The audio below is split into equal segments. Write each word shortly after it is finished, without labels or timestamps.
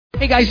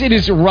Hey guys, it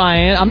is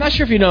Ryan. I'm not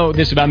sure if you know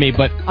this about me,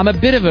 but I'm a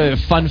bit of a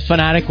fun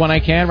fanatic when I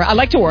can. I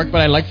like to work,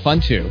 but I like fun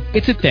too.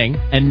 It's a thing.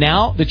 And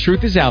now the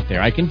truth is out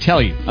there. I can tell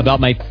you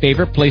about my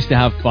favorite place to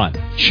have fun.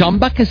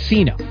 Chumba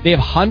Casino. They have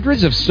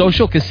hundreds of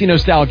social casino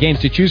style games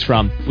to choose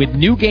from with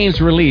new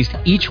games released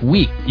each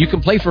week. You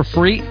can play for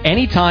free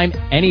anytime,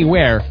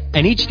 anywhere.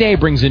 And each day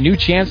brings a new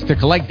chance to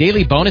collect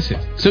daily bonuses.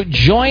 So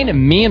join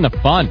me in the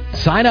fun.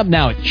 Sign up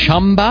now at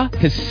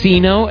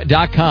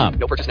ChumbaCasino.com.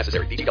 No purchase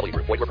necessary. VGW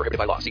Group. Void where prohibited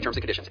by law. See terms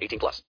and conditions.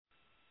 18+.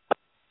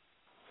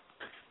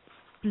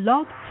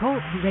 Blog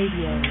Talk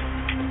Radio.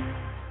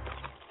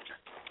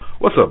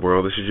 What's up,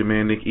 world? This is your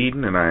man, Nick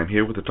Eden, and I am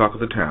here with the talk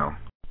of the town.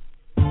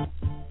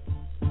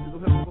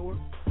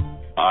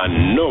 I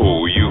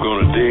know you're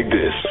gonna dig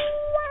this.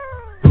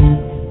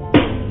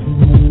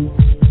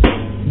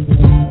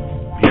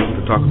 Here with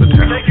the talk of the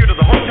town. Take you to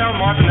the Hotel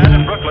Martinet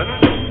in Brooklyn,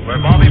 where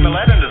Bobby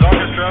Millett and his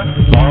orchestra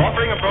are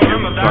offering a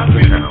program of dance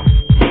music.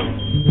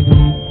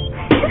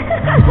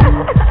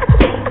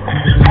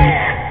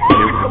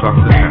 Here with the talk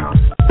of the town.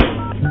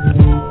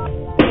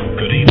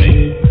 Good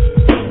evening.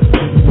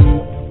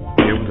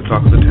 Here with the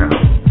talk of the town.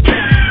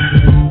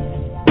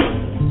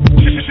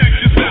 Check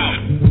this out.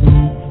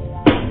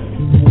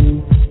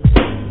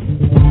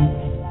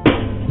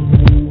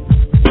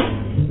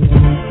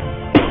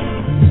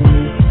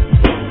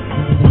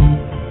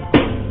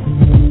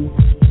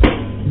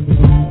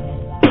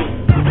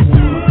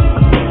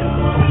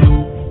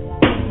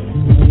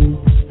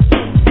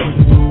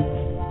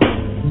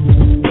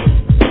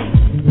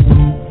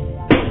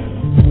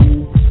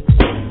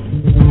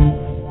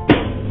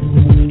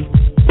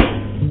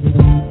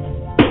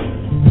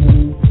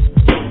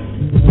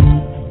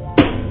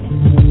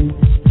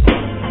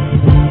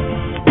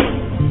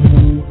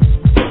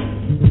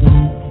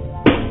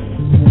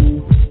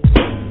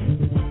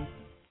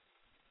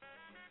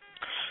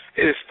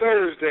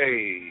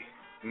 Thursday,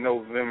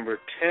 November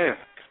 10th.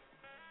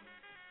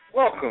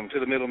 Welcome to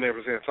the Middleman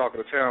Presents Talk of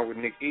the Town with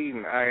Nick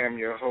Eden. I am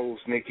your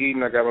host, Nick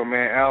Eden. I got my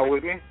man Al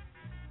with me.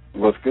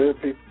 What's good,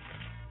 people?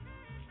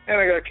 And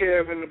I got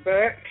Kev in the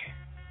back.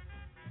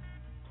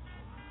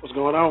 What's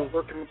going on?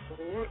 Working the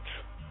board.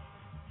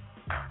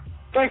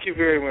 Thank you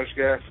very much,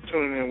 guys, for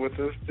tuning in with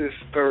us this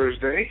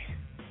Thursday.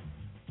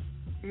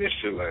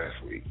 Missed you last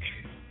week.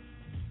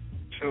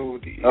 Oh,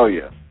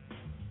 yeah.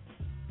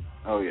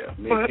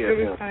 But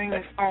everything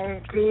is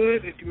all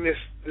good. If you missed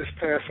this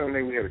past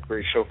Sunday, we had a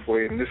great show for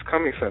you. And this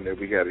coming Sunday,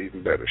 we got an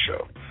even better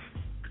show.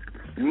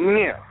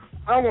 Now,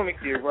 I want to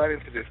get right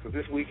into this because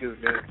this week has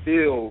been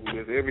filled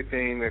with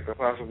everything that could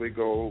possibly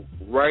go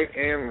right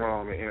and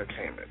wrong in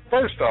entertainment.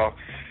 First off,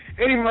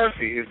 Eddie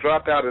Murphy has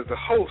dropped out as the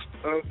host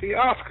of the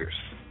Oscars.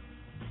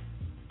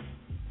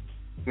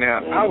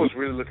 Now, I was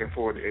really looking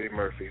forward to Eddie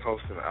Murphy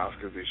hosting the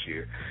Oscars this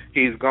year.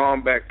 He's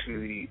gone back to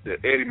the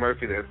Eddie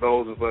Murphy that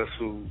those of us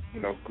who,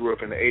 grew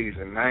up in the 80s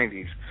and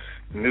 90s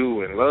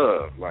knew and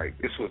loved. Like,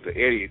 this was the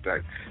Eddie,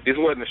 like, this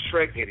wasn't the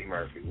Shrek Eddie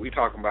Murphy. We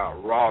talking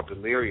about raw,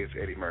 delirious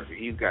Eddie Murphy.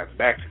 He's gotten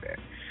back to that.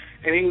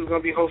 And he was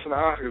going to be hosting the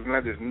Oscars, and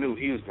I just knew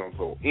he was going to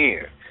go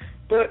in.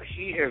 But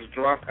he has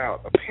dropped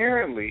out.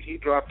 Apparently, he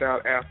dropped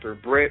out after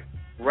Brett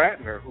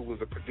Ratner, who was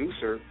the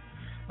producer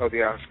of the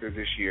Oscars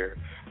this year,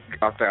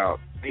 dropped out.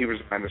 He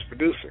resigned as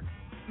producer.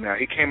 Now,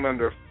 he came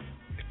under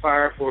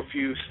fire for a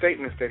few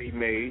statements that he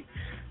made.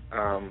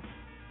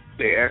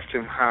 They asked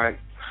him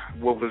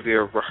what was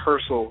their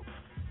rehearsal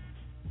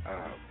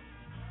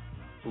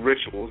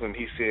rituals, and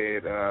he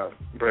said,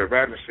 Brett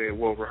Ratner said,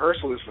 well,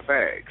 rehearsal is for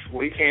fags.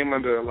 Well, he came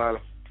under a lot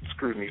of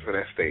scrutiny for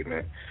that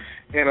statement,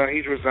 and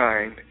he's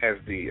resigned as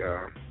the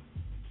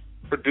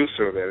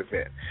producer of that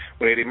event.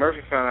 When Eddie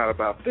Murphy found out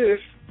about this,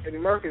 Eddie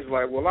Murphy's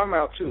like, well, I'm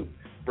out too.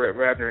 Brett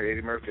Ratner and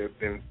Eddie Murphy have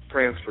been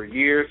friends for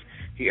years.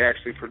 He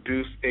actually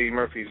produced Eddie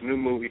Murphy's new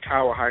movie,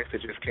 Tower Heights,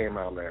 that just came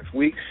out last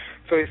week.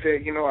 So he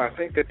said, I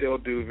think that they'll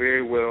do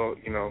very well,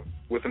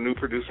 with a new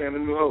producer and a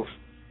new host.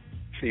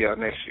 See y'all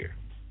next year.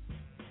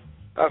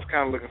 I was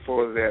kind of looking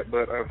forward to that,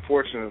 but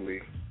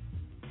unfortunately,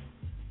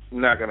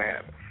 not going to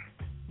happen.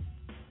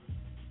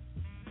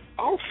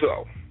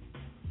 Also,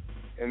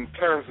 in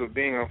terms of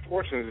being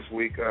unfortunate this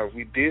week,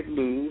 we did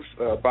lose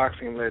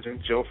boxing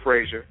legend Joe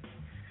Frazier.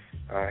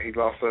 He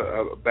lost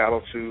a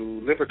battle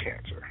to liver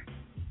cancer.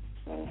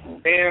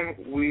 Mm-hmm. And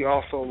we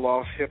also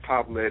lost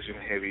hip-hop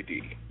legend Heavy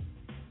D.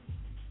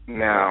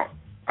 Now,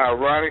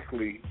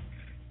 ironically,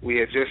 we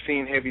had just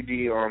seen Heavy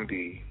D on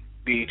the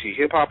BET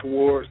Hip Hop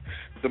Awards.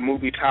 The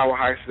movie Tower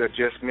Heights that I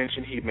just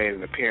mentioned, he made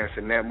an appearance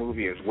in that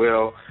movie as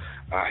well.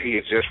 He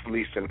had just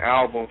released an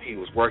album. He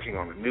was working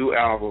on a new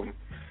album,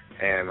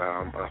 and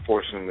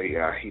unfortunately,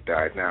 he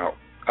died. Now,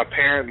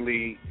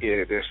 apparently,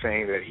 they're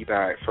saying that he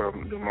died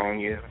from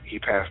pneumonia. He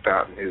passed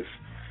out in his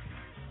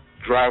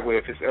driveway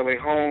of his L.A.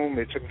 home.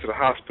 They took him to the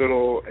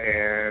hospital,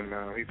 and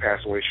he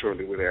passed away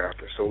shortly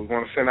thereafter. So we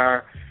want to send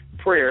our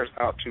prayers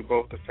out to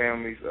both the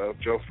families of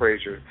Joe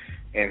Frazier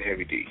and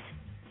Heavy D.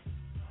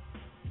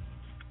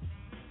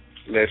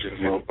 Legends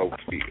in both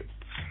fields.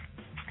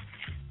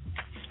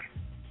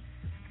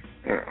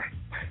 Yeah.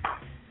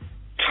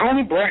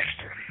 Tony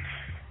Braxton.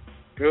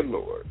 Good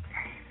Lord.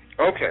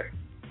 Okay.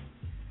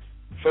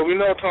 So we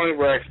know Toni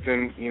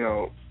Braxton,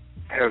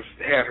 has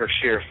had her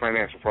share of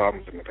financial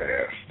problems in the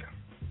past.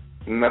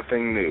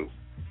 Nothing new.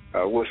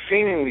 What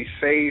seemingly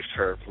saved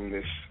her from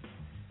this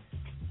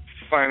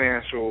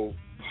financial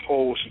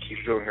hole she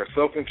keeps drilling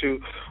herself into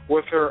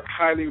was her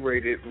highly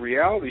rated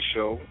reality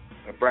show,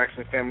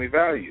 Braxton Family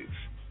Values.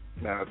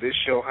 Now, this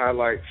show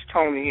highlights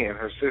Toni and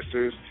her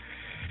sisters,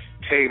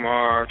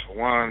 Tamar,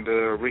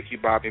 Tawanda, Ricky,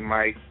 Bobby,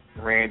 Mike,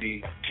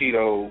 Randy,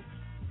 Tito,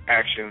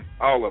 Action,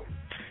 all of them.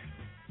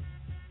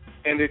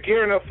 And they're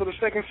gearing up for the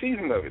second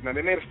season of it. Now,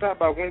 they made a stop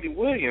by Wendy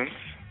Williams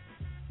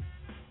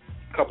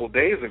a couple of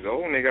days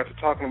ago, and they got to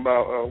talking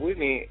about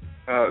Whitney.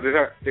 They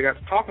got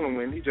to talking to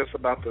Wendy just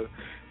about the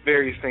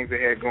various things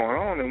they had going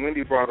on, and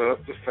Wendy brought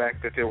up the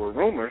fact that there were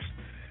rumors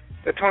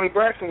that Toni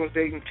Braxton was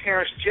dating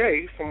Terrence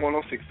J from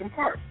 106 &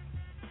 Park.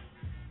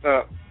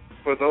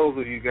 For those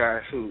of you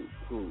guys who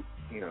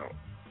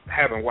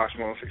haven't watched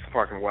 106 &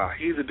 Park in a while,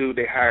 he's the dude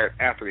they hired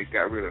after they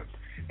got rid of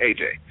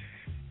AJ.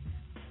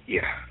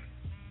 Yeah.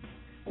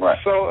 Right.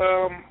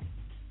 So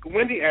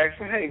Wendy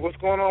asked him, hey, what's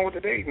going on with the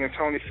dating? And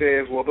Toni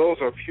says, well, those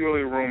are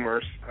purely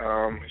rumors.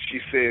 She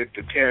said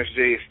that Terrence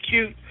J is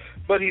cute,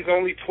 but he's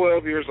only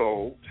 12 years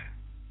old.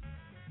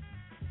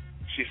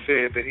 She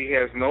said that he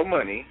has no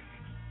money.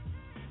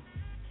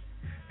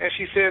 And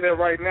she said that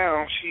right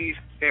now she's,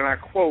 and I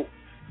quote,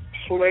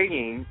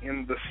 playing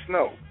in the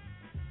snow.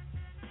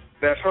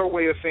 That's her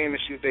way of saying that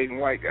she's dating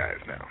white guys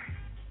now.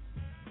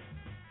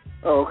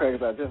 Oh, okay.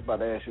 I was just about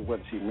to ask you what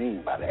does she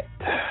mean by that.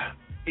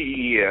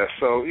 Yeah,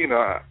 so,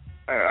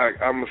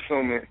 I'm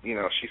assuming,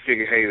 she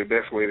figured, hey, the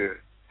best way to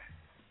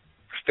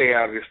stay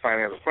out of this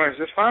financial crunch is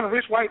just find a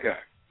rich white guy.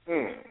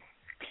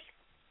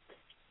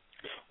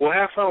 Well,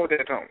 have fun with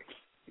that, Toni.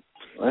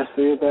 Let's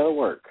see if that'll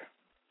work.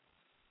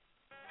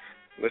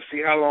 Let's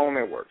see how long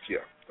that works,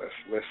 yeah.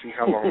 Let's see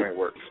how long that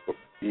works.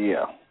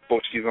 Yeah.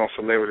 Before she's on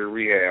Celebrity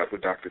Rehab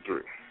with Dr.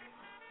 Drew.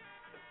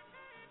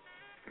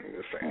 I'm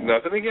just saying.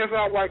 Nothing against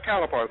our white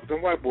counterparts, but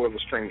them white boys will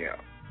string you out.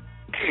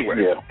 Anyway.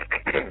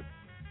 Yeah.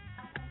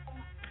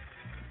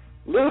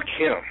 Lil'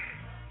 Kim.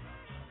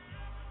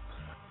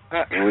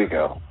 Here we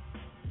go.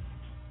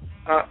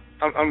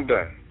 I'm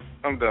done.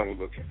 I'm done with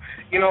Lil' Kim.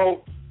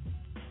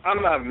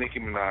 I'm not a Nicki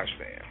Minaj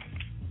fan.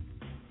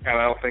 And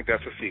I don't think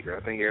that's a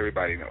secret. I think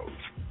everybody knows.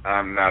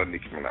 I'm not a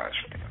Nicki Minaj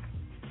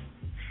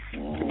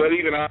fan. But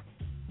even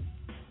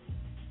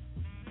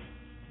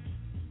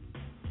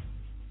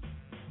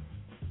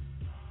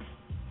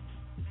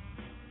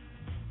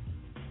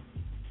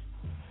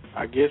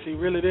I guess he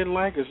really didn't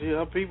like her.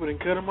 Her people didn't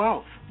cut him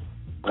off.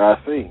 I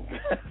see.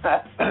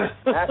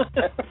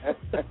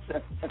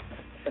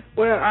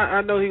 Well,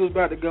 I know he was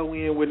about to go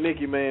in with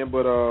Nicki, man,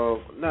 but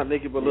not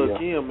Nicki, but Lil'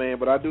 Kim, man.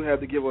 But I do have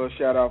to give her a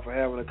shout out for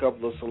having a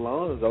couple of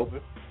salons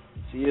open.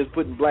 She is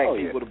putting black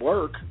people to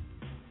work.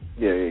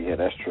 Yeah,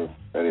 that's true.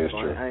 That is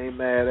true. I ain't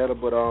mad at her,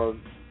 but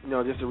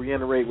just to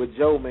reiterate with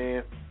Joe,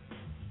 man,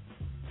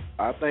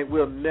 I think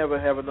we'll never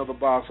have another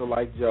boxer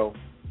like Joe.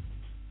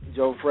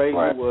 Joe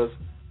Frazier was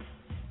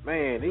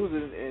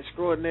an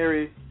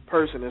extraordinary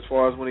person as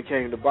far as when it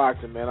came to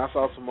boxing, man. I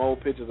saw some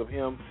old pictures of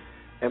him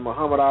and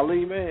Muhammad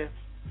Ali, man.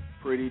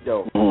 Pretty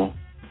dope. Mm-hmm.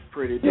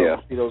 Pretty dope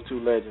to see those two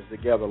legends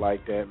together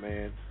like that,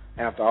 man,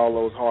 after all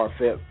those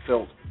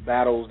hard-felt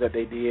battles that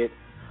they did.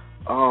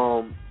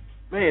 Man,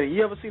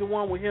 you ever see the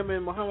one with him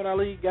and Muhammad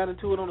Ali got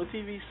into it on the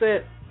TV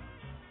set?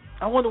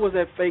 I wonder was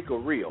that fake or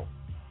real?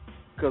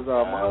 Because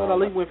Muhammad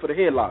Ali went for the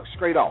headlock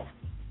straight off.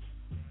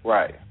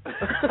 Right.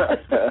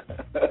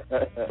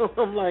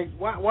 I'm like,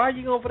 why are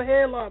you going for the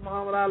headlock,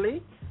 Muhammad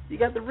Ali? You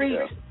got the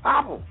reach.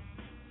 Pop him.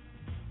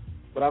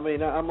 But, I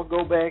mean, I'm going to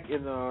go back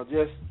and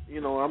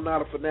I'm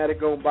not a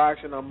fanatic on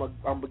boxing.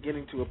 I'm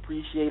beginning to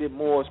appreciate it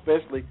more,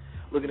 especially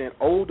looking at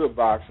older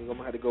boxers. I'm going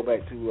to have to go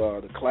back to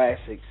the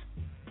classics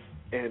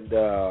and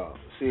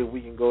see if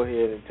we can go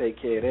ahead and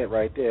take care of that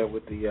right there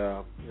with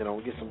the,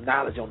 get some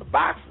knowledge on the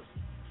boxers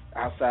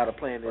outside of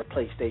playing their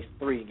PlayStation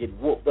 3 and getting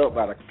whooped up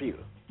by the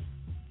computer.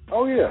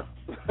 Oh, yeah.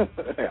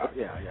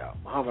 Yeah.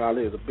 Muhammad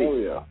Ali is a beast.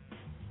 Oh,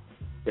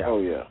 yeah. Oh,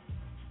 yeah.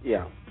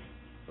 Yeah.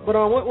 But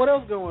what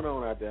else going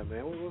on out there,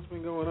 man? What's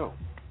been going on?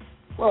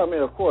 Well, I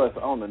mean, of course,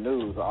 on the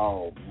news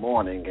all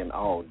morning and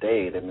all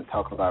day, they've been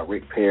talking about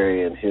Rick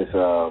Perry and his,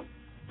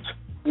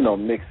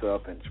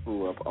 mix-up and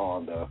screw-up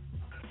on the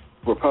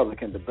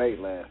Republican debate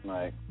last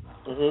night.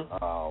 Mm-hmm.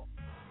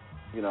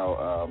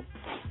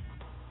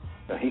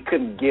 He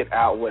couldn't get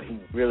out what he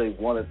really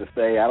wanted to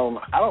say. I don't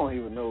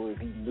even know if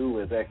he knew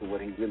exactly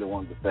what he really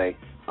wanted to say.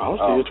 I was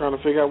still trying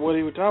to figure out what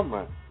he was talking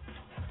about.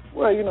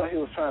 Well, he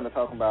was trying to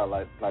talk about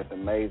like the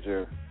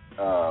major,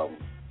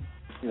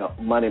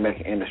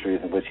 money-making industries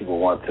in which he would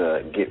want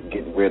to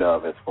get rid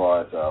of as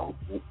far as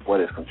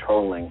what is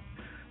controlling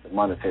the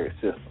monetary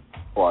system,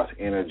 as far as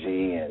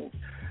energy and,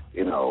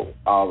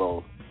 all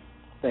those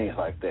things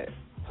like that.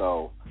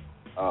 So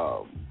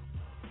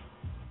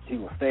he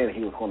was saying that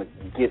he was going to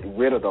get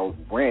rid of those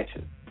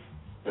branches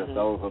because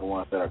those are the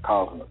ones that are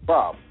causing the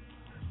problem.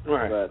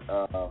 Right.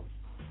 But,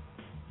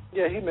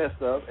 he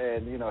messed up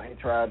and, he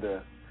tried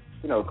to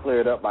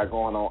cleared up by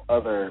going on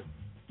other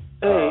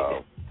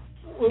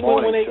when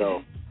morning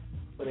shows.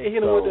 When they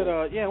hit him with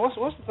that,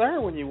 what's the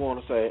third one you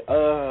want to say?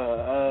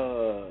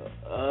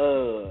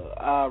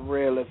 I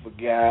really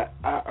forgot.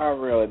 I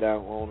really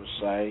don't want to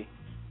say.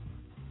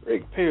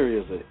 Rick Perry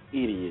is an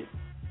idiot.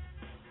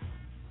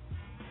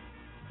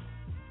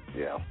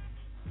 Yeah.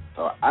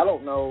 So I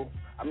don't know.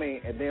 I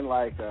mean, and then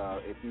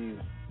if you,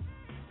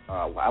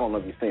 I don't know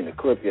if you've seen the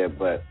clip yet,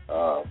 but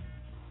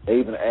they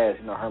even asked,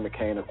 Herman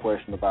Cain a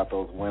question about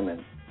those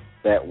women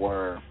that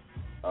were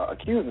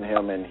accusing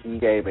him, and he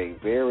gave a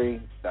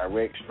very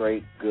direct,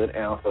 straight, good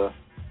answer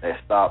that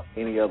stopped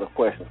any other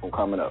questions from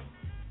coming up.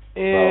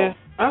 Yeah,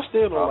 so, I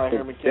still don't like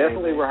Herman Cain.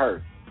 Definitely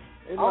rehearsed.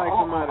 It's like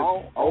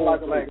somebody's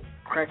old, like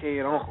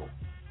crackhead uncle.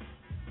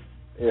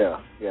 Yeah,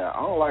 I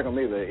don't like him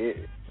either.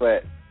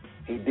 But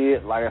he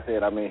did, like I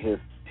said, I mean,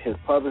 his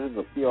publicist,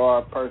 a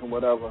PR person,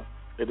 whatever.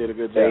 They did a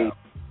good job.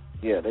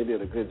 They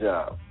did a good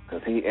job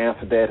because he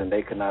answered that, and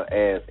they could not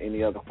ask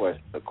any other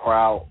questions. The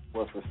crowd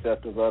was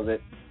receptive of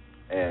it,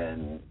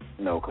 and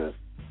because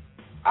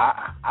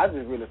I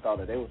just really thought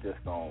that they were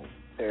just gonna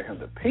tear him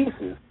to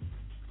pieces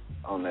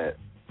on that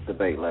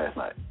debate last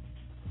night.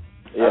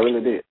 Yeah, I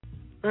really did.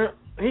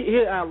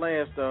 He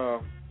outlast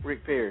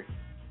Rick Perry.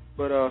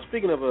 But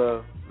speaking of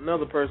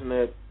another person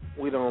that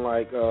we don't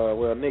like,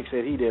 Nick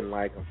said he didn't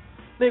like him.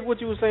 Nick,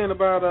 what you were saying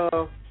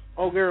about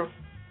old girl,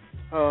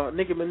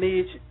 Nicki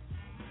Minaj?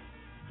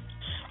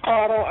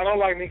 Oh, I don't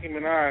like Nicki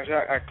Minaj.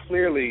 I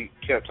clearly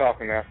kept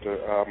talking after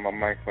my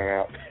mic went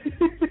out,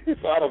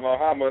 so I don't know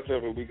how much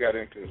of it we got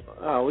into.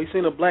 Oh, we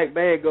seen a black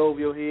bag go over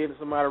your head and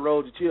somebody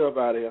rolled your chill up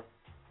out of here.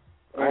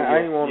 I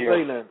didn't want to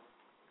say nothing.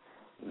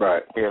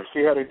 Right. Yeah.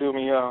 See how they do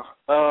me, y'all.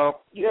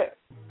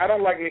 I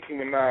don't like Nicki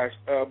Minaj,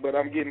 but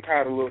I'm getting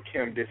tired of Lil'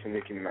 Kim dissing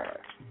Nicki Minaj.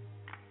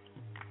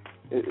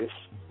 It's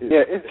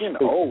getting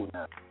old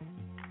now.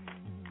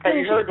 Have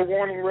you heard the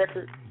Warning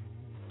record?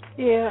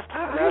 Yeah,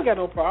 I ain't got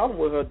no problem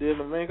with her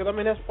dissing, man, because, I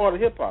mean, that's part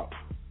of hip-hop.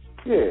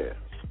 Yeah.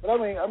 But, I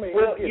mean,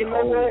 well, it's getting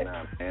old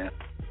now, man.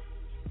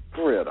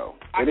 For real, though.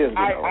 It is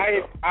getting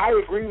old, I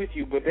agree with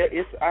you, but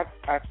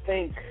I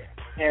think,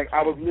 and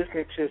I was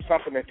listening to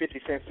something that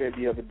 50 Cent said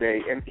the other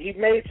day, and he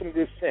made some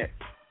good sense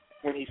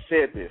when he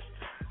said this.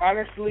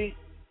 Honestly,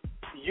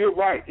 you're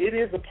right. It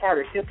is a part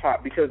of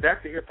hip-hop because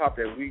that's the hip-hop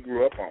that we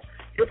grew up on.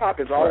 Hip-hop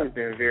has always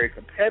been very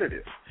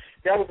competitive.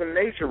 That was the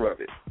nature of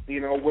it.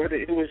 Whether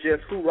it was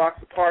just who rocks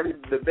the party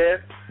the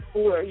best,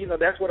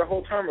 that's where the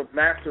whole term of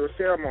master of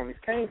ceremonies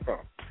came from.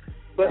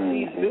 But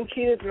these new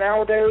kids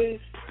nowadays,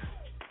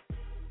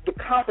 the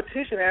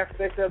competition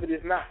aspect of it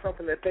is not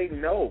something that they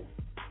know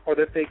or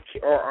that they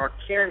are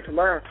caring to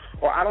learn.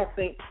 Or I don't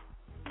think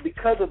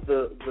because of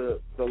the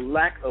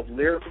lack of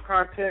lyrical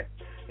content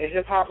in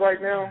hip-hop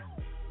right now,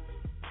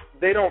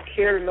 they don't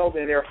care to know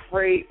that they're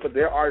afraid for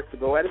their artists to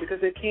go at it because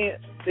they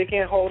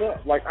can't hold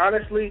up. Like,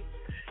 honestly,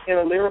 in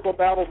a lyrical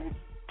battle,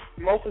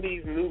 most of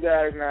these new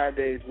guys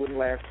nowadays wouldn't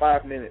last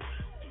 5 minutes,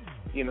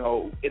 in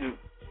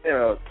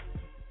a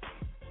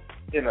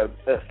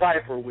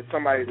cipher with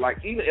somebody like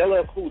even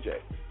LL Cool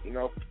J,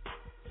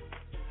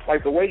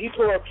 like the way he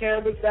tore up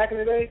Canvas back in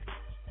the day.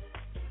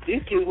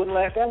 These kids wouldn't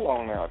last that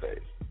long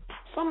nowadays.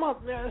 Some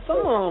of them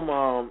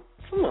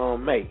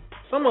may.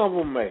 Some of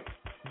them may.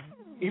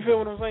 You feel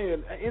what I'm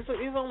saying?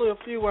 It's only a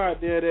few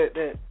out there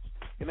that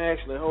can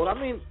actually hold. I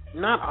mean,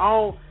 not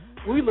all.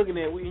 When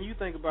you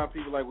think about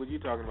people like what you're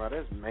talking about,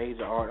 that's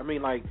major art. I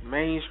mean, like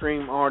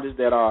mainstream artists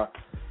that are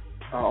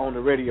on the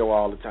radio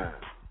all the time.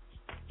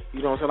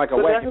 You know what I'm saying?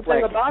 Like that's the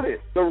thing about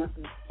it.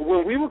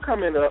 When we were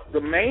coming up,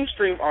 the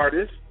mainstream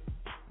artists,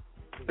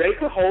 they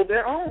could hold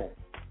their own.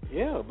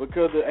 Yeah,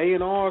 because the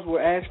A&Rs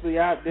were actually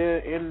out there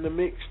in the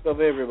mix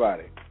of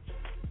everybody.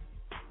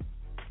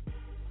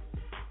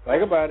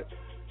 Think about it.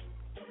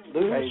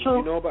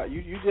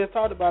 You just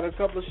talked about it a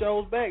couple of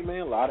shows back,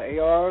 man. A lot of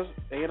A&Rs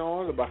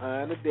are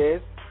behind the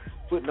desk,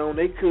 putting on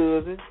their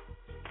cousin,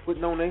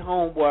 putting on their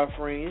homeboy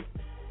friend.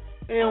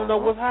 They don't know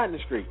what's hot in the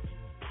street.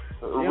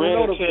 They don't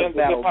know the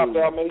Hip-Hop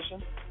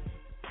Dalmatian.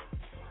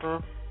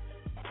 Huh?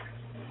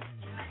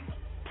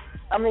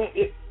 I mean,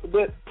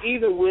 but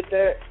either with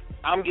that,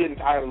 I'm getting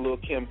tired of Lil'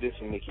 Kim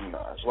dissing Nicki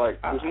Minaj.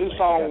 Like, this new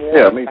song,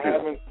 me too. I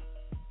haven't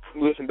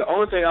listened. The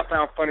only thing I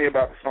found funny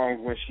about the song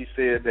was when she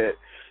said that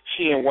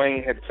she and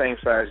Wayne had the same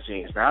size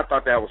jeans. Now, I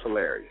thought that was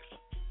hilarious.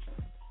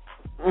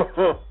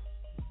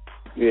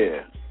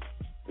 Yeah.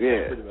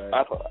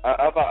 I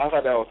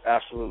thought that was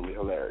absolutely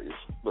hilarious.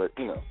 But,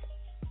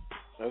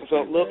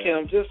 so Lil'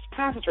 Kim, just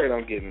concentrate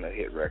on getting a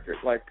hit record.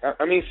 Like,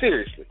 I mean,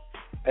 seriously.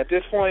 At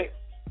this point,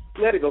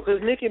 let it go.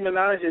 Because Nicki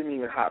Minaj isn't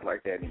even hot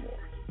like that anymore.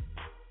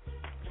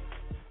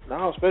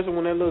 No, especially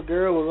when that little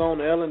girl was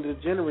on Ellen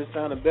DeGeneres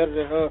sounding better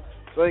than her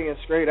singing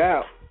straight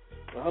out.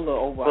 Her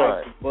little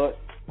overhyped butt.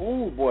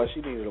 Ooh, boy,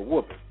 she needed a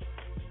whooping.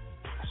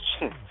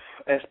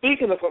 And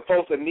speaking of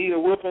folks that need a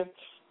whooping,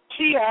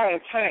 T.I.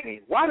 and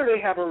Tiny, why do they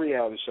have a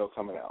reality show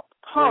coming out?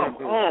 Come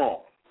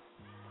on.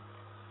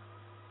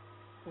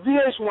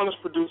 VH1 is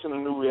producing a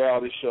new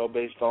reality show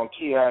based on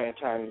T.I. and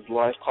Tiny's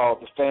life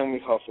called The Family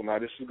Hustle. Now,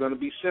 this is going to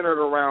be centered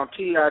around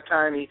T.I.,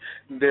 Tiny,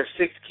 their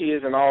 6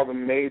 kids, and all the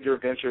major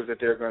ventures that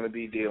they're going to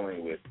be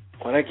dealing with.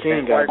 Well, that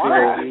king got a big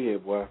old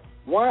head, boy.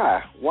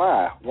 Why?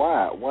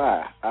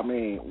 I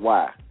mean,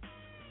 why?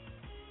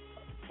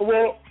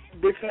 Well,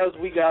 because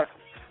we got,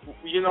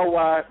 you know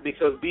why?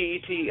 Because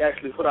BET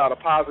actually put out a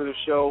positive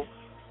show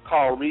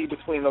called Read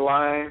Between the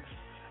Lines,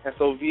 and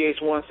so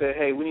VH1 said,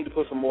 hey, we need to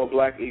put some more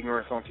black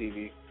ignorance on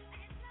TV.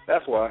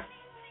 That's why.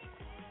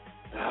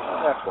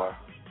 That's why.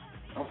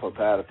 I'm so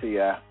tired of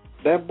T.I.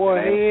 That boy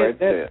head,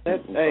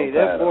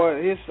 that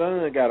boy, his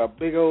son got a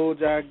big old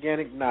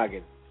gigantic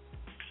noggin.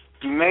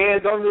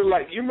 Man, don't look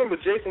like, you remember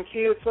Jason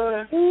Kidd's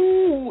son?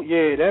 Ooh,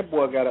 yeah, that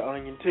boy got an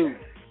onion too.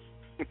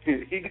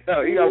 he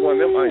got one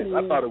of them onions.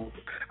 I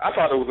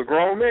thought it was a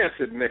grown man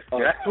sitting next to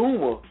that. A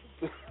tumor.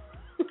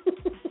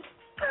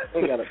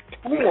 He got a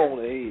tumor on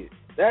the head.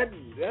 That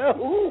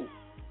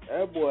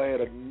boy had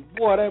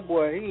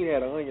he ain't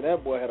had an onion.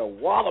 That boy had a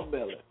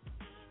watermelon.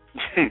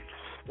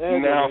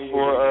 Now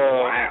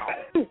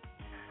for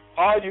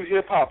all you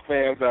hip hop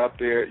fans out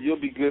there, you'll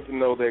be good to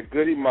know that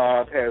Goody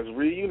Mob has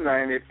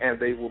reunited, and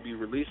they will be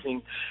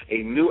releasing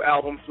a new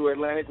album through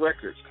Atlantic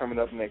Records coming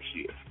up next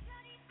year.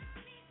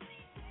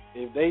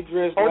 If they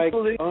dress like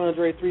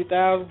Andre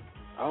 3000,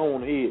 I don't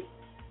want to hear it.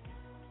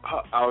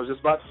 I was just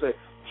about to say,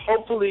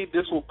 hopefully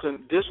this will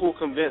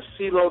convince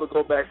CeeLo to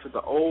go back to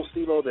the old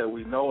CeeLo that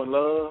we know and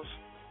love.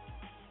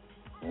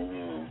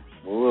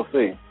 We'll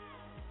see.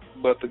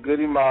 But the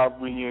Goody Mob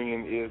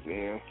reunion is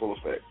in full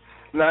effect.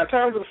 Now, in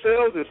terms of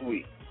sales this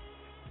week,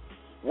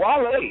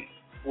 Wale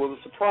was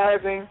a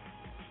surprising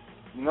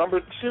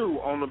number 2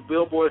 on the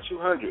Billboard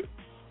 200.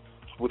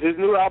 With his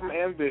new album,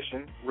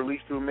 Ambition,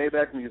 released through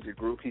Maybach Music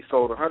Group, he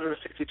sold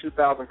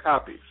 162,000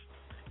 copies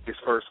his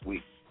first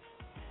week.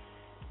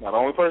 Now, the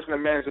only person that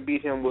managed to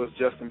beat him was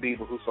Justin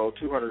Bieber, who sold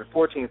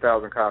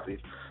 214,000 copies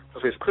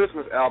of his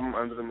Christmas album,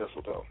 Under the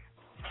Mistletoe.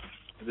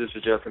 This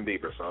is Justin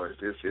Bieber, so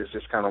it's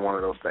just kind of one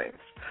of those things.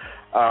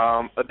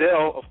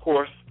 Adele, of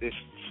course, is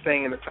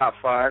staying in the top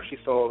 5. She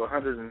sold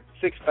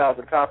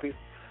 106,000 copies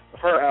of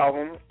her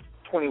album,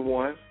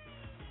 21.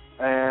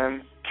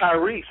 And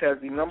Tyrese has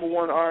the number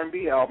 1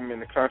 R&B album in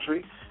the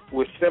country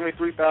with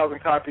 73,000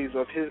 copies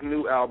of his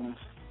new album's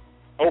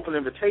Open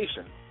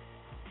Invitation.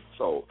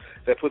 So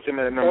that puts him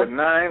at number 9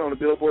 on the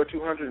Billboard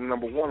 200 and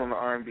number 1 on the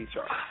R&B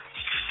chart.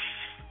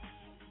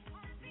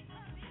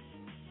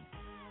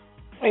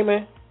 Hey,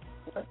 man,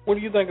 what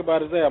do you think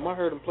about his album? I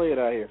heard him play it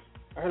out here.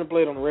 I heard him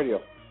play it on the radio.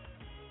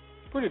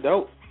 It's pretty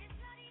dope.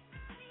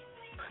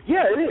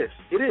 Yeah, it is.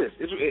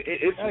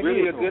 It's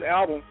really a good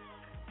album.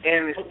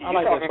 And you're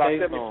like talking about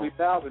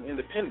 73,000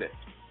 independent.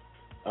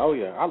 Oh,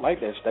 yeah. I like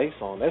that Stay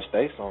song. That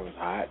Stay song is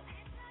hot.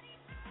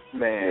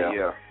 Man,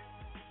 yeah.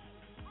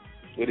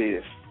 It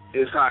is.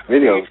 It's hot.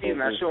 Video. He's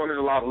not showing it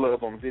a lot of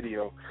love on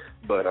video,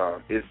 but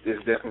it's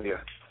definitely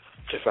a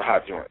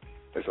hot joint.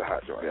 It's a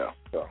hot joint. Yeah.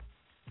 So,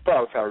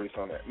 proud of Tyrese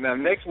on that. Now,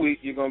 next week,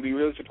 you're going to be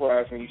really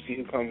surprised when you see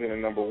who comes in at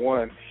number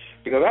 1,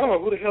 because I don't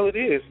know who the hell it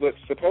is, but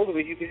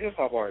supposedly he's a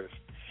hip-hop artist.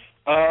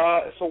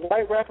 It's a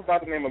white rapper by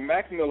the name of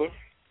Mac Miller.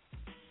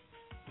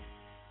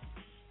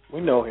 We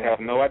know him. I have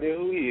no idea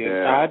who he is.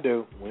 Yeah, I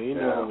do. We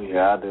know who he is.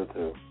 Yeah, I do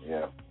too.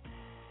 Yeah.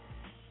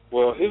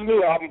 Well, his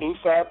new album, Blue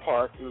Side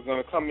Park, is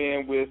going to come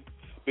in with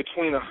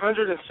between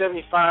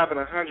 175 and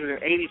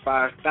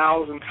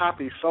 185,000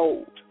 copies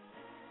sold.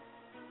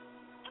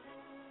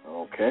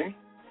 Okay.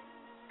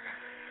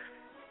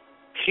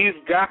 He's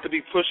got to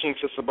be pushing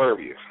to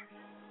Suburbia.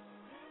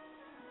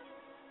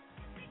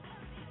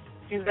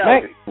 He's got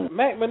to be.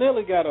 Mac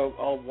Manila got a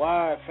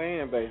wide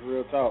fan base,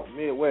 real talk.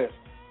 Midwest,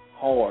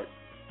 hard.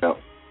 Yep.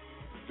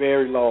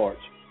 Very large.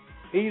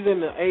 He's in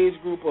the age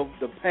group of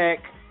the Pack,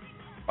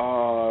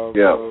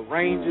 the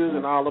Rangers,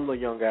 and all them little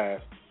young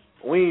guys.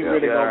 We ain't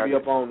really going to be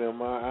up on them.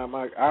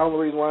 The only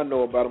reason why I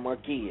know about them are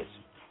kids.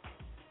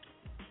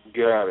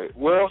 Got it.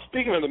 Well,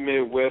 speaking of the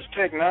Midwest,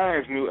 Tech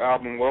Nine's new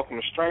album, Welcome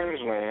to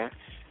Strangeland,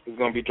 is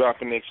going to be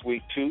dropping next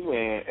week, too.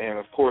 And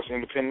of course,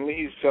 independently,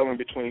 he's selling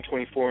between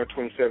 24,000 and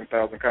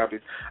 27,000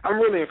 copies. I'm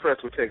really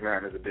impressed with Tech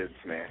Nine as a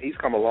businessman. He's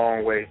come a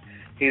long way.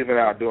 He's been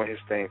out doing his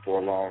thing for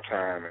a long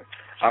time. And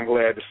I'm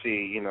glad to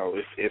see,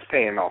 it's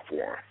paying off for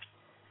him.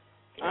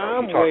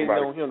 I'm waiting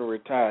on him to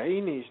retire. He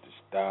needs to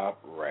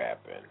stop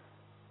rapping.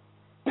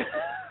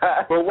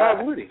 But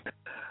why would he? You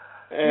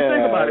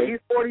think about it. He's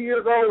 40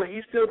 years old, and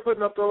he's still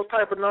putting up those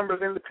type of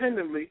numbers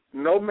independently.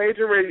 No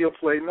major radio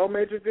play, no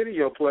major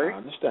video play. I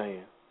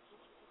understand.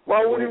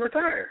 Why would he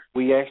retire?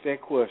 We asked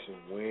that question.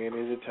 When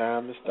is it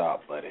time to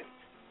stop, buddy?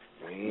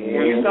 When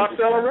you stop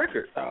selling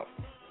records. Stop.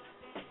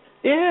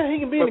 Yeah, he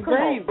can be in the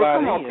grave by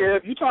then. Come on,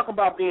 Kev. You talk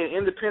about being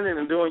independent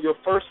and doing your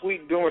first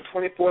week doing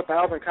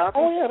 24,000 copies.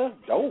 Oh, yeah,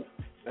 that's dope.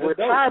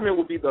 Retirement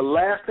would be the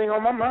last thing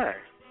on my mind.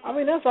 I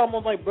mean, that's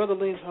almost like Brother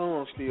Lynch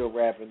Hung still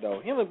rapping, though.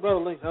 Him and Brother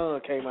Lynch Hung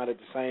came out at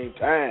the same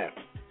time.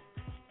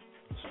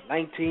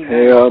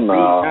 1993,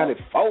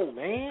 94,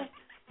 man.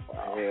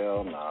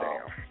 Hell no.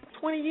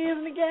 20 years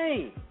in the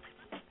game.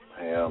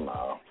 Hell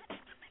no.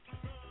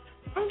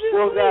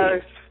 Well,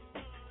 guys,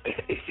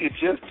 if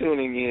you're just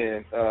tuning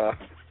in,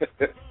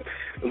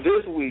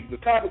 this week, the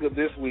topic of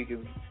this week is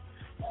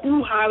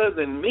who hotter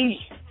than me?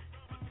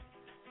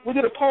 We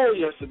did a poll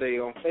yesterday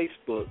on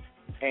Facebook,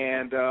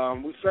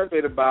 and we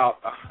surveyed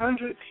about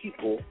 100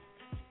 people,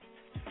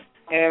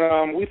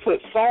 and we put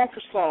song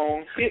for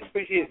song, hit for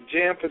hit,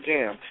 jam for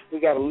jam. We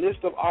got a list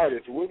of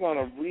artists. We're going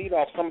to read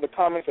off some of the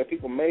comments that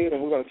people made,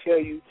 and we're going to tell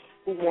you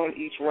who won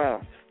each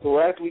round. So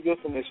after we go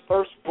from this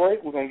first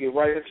break, we're going to get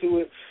right into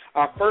it.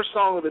 Our first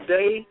song of the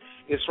day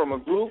is from a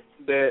group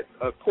that,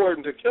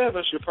 according to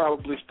Kevin, should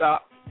probably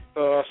stop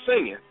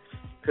singing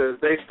because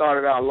they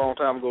started out a long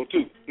time ago,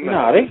 too.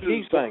 No, they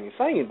keep singing.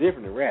 Singing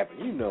different than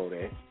rapping. You know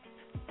that.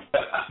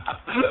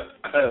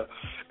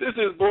 This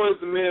is Boys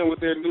II Men with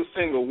their new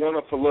single, One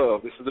Up for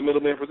Love. This is the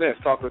Middleman Presents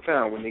Talk of the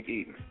Town with Nick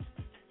Eden.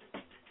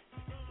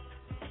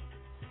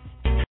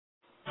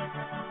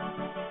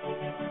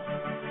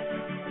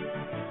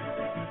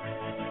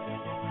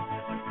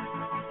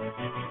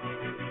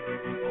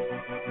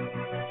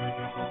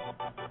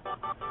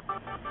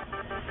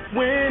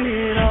 When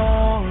it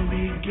all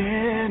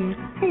began,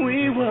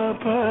 we were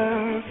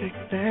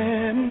perfect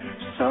then.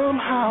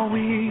 Somehow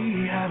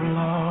we have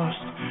lost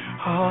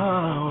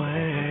our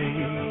way.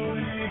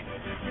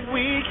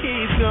 We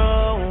keep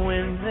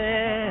going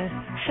there,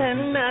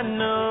 and I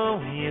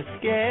know you're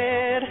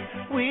scared.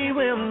 We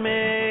will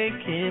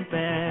make it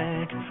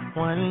back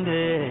one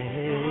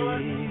day.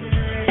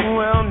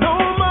 Well, no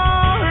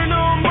more,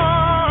 no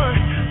more,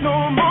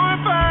 no more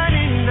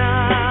fighting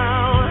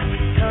now.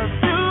 'Cause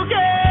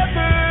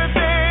together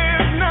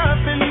there's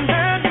nothing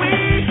that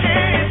we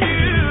can't do.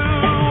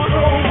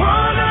 So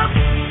one up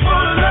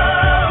for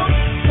love,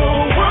 so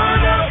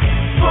one up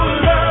for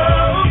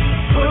love.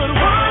 Put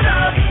one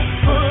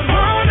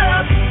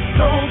up,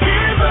 don't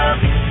give up,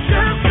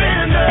 just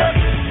stand up.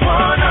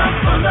 One up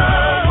for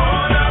love,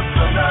 one up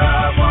for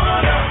love,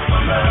 one up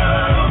for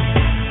love.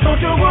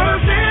 Don't you wanna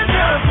stand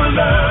up for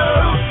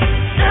love?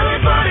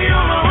 Everybody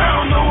all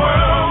around the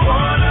world,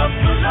 one up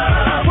for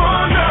love,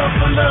 one up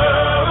for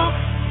love.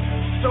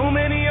 So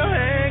many are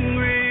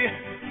angry,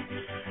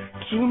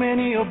 too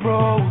many are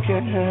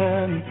broken,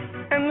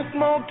 and the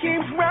smoke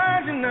keeps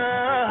rising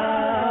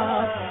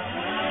up.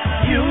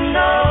 You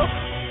know,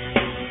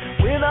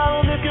 with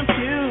all the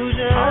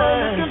confusion,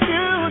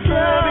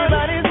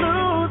 everybody's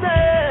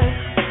losing.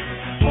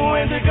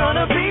 When's it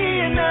gonna be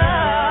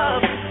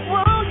enough?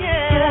 Whoa,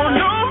 yeah. So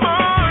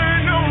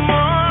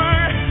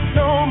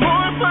no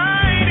more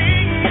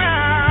fighting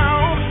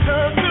now.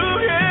 'Cause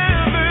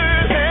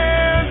together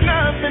there's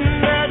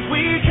nothing that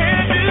we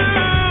can do.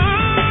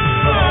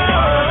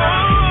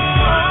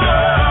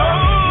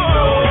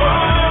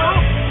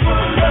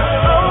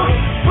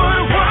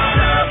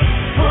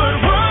 Put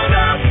one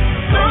up,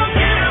 don't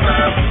give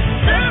up,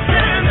 just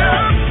stand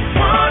up.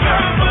 One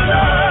up for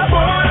love,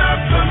 one up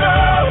for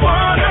love,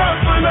 one up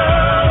for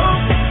love.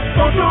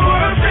 Don't you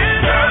wanna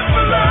stand up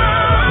for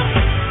love?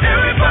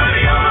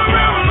 Everybody all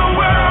around the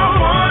world,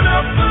 one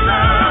up for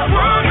love,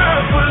 one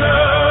up for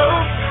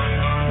love.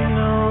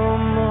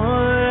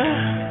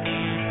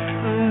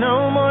 No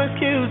more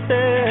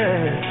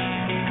excuses.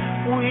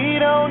 We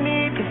don't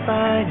need to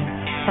fight it.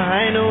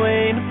 Find a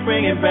way to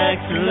bring it back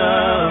to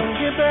love.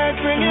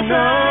 Bring it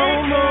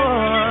back. No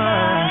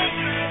more.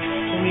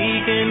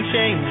 We can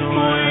change the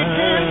world.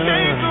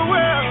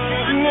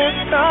 Let's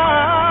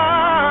start.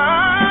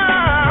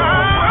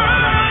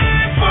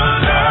 For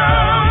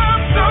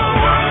love, so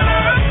one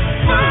up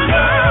for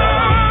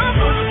love.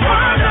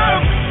 One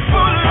up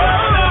for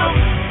love.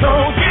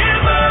 Don't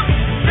give up,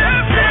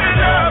 just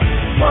stand up.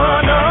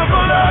 One up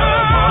for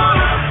love, one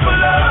up for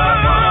love,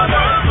 one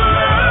up for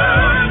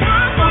love.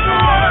 Don't you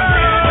wanna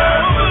stand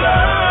up for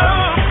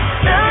love?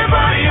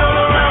 Everybody all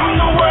around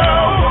the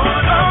world,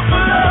 one up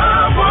for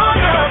love,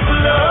 one up for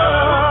love.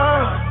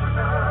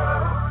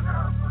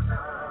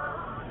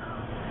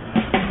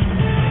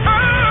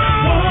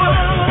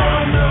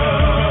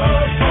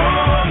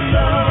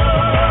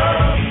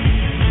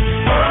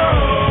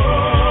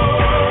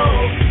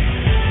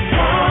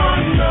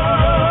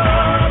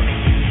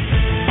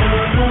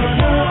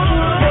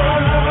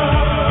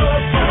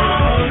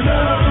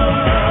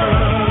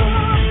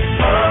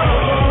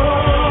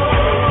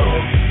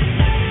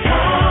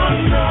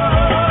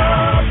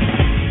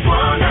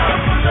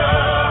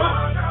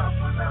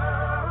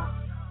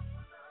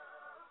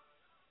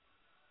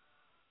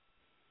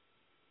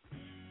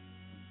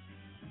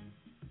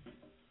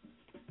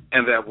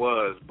 And that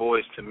was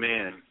Boys II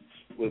Men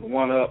with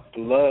One Up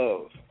for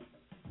Love.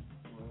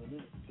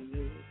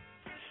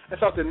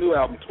 That's off their new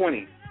album,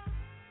 20.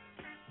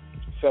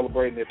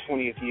 Celebrating their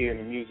 20th year in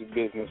the music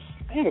business.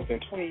 Man, it's been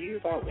 20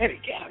 years already.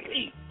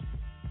 Golly.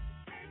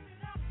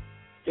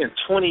 It's been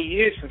 20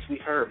 years since we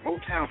heard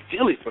Motown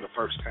Philly for the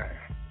first time.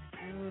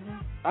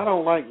 I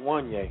don't like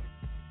Wanye.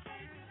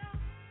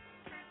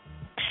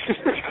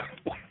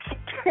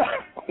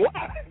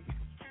 Why?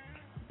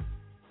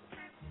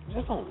 I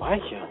just don't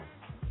like him.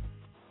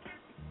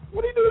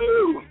 What did he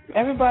do?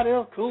 Everybody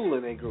else cool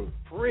in that group,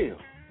 for real.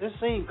 They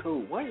seem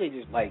cool. Wanye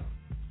just like,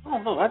 I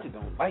don't know, I just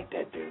don't like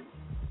that dude.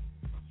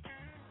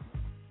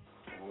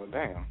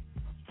 damn.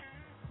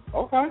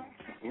 Okay.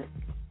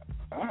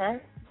 All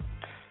right.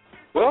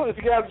 Well, if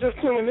you guys are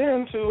just tuning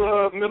in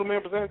to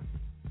Middleman Presents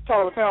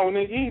Talk of the Town with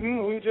Nick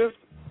Eden, we just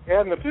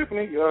had an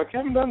epiphany.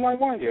 Kevin doesn't like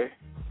Wanye.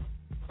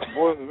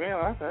 Boys and men,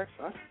 I'm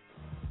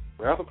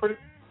rather pretty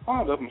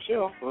fond of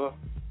Michelle.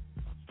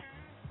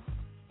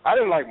 I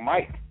didn't like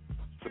Mike,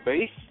 the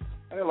bass.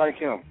 I didn't like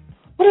him.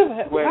 What is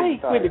that? Why he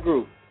quit the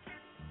group?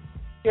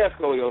 He has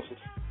scoliosis.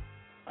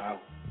 Oh.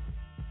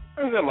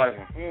 I didn't like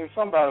him.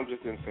 Something about him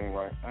just didn't seem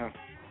right.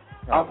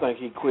 I think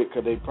he quit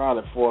because they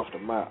probably forced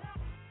him out.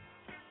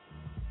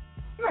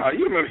 No,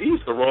 you remember he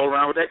used to roll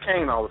around with that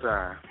cane all the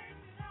time.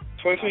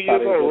 22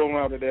 years old, rolling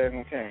around with that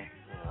daggone cane.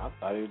 I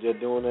thought he was just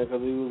doing that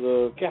because he was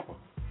a Kappa.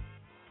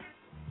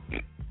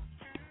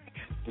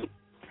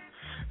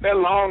 That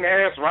long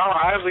ass Ron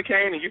Isley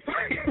cane, and you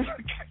think it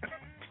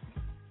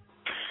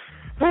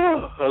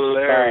was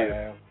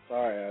hilarious.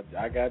 Sorry,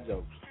 I got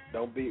jokes.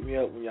 Don't beat me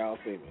up when y'all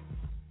see me.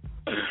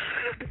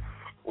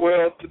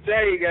 Well,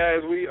 today,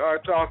 guys, we are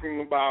talking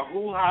about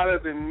Who Hotter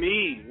Than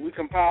Me. We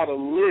compiled a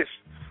list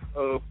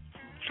of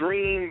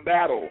dream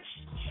battles,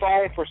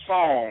 song for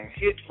song,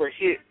 hit for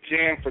hit,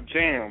 jam for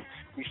jam.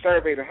 We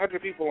surveyed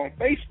 100 people on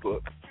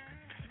Facebook,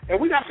 and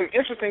we got some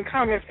interesting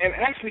comments and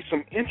actually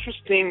some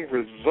interesting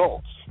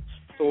results.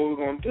 So what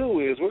we're going to do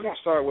is we're going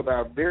to start with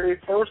our very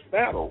first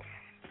battle,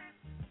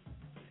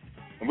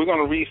 and we're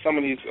going to read some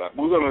of these.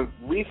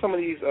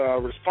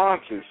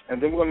 Responses,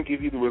 and then we're going to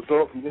give you the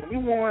results. And then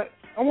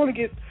I want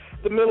to get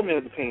the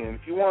middleman's opinion.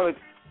 If you want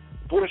to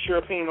voice your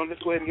opinion on this,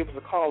 go ahead and give us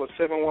a call at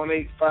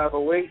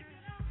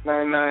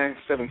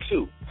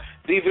 718-508-9972.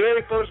 The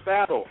very first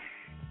battle,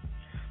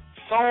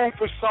 song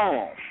for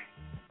song,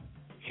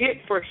 hit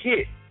for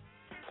hit,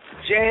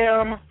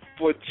 jam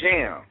for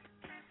jam.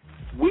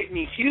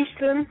 Whitney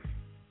Houston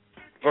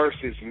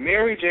versus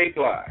Mary J.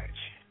 Blige.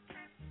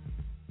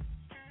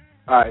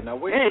 All right, now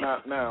which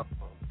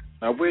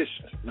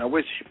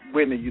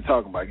Whitney you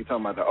talking about? You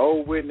talking about the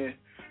old Whitney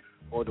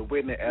or the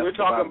Whitney after? We're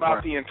talking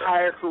about the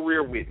entire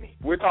career Whitney.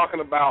 We're talking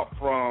about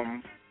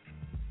from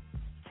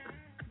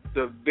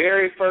the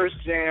very first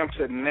jam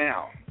to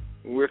now.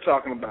 We're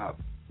talking about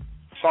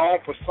song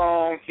for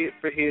song, hit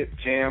for hit,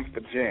 jam for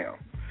jam.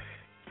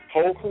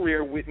 Whole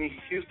career Whitney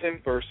Houston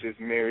versus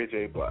Mary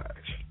J.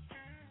 Blige.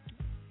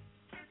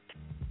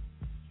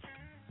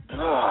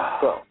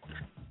 So,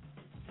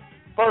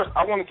 first,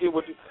 I want to get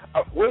what do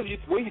you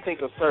think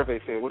the survey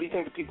said? What do you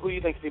think who do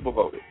you think the people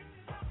voted?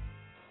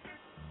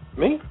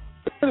 Me?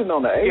 Depending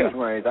on the age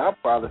range, I'd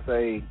probably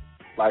say,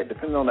 like,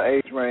 depending on the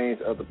age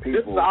range of the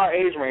people. This is our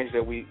age range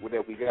that we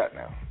got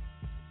now.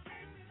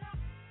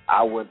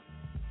 I would.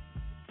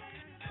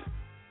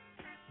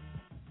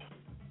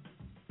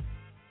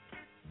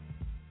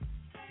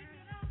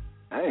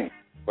 Dang.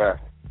 Well,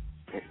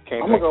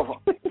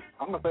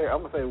 I'm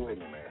gonna say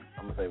Whitney, man.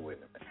 I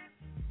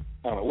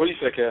don't know. What do you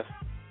say, Cass?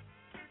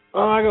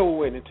 I go with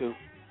Whitney too.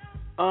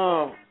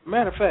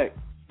 Matter of fact,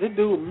 this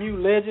dude, Mew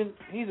Legend,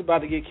 he's about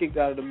to get kicked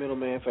out of the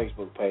Middleman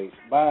Facebook page.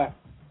 Bye.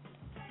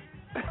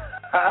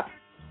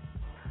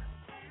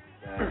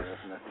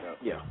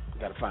 Yeah,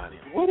 gotta find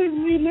him. What did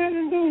Mew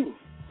Legend do?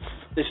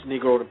 This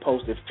Negro that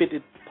posted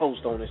 50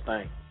 posts on this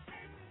thing.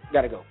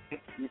 Gotta go.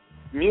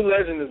 Mew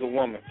Legend is a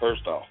woman,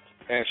 first off,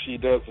 and she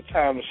does the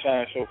Time to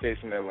Shine showcase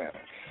in Atlanta.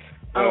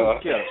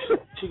 Yeah,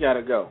 she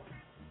gotta go.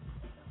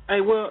 Hey,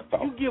 well,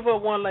 you give her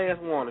one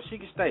last warning. She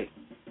can stay.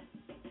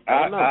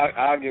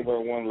 I'll give her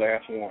one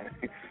last warning.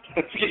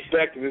 Let's get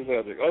back to this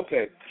subject.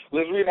 Okay,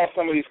 let's read out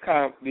some of these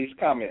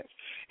comments.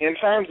 In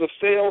terms of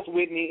sales,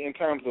 Whitney. In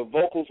terms of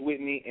vocals,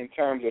 Whitney. In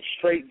terms of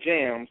straight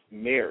jams,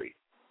 Mary.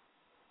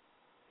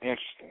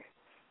 Interesting.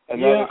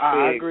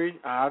 I agree.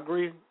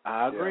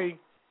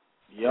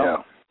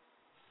 Yeah.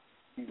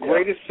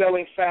 Greatest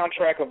selling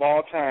soundtrack of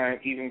all time,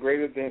 even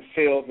greater than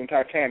sales than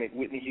Titanic,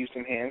 Whitney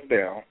Houston, hands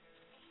down.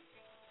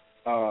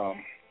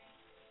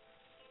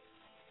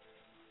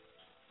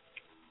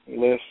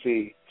 Let's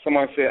see.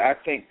 Someone said, I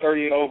think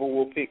 30 and over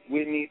will pick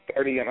Whitney,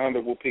 30 and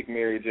under will pick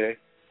Mary J.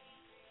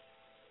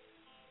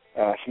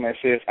 Somebody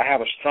says, I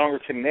have a stronger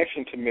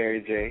connection to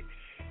Mary J.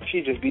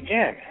 She just be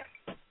jamming.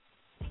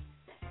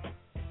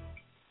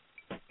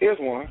 Here's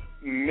one.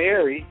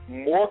 Mary,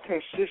 more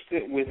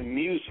consistent with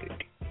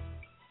music.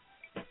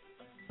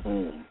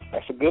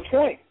 That's a good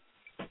point.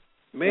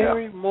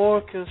 Mary,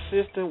 more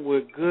consistent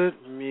with good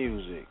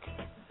music.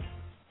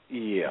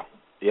 Yeah.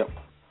 Yep.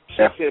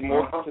 She said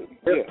more.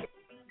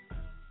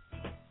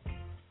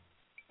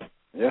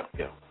 Yeah.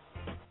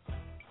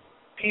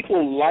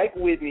 People like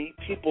Whitney.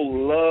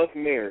 People love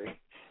Mary.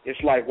 It's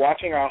like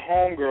watching our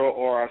homegirl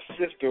or our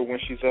sister when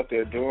she's up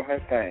there doing her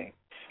thing.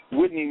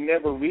 Whitney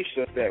never reached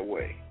us that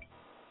way.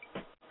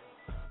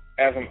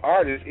 As an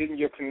artist, isn't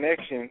your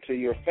connection to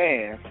your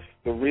fans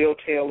the real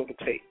tale of the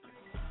tape?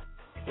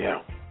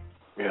 Yeah.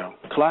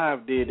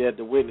 Clive did that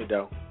to Whitney,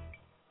 though.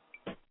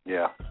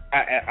 Yeah.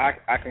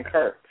 I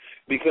concur.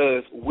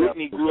 Because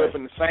Whitney grew up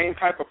in the same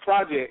type of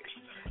projects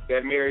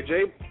that Mary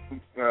J.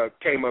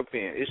 Came up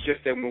in. It's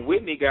just that when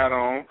Whitney got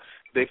on,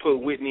 they put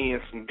Whitney in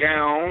some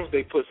gowns.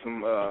 They put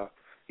some,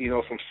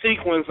 some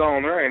sequins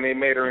on her, and they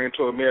made her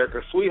into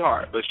America's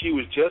sweetheart. But she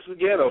was just as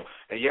ghetto,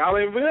 and y'all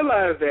didn't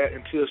realize that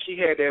until she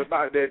had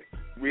that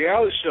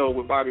reality show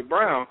with Bobby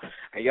Brown,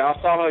 and y'all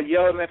saw her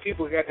yelling at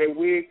people, got that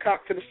wig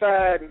cocked to the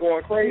side and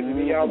going crazy,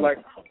 and y'all like,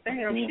 oh,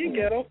 damn, she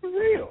ghetto for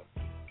real.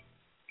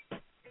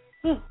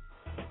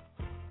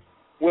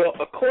 Well,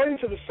 according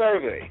to the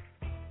survey,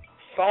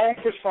 song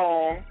for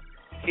song,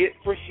 hit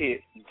for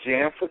hit,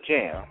 jam for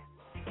jam,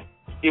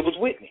 it was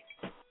Whitney.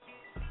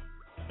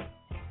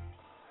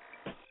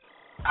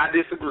 I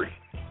disagree.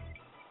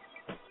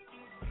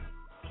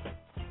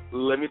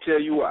 Let me tell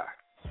you why.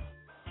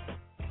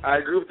 I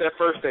agree with that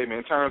first statement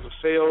in terms of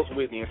sales,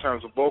 Whitney. In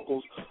terms of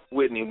vocals,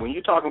 Whitney. When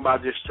you're talking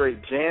about just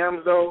straight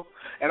jams, though,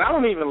 and I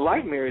don't even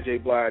like Mary J.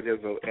 Blige as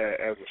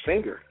a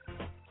singer.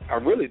 I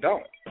really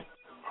don't.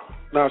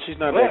 No, she's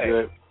not that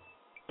good.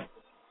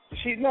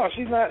 She's not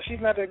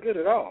that good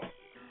at all.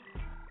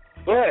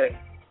 But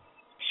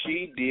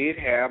she did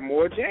have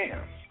more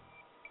jams.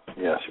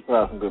 Yeah, she put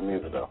out some good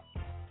music though.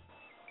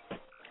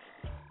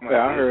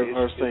 Yeah, I heard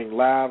her sing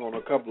live on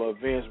a couple of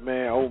events,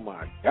 man. Oh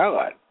my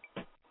God.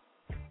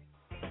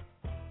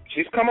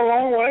 She's come a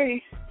long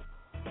way.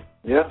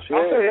 Yeah,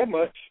 I'll say that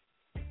much.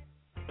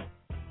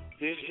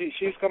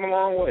 She's come a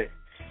long way.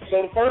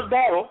 So the first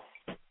battle,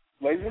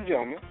 ladies and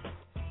gentlemen,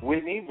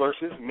 Whitney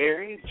versus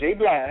Mary J.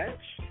 Blige.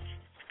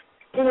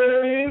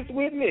 Where is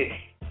Whitney?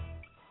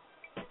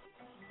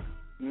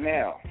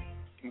 Now,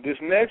 this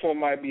next one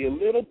might be a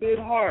little bit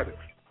harder.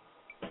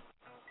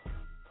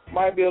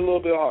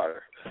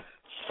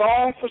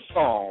 Song for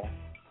song,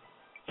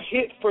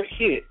 hit for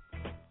hit,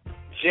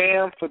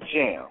 jam for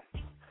jam.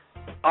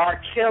 R.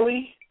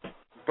 Kelly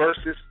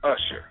versus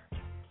Usher.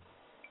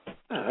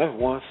 That's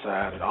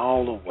one-sided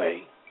all the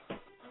way.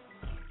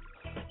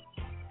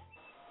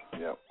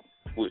 Yep.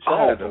 Which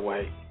all the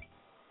way.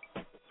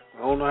 I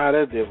don't know how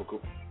that's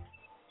difficult.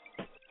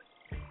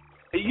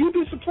 You'd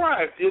be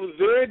surprised. It was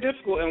very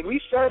difficult, and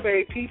we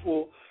surveyed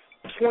people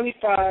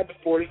 25 to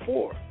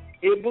 44.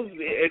 It was,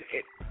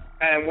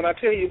 and when I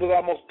tell you it was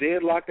almost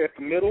deadlocked at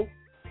the middle.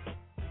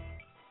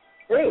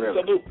 Really?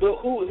 So,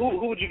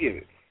 who would you give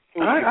it?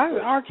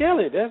 R.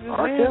 Kelly. That's his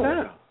hands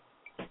down.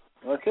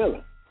 R.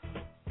 Kelly.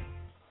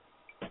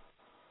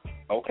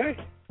 Okay,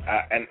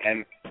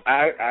 and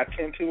I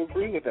tend to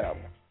agree with that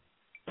one.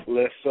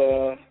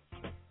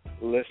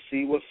 Let's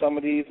see what some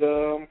of these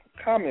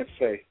comments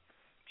say.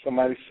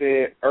 Somebody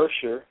said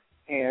Usher,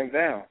 hands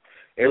down.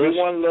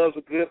 Everyone loves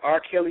a good R.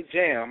 Kelly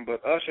jam,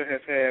 but Usher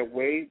has had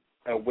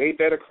a way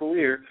better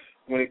career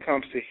when it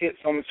comes to hits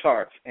on the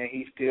charts, and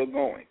he's still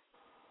going.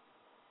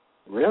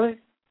 Really?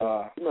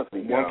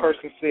 One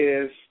person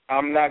says,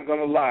 I'm not going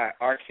to lie,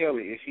 R.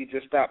 Kelly, if he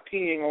just stopped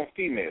peeing on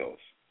females.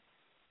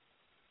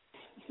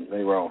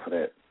 They wrong for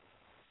that.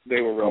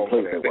 They were wrong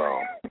for that. Completely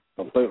wrong.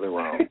 Completely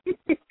wrong.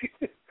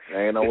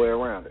 There ain't no way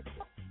around it.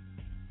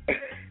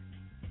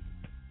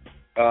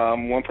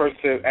 One person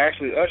says,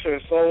 actually, Usher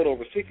has sold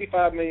over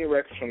 65 million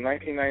records from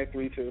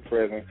 1993 to the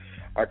present.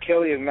 R.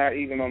 Kelly is not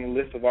even on the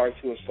list of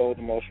artists who have sold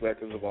the most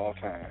records of all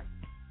time.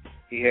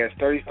 He has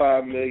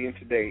 35 million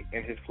to date,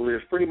 and his career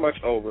is pretty much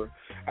over.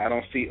 I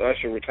don't see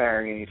Usher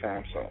retiring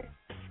anytime soon.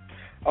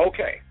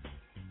 Okay.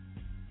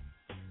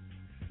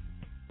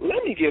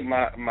 Let me give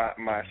my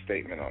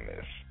statement on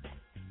this.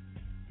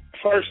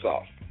 First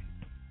off,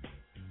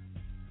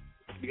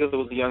 because it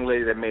was the young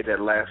lady that made that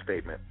last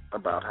statement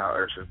about how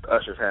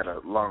Usher's had a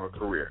longer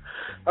career.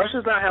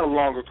 Usher's not had a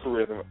longer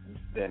career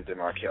than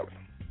R. Kelly.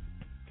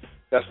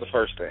 That's the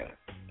first thing.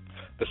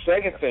 The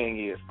second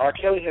thing is R.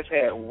 Kelly has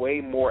had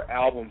way more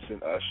albums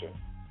than Usher,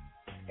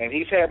 and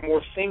he's had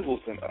more singles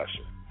than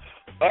Usher.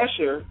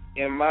 Usher,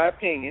 in my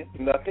opinion,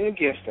 nothing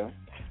against him,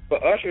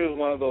 but Usher is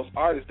one of those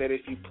artists that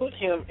if you put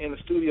him in the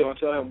studio and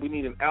tell him we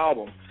need an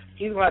album,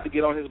 he's going to have to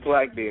get on his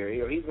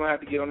BlackBerry or he's going to have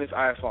to get on his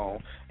iPhone,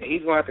 and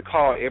he's going to have to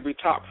call every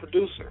top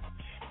producer.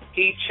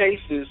 He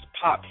chases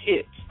pop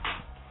hits,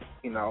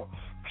 and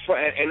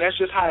that's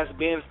just how it's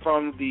been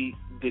from the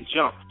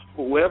jump.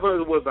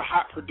 Whoever was a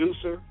hot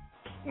producer,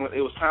 when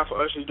it was time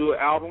for Usher to do an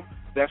album,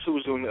 that's who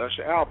was doing the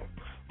Usher album.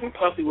 When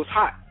Puffy was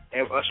hot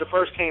and Usher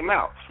first came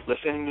out,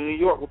 let's send him to New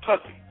York with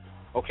Puffy.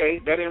 Okay,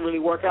 that didn't really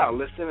work out.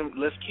 Let's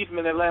keep him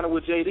in Atlanta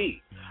with JD.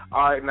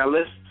 All right, now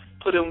let's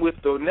put him with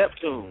the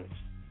Neptunes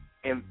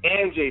and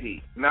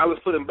JD. Now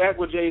let's put him back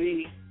with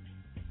JD.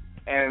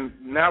 And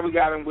now we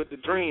got him with the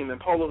Dream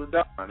and Polo the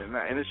Don,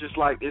 and it's just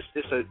like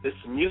it's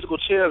musical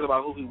chairs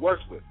about who he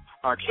works with.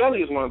 R. Kelly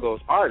is one of those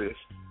artists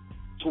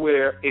to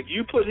where if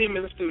you put him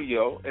in the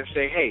studio and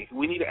say, "Hey,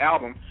 we need an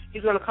album,"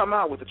 he's going to come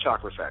out with the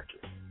Chocolate Factory.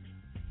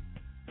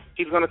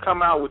 He's going to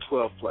come out with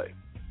 12 Play.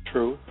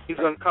 True. He's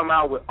going to come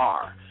out with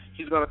R.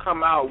 He's going to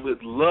come out with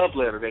Love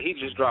Letter that he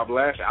just dropped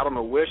last year. I don't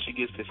know where she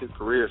gets that his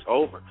career is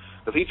over,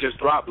 because he just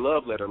dropped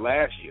Love Letter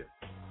last year,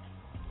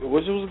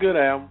 which was a good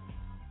album.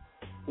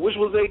 Which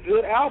was a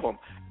good album.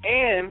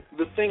 And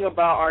the thing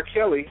about R.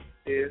 Kelly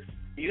is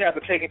you have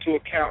to take into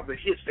account the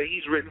hits that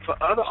he's written for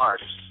other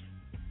artists.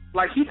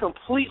 Like, he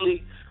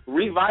completely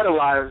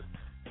revitalized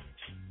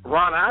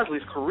Ron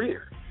Isley's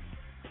career.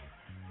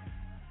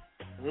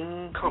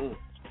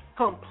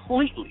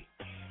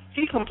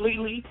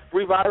 completely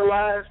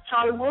revitalized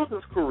Charlie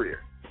Wilson's career.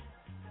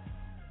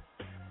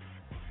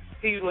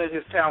 He lent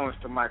his talents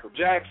to Michael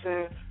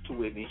Jackson, to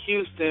Whitney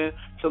Houston,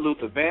 to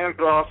Luther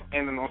Vandross,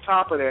 and then on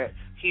top of that,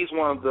 he's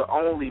one of the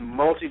only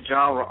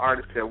multi-genre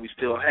artists that we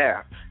still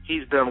have.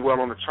 He's done well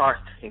on the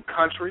charts in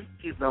country.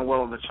 He's done well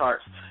on the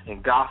charts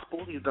in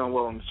gospel. He's done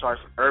well on the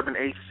charts in urban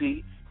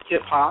HC,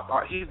 hip-hop.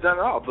 He's done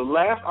it all. The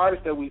last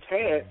artist that we've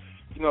had,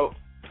 you know,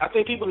 I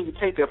think people need to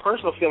take their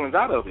personal feelings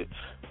out of it.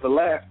 The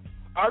last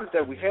artist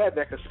that we had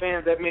that could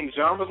span that many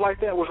genres like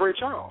that was Ray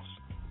Charles.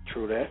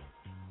 True that.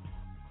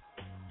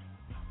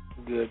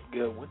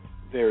 Good one.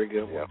 Very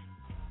good one. Yeah.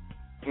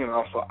 You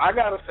know, so I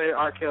gotta say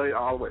R. Kelly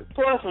all the way.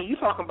 Plus, when you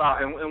talk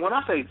about, and when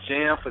I say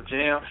jam for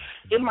jam,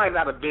 it might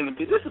not have been.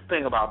 This is the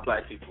thing about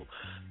black people.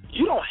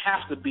 You don't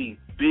have to be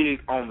big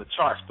on the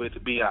charts for it to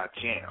be our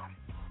jam.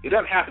 It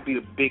doesn't have to be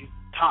a big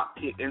top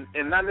hit, and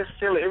not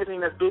necessarily everything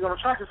that's big on the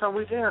charts is something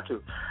we jam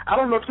to. I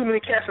don't know too many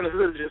cats in the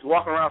hood just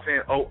walking around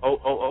saying,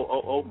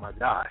 oh my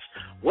gosh,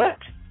 what?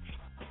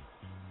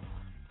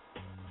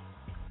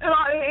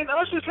 And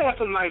Usher's had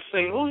some nice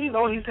singles. You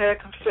know, he's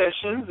had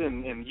Confessions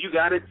and You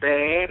Got It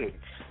Bad and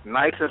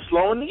Nice and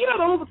Slow, and yeah,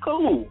 those are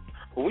cool.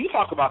 But when you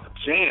talk about the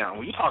jam,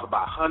 when you talk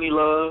about Honey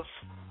Love,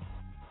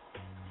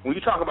 when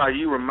you talk about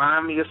You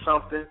Remind Me of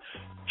Something,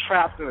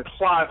 Trapped in the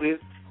Closet,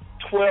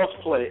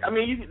 12th Play, I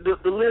mean,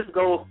 the list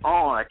goes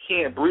on. I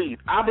Can't Breathe.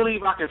 I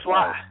Believe I Can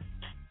Fly. Right.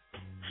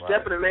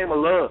 Step in the Name of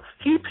Love.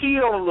 He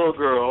peed on a little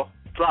girl,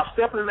 dropped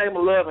Step in the Name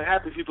of Love and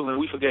Happy People, and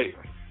we forgave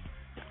him.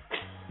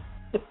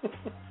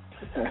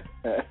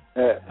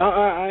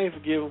 I ain't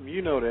forgive him.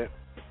 You know that.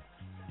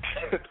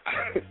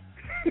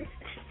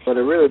 But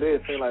it really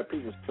did seem like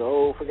people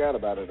so forgot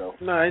about it, though.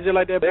 No, it's just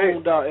like that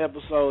Boondock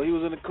episode. He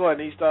was in the court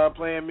and he started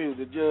playing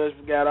music. The judge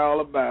forgot all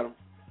about him.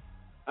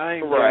 I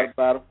ain't forgot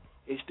about him.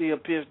 He still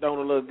pissed on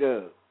a little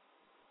girl.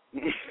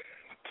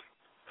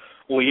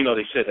 Well, you know,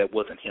 they said that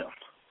wasn't him.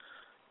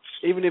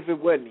 Even if it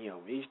wasn't him,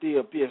 he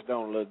still pissed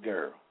on a little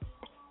girl.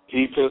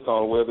 He pissed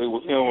on whether it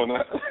was him or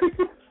not.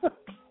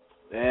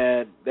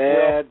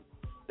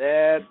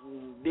 That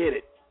did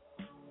it.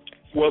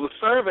 Well, the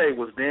survey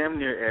was damn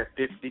near at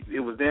 50. It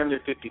was damn near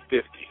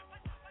 50-50.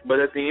 But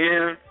at the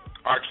end,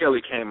 R.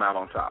 Kelly came out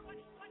on top.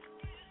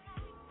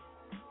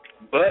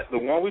 But the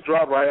one we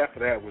dropped right after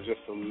that was just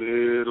a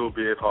little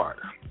bit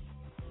harder.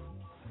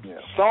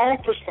 Yeah. Song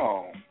for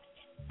song,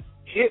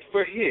 hit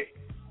for hit,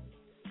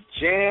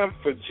 jam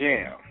for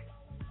jam.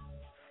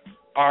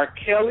 R.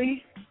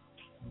 Kelly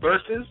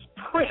versus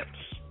Prince.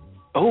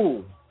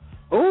 Oh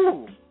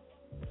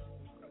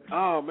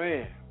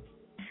man.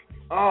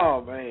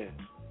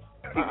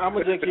 I'm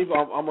gonna just keep.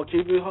 I'm gonna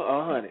keep it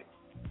 100.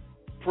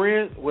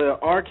 Prince. Well,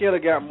 R. Kelly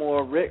got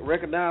more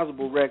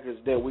recognizable records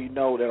that we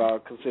know that are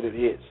considered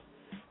hits.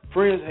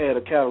 Prince had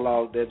a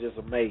catalog that's just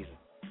amazing.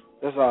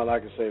 That's all I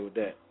can say with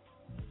that.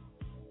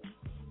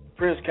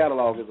 Prince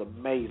catalog is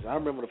amazing. I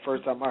remember the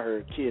first time I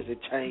heard Kiss. It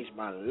changed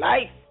my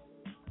life.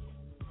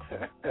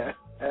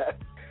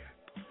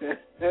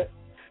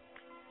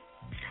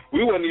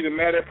 We wasn't even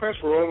mad at Prince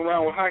for rolling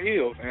around with high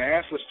heels and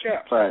assless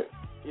chaps. Right.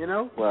 You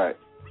know? Right.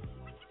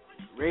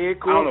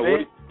 Red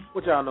Corvette.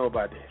 What y'all know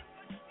about that?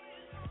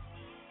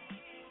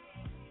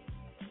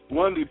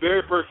 One of the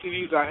very first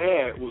CDs I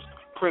had was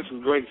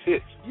Prince's Greatest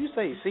Hits. You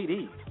say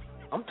CDs.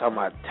 I'm talking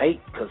about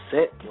tape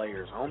cassette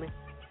players, homie.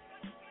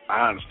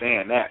 I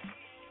understand that.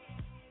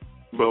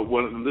 But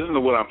listen to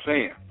what I'm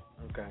saying.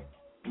 Okay.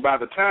 By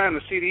the time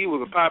the CD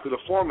was a popular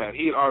format,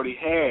 he had already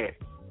had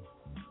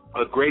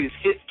a greatest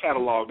hits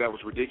catalog that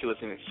was ridiculous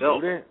in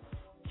itself.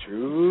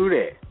 True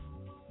that.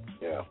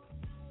 Yeah.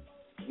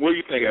 What do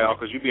you think, Al?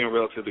 Because you're being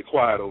relatively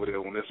quiet over there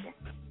on this one.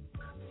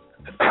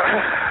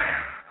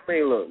 I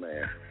mean, look,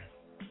 man.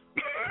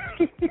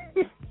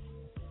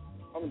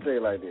 I'm gonna tell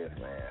you like this,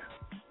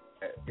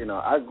 man. You know,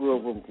 I grew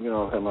up with,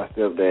 my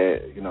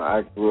stepdad. You know,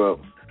 I grew up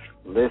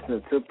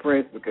listening to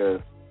Prince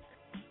because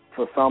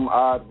for some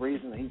odd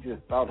reason he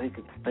just thought he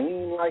could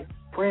sing like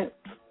Prince.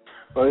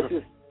 So it's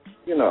just,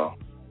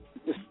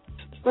 just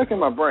stuck in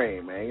my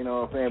brain, man. You know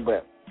what I'm saying?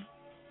 But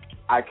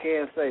I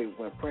can say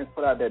when Prince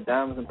put out that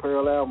Diamonds and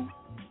Pearl album,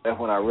 that's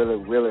when I really,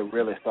 really,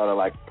 really started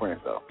liking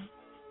Prince, though.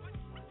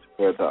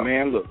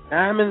 Man, look.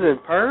 Diamonds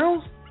and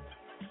Pearls?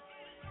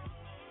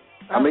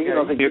 I mean,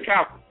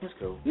 That's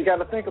cool. You got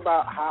to think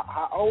about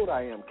how old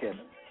I am,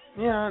 Kevin.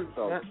 Yeah.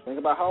 Think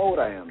about how old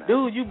I am now.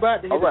 Dude, you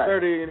about to hit the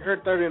 30 and her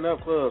 30 and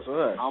up club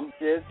for us. I'm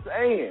just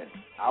saying.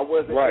 I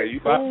wasn't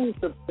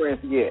exposed to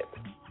Prince yet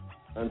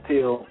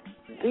until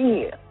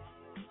then.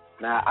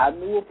 Now, I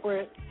knew a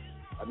Prince.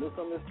 I knew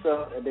some of his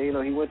stuff. And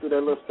then, he went through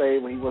that little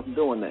stage when he wasn't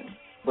doing that.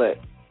 But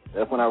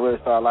that's when I really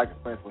started liking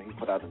Prince, when he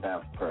put out the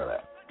Diamonds and Pearl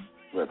album.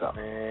 Real talk.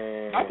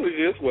 I put it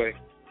this way.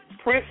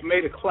 Prince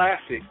made a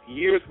classic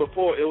years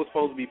before it was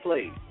supposed to be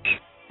played.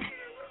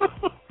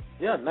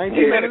 Yeah, 1999.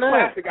 He made a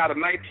classic out of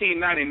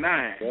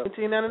 1999. Yep.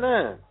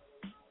 1999.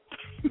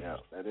 Yeah,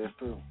 that is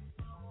true.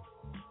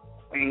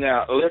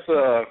 Now let's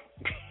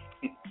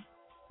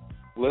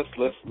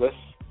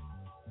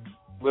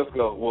Let's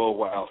go. Well,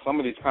 wow. Some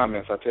of these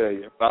comments, I tell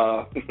you.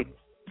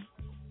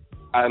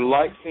 I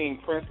like seeing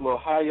Prince little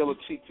high yellow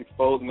cheeks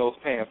exposed in those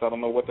pants. I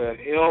don't know what the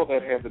hell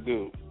that had to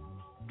do.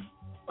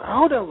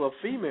 Oh, that was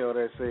a female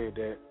that said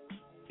that.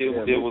 It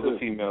was a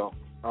female.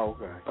 Oh,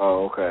 okay.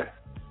 Oh, okay.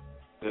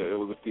 It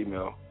was a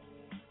female.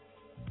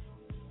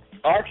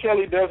 R.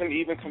 Kelly doesn't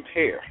even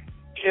compare.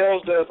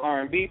 Kells does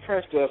R&B,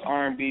 Prince does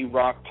R&B,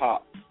 rock,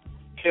 pop.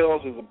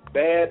 Kells is a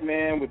bad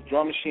man with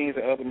drum machines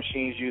and other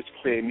machines used to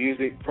create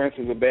music. Prince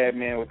is a bad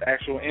man with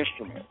actual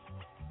instruments.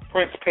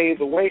 Prince paved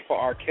the way for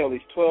R.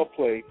 Kelly's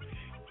 12-play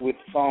with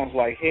songs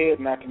like Head,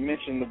 not to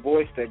mention the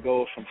voice that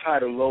goes from high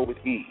to low with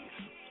ease.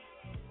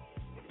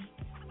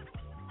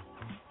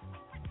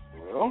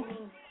 Well,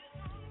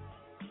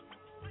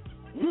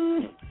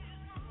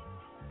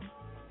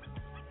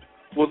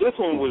 well, this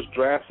one was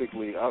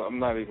drastically, I'm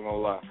not even going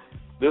to lie,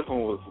 this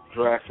one was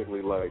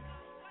drastically, like,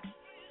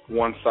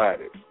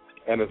 one-sided.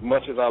 And as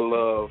much as I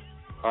love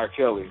R.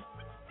 Kelly,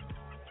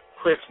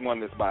 Prince won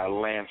this by a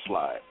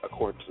landslide,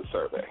 according to the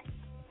survey.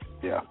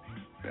 Yeah.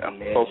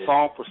 So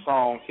song for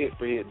song, hit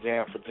for hit,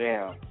 jam for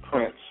jam,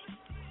 Prince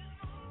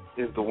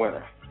is the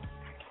winner.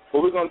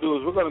 What we're going to do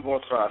is we're going to go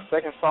into our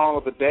second song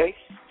of the day.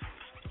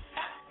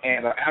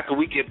 And after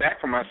we get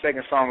back from our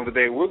second song of the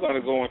day, we're going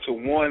to go into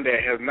one that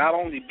has not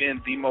only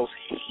been the most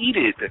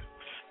heated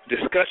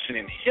discussion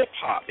in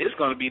hip-hop, it's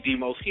going to be the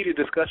most heated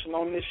discussion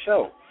on this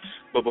show.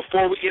 But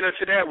before we get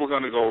into that, we're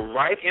going to go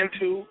right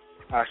into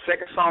our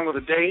second song of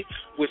the day,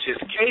 which is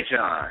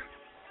K-John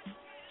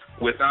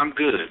with I'm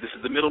Good. This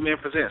is the Middleman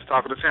Presents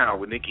Talk of the Town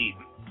with Nick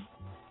Eaton.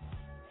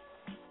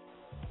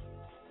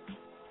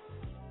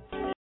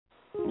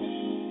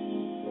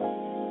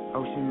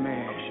 Ocean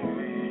Man.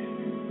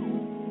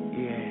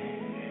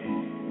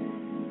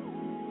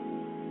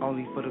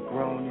 Only for the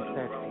grown and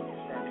sexy.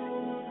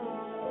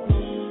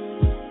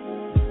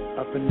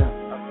 Up and up.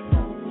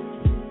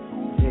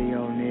 Jay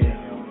O'Neal.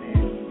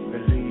 The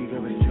League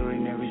of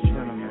Extraordinary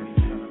Gentlemen.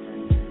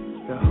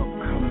 The hook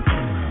comes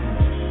on.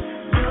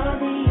 You're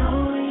the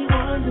only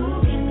one who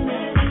can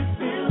make me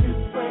feel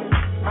this way.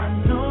 I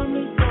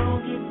normally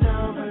don't get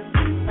down, but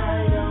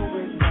tonight I'm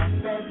with my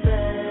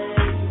baby.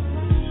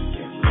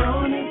 Just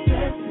grown and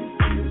sexy.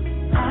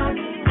 I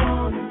just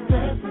wanna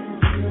sex with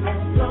you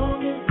as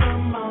long as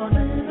I'm on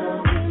it.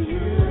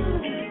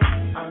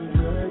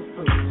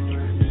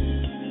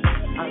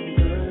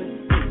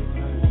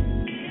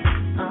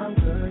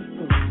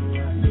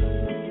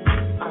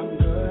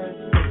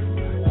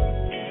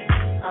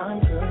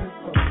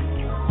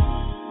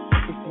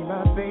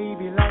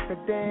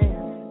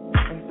 Dance,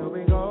 and so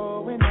we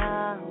going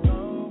out.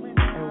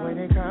 And when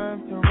it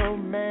comes to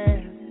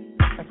romance,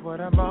 that's what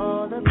I'm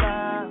all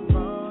about.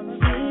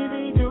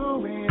 Really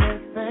doing a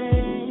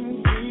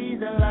thing. She's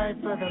the life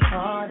of the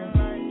party,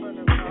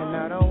 and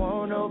I don't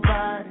want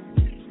nobody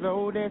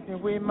slow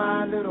dancing with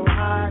my little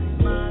hottie.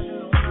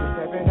 She's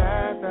stepping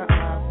after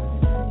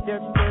hours,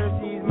 just because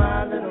she's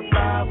my little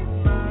flower.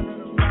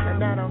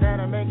 And I don't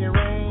gotta make it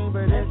rain,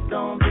 but it's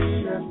gonna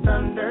be a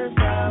thunder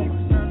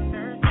shower.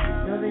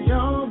 You're the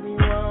only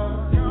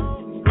one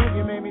who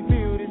can make me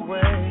feel this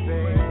way,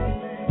 baby.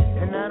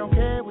 And I don't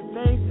care what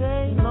they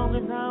say, as long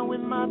as I'm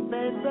with my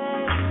baby.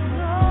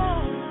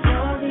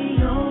 You're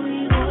the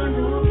only one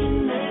who can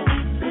make me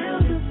feel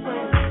this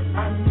way.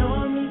 I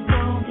normally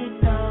don't get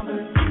down,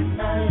 but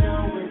tonight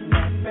I'm with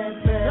my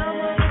baby.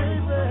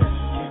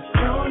 Just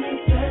grown and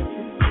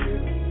sexy,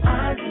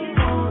 I just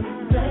wanna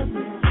sex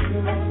with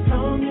you as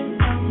long as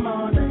I'm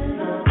on it.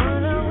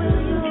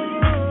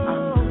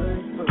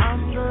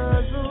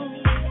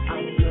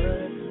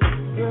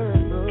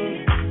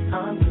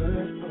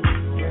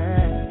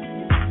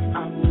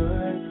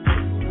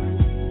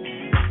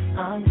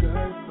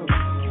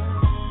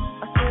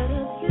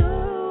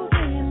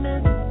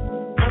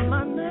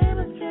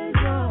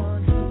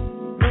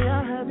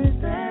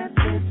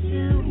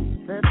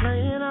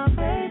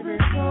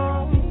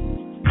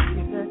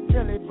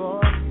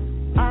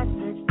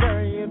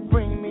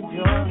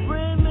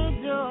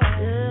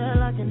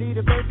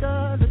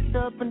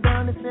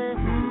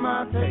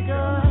 I'll take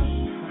her.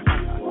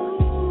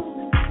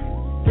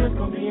 This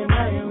gon' be a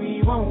night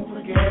we won't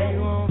forget.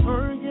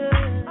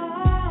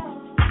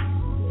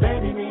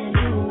 Baby, me and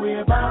you,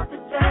 we're about to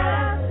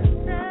dance.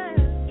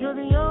 You're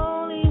the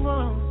only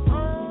one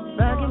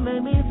that can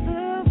make me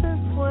feel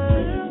this way.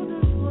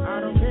 I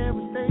don't care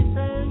what they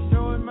say,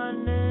 showing my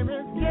name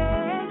is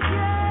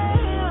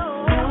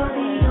You're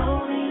the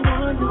only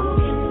one who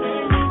can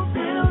make me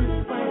feel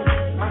this way.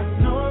 I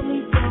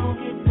normally don't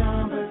get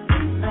down, but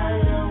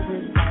tonight I'm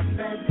with my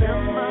baby.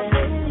 My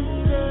baby,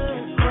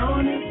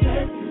 grown and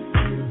sexy.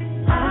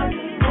 I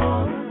just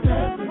wanna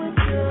sex with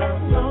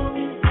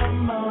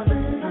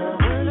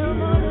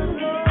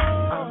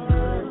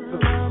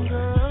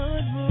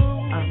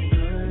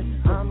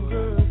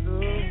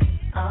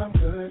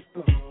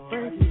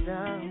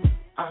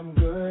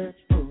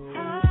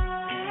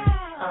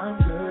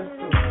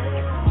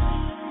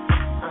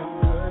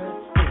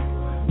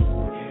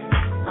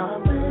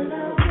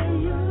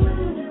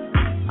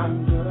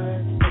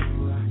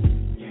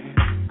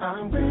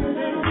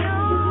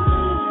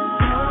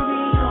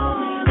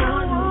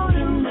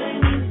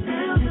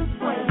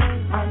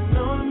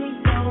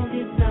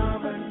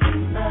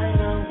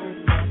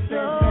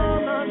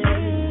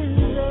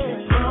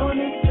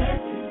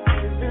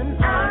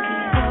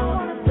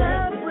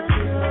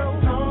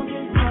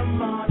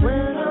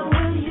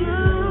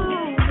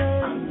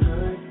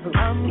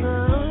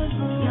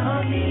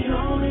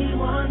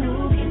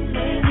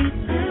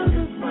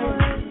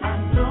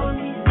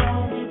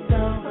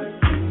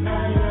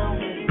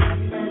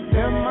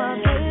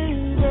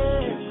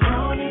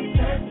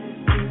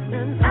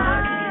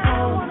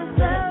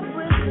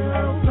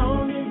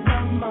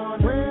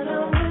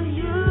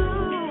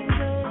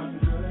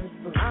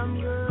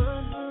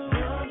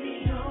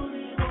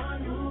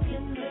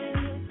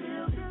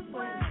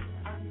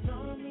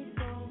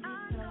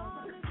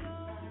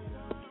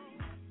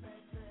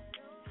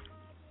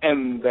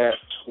And that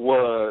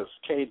was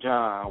K.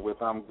 John with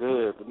I'm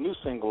Good, the new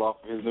single off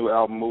of his new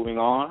album, Moving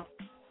On.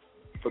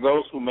 For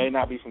those who may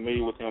not be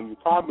familiar with him, you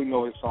probably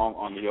know his song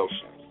On the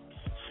Ocean.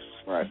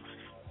 Right.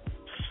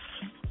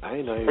 I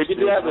didn't know he was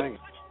still singing.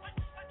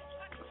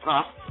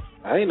 Huh?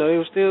 I didn't know he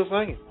was still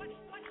singing.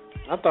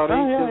 I thought he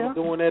was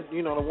doing that,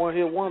 the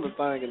one-hit wonder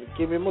thing and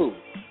keep it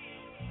moving.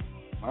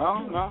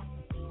 Well, no.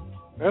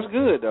 That's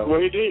good, though.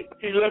 Well, he did.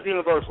 He left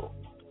Universal.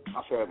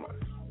 I said much.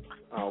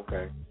 Oh,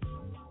 okay.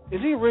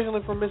 Is he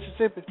originally from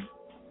Mississippi?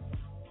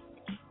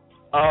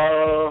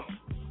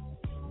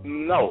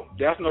 No.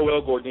 That's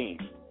Noel Gourdin.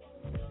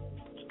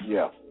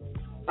 Yeah.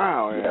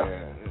 Oh,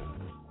 yeah.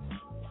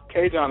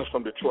 K-John is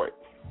from Detroit.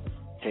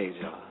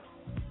 K-John.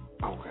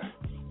 Okay.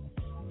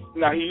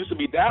 Now, he used to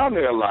be down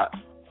there a lot.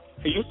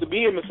 He used to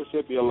be in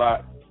Mississippi a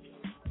lot,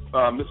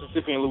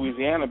 Mississippi and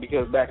Louisiana,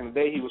 because back in the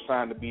day he was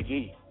signed to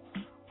BG.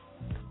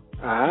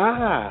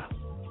 Ah.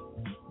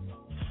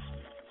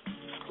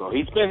 So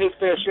he spent his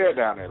fair share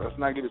down there. Let's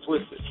not get it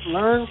twisted.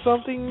 Learn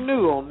something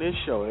new on this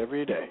show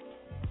every day.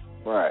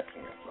 Right.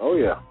 Oh,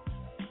 yeah.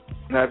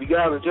 Now, if you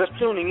guys are just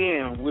tuning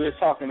in, we're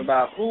talking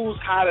about who's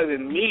hotter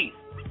than me.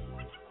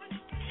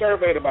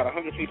 Surveyed about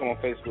 100 people on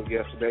Facebook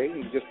yesterday.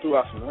 We just threw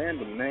out some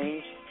random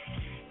names.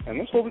 And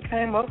that's what we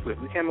came up with.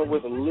 We came up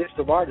with a list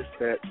of artists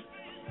that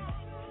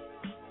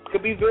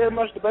could be very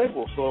much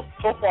debatable. So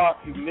far,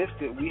 if you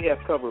missed it, we have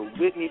covered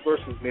Whitney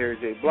versus Mary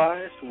J.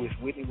 Blige, to which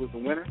Whitney was the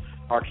winner.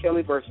 R.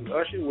 Kelly versus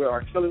Usher, where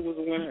R. Kelly was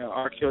the winner. And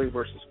R. Kelly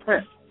versus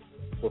Prince,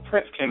 where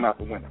Prince came out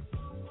the winner.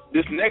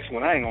 This next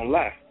one, I ain't going to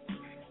lie.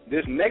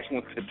 This next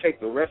one could take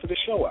the rest of the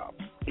show out.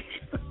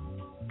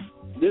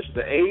 This is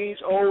the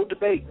age-old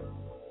debate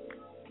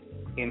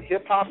in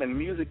hip-hop and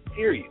music,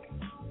 period.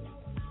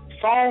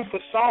 Song for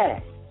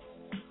song.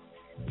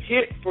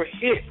 Hit for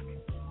hit,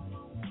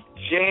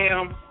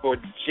 jam for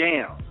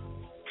jam.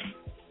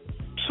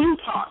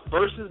 Tupac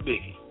versus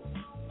Biggie.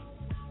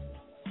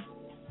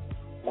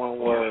 One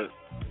word.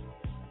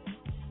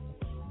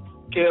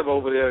 Kev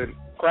over there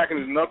cracking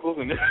his knuckles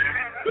and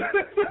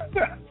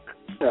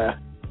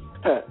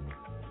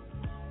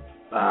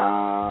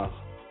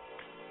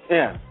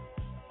yeah.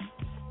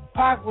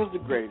 Pac was the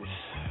greatest.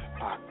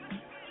 Pac.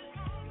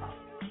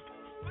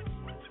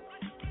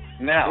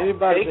 Now,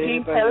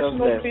 taking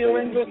personal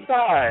feelings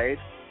aside,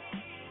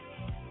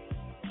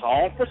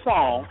 song for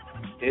song,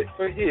 hit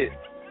for hit.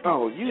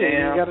 Oh, you ain't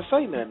even got to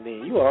say nothing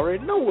then. You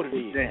already know what it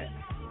is. Damn.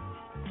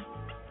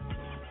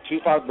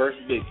 Tupac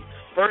versus Biggie.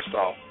 First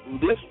off,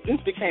 this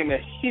became a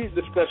heated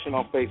discussion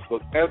on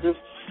Facebook, as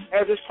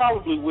this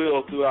probably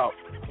will throughout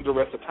the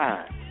rest of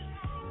time.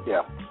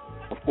 Yeah,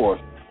 of course.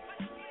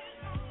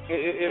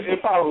 It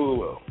probably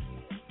will.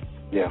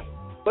 Yeah.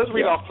 Let's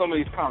read off some of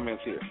these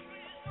comments here.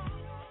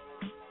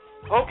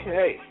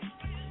 Okay.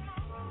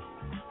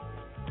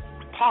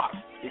 Pac,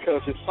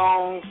 because his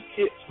songs,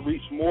 hits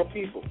reach more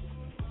people.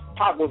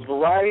 Pac was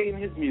variety in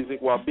his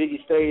music while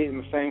Biggie stayed in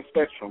the same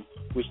spectrum,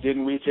 which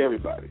didn't reach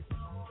everybody.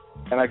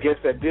 And I guess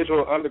that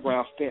Digital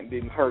Underground stint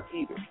didn't hurt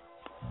either.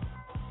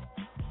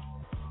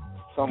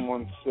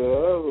 Someone said,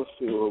 let's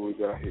see what we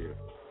got here.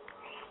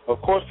 Of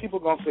course, people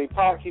going to say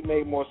Pac, he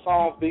made more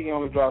songs. Biggie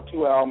only dropped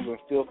 2 albums and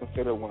still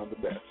considered one of the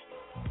best.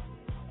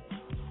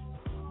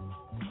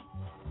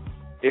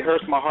 It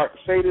hurts my heart to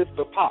say this,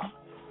 but Pac,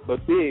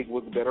 but Big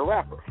was the better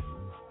rapper.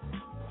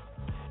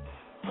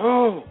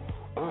 Oh.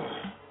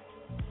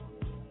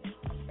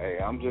 Hey,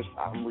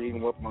 I'm reading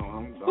what my...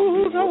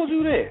 Who told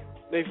you that?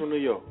 They from New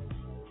York.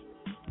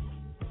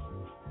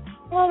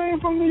 Well, they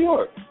ain't from New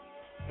York.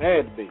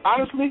 Had to be.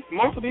 Honestly,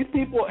 most of these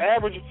people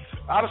average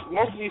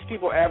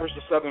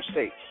the southern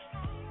states.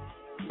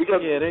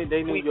 Because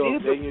they New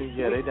York.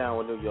 They down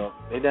with New York.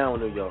 They down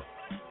with New York.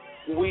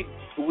 We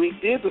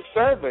did the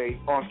survey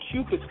on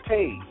Cupid's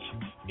page.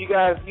 You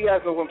guys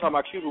know what I'm talking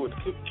about, Cupid with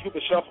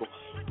Cupid Shuffle.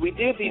 We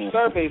did these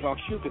surveys on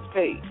Cupid's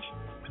page.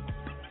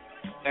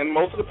 And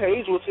most of the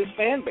page was his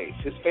fan base.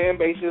 His fan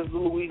base is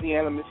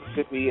Louisiana,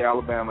 Mississippi,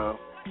 Alabama.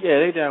 Yeah,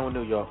 they down with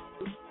New York.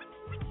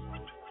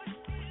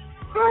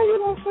 How you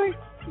don't think?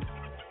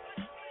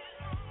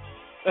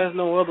 There's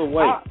no other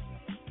way.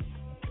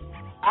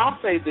 I'll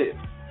say this.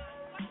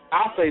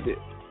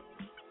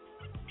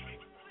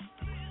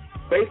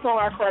 Based on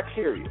our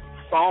criteria,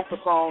 song for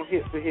song,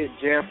 hit for hit,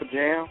 jam for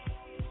jam,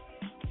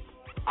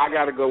 I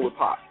got to go with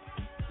Pac.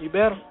 You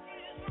better.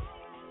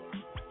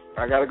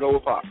 I got to go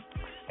with Pac.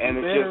 And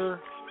it's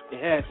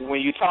just,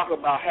 when you talk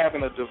about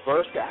having a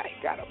diverse guy,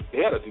 you got to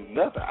better do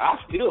nothing. I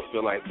still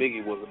feel like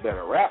Biggie was a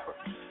better rapper.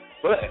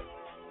 But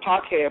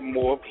Pac had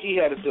more, he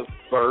had a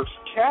diverse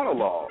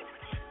catalog.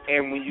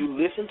 And when you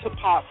listen to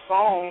Pac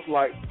songs,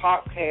 like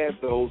Pac had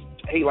those,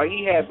 he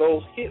had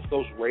those hits,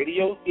 those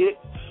radio hits.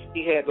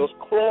 He had those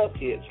club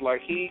hits.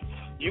 Like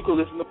you could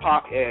listen to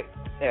Pac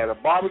at a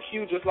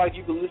barbecue just like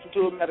you could listen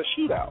to him at a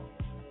shootout.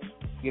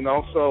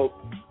 So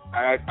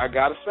I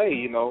gotta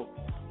say,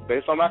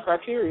 based on my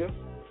criteria,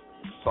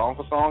 song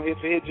for song, hit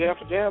for hit, jam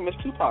for jam, it's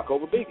Tupac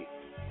over Biggie.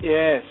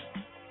 Yes.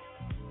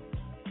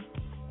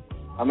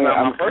 I mean,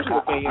 my personal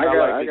opinion, I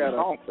like Biggie's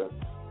songs.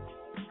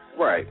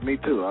 Right, me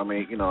too. I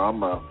mean,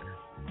 I'm a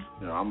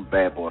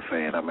bad boy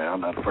fan. I mean,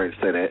 I'm not afraid to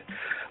say that.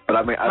 But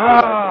I mean,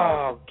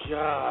 I feel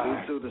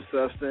God, due to the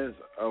substance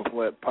of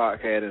what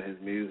Pac had in his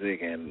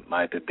music and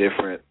like the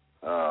different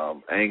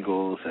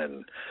angles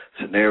and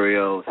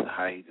scenarios and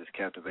how he just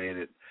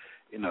captivated,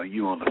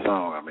 you on the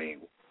song. I mean,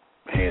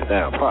 hands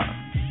down, Pac.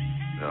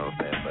 You know what I'm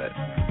saying? But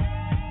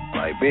I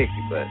like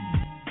Biggie, but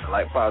I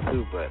like Pac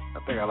too. But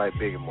I think I like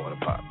Biggie more than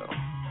Pac though.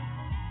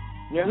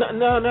 Yeah. No.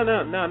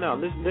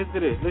 Listen to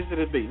this. Listen to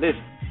this beat.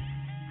 Listen.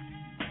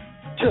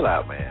 Chill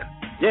out, man.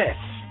 Yes.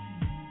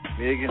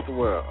 Me Against the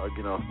World.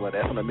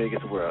 That's on the Me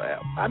Against the World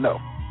album. I know.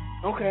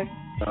 Okay.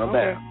 I'm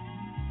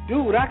down.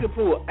 Dude, I could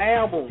pull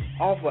albums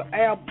off of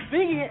album.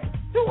 Biggie had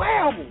 2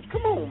 albums.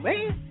 Come on,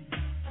 man.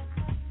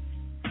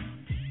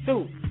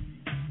 2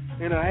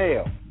 and a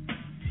half.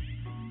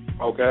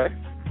 Okay.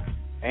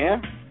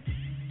 And?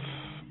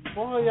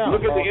 Boy, y'all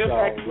look at the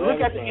impact. Look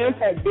at the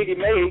impact Biggie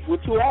made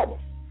with 2 albums.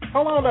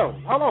 Hold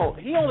on.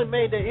 He only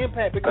made that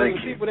impact because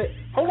the people that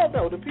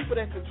the people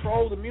that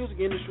control the music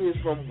industry is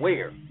from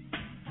where?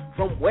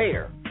 From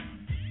where?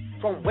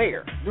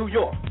 New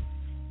York.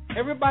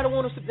 Everybody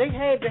wanted to. They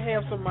had to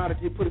have somebody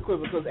to put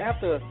equipment because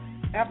after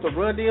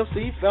Run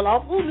DMC fell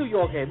off, who New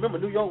York had? Remember,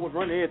 New York was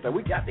running everything.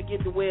 We got to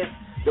get the West.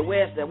 We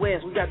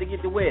got to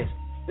get the West.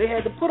 They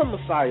had to put a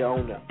Messiah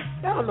on them.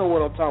 Y'all know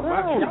what I'm talking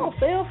about. Y'all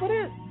fell for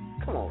that?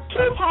 Come on.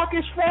 Tupac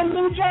is from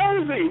New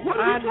Jersey. What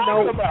are you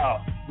talking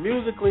about?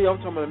 Musically, I'm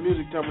talking about the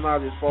music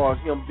terminology as far as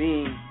him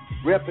being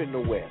repping the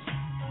West.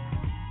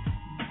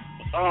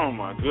 Oh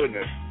my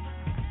goodness.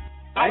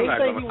 I'm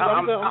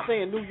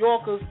saying New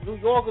Yorkers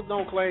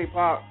don't claim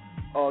Pac.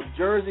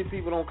 Jersey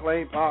people don't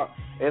claim Pac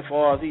as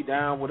far as he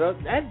down with us.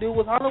 That dude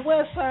was on the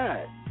West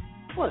Side.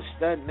 What's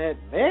studying that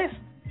mess?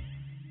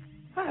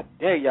 How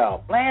dare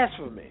y'all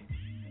blasphemy?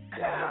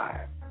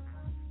 God.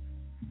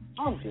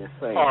 I'm just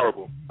saying.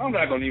 Horrible. I'm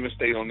not gonna even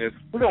stay on this.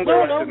 We're gonna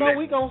No,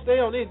 we gonna stay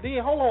on this. Then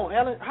hold on,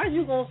 Alan. How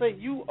you gonna say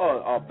you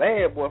are a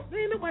bad boy?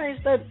 Man, nobody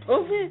ain't studying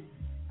Puffy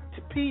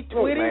to P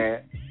Twitty.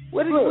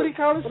 What did he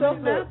call himself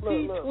now?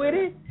 P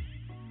Twitty.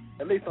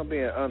 At least I'm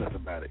being honest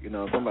about it. You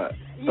know what I'm talking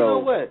about? You know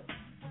what?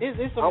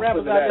 It's some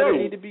rappers out there that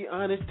need to be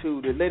honest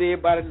too, to let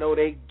everybody know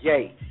they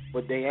gay,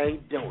 but they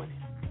ain't doing it.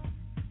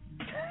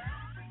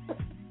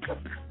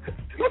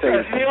 What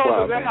the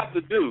hell does that have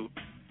to do?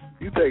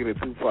 You taking it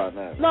too far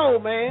now. No,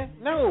 man.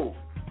 No.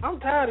 I'm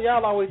tired of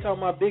y'all always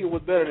talking about Biggie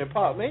was better than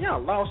Pac. Man,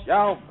 y'all lost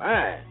y'all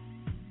mind.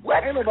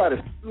 What? Ain't nobody...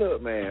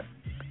 Look, man.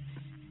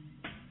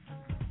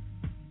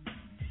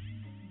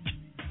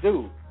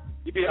 Dude,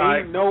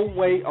 ain't no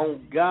way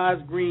on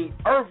God's green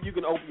earth you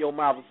can open your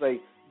mouth and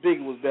say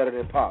Biggie was better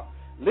than Pac.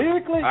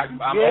 Lyrically,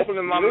 I'm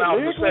opening my mouth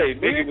to say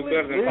Biggie was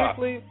better than Pac.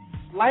 Lyrically,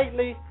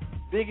 slightly,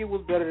 Biggie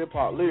was better than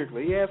Pac.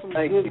 Lyrically, he had some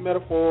good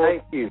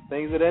metaphors,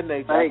 things of that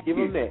nature. I give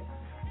him that.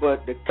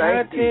 But the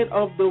content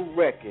of the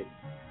record,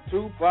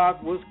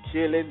 Tupac was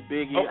killing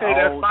Biggie all Okay,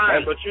 that's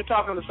fine, day. but you're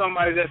talking to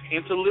somebody that's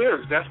into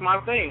lyrics. That's my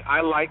thing.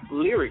 I like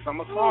lyrics. I'm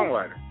a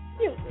songwriter.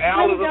 Yeah,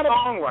 Al is a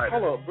songwriter.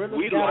 Hold on, Brenda's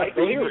we got like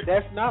a baby. lyrics.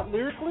 That's not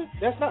lyrically?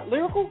 That's not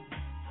lyrical?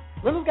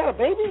 Brenda's got a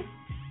baby?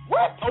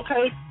 What?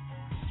 Okay,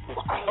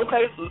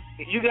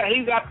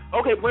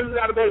 Brenda's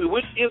Got a Baby,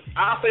 which is,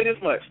 I'll say this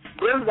much,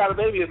 Brenda's Got a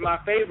Baby is my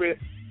favorite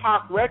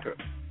Pac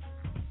record.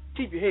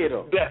 Keep your head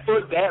up. For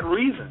that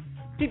reason.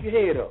 Keep your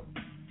head up.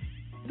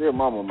 Dear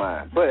mama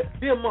mine. But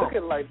Dear mama. look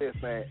at it like this,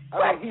 man.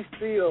 I mean, he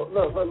still,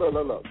 look.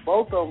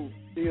 Both of them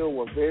still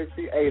were very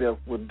creative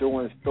with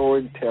doing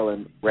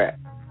storytelling rap.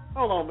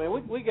 Hold on, man.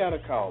 We got to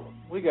call him.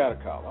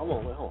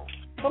 Hold on.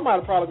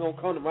 Somebody probably going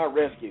to come to my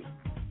rescue.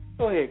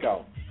 Go ahead, call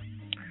him.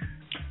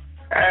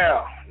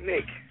 Al,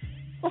 Nick.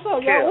 What's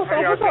up, y'all? What's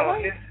up,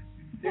 man?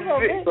 This is What's up,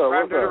 Vic, man?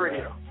 right to the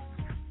radio.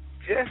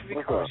 Just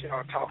because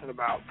y'all talking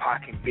about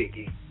Pac and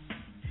Biggie,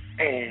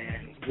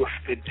 and with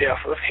the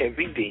death of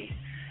Heavy D,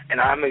 and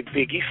I'm a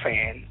Biggie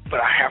fan, but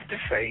I have to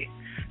say,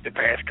 the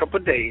past couple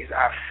of days,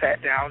 I've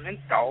sat down and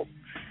thought,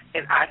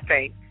 and I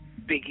think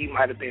Biggie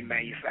might have been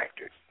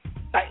manufactured.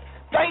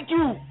 Thank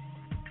you.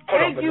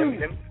 Hold on,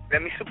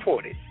 let me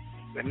support it.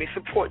 Let me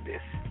support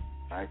this.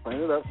 All right,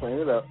 clean it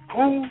up.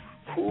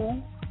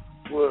 Who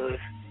was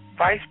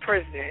vice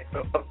president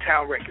of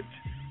Uptown Records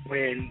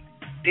when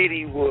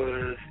Diddy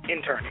was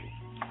interning?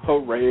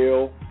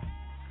 Pharrell.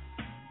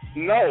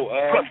 No,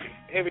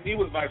 Heavy D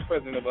was vice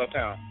president of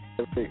Uptown.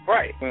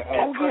 Right.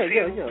 Yeah.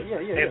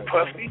 And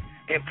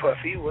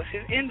Puffy was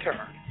his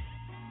intern.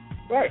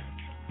 Right.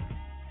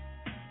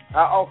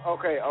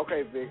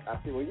 Okay, Vic.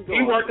 I see where you going.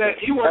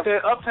 He worked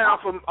at Uptown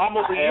for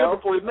almost a year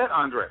before he met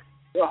Andre.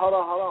 Well, hold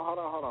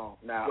on.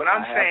 Now, what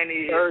I'm saying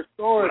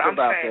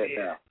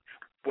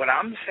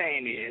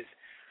is,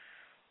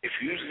 if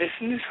you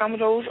listen to some of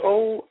those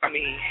old,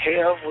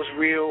 Hev was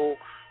real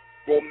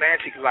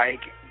romantic.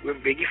 Like when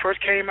Biggie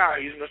first came out,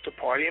 he was Mr.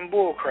 Party and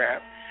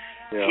Bullcrap.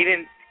 Yeah. He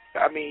didn't.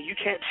 You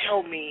can't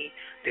tell me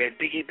that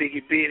Biggie,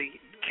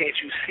 can't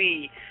you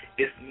see,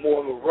 is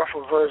more of a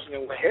rougher version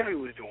than what Heavy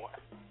was doing.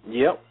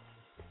 Yep.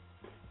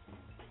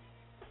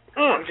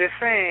 I'm just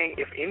saying,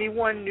 if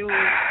anyone knew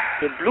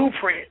the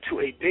blueprint to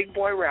a big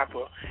boy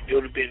rapper, it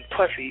would have been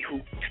Puffy,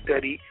 who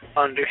studied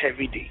under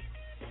Heavy D.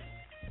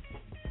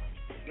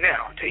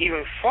 Now, to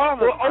even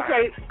further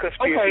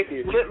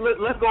conspiracy theory.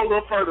 Let's go a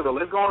little further, though.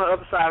 Let's go on the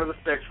other side of the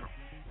spectrum.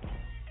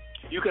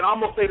 You can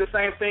almost say the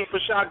same thing for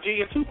Shock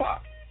G and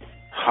Tupac.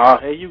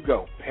 There you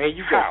go.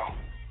 How?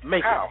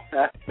 Make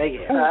it. Make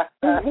it.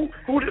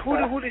 Who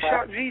did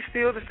Shock G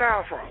steal the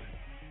style from?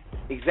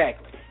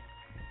 Exactly.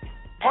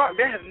 Pac,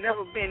 there has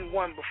never been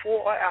one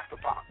before or after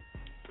Pac.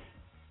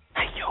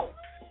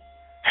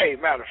 Hey,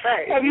 matter of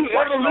fact, have you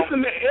ever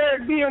listened to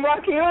Eric B and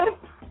Rakim?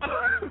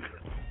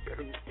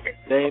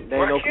 They ain't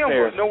no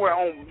comparison. Was nowhere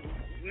on.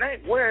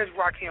 Where is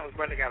Rakim's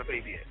Brother Got a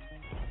Baby at?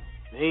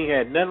 He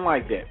had nothing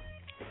like that.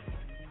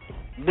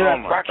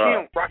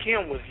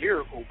 Rakim was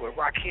lyrical, but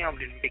Rakim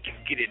didn't make you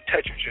get in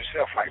touch with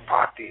yourself like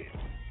Pac did.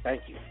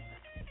 Thank you.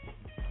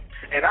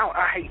 And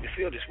I hate to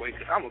feel this way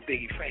because I'm a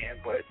Biggie fan,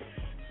 but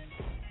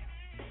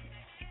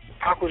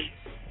Pac was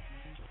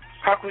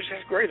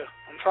just greater.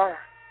 I'm sorry.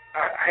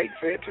 I hate to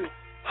say it too.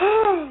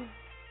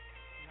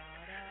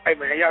 Hey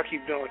man, y'all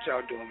keep doing what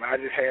y'all doing, man. I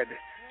just had to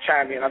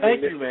chime in. I've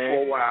been listening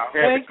for a while.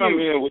 Thank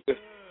you.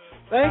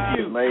 Thank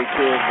you. Make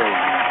sure,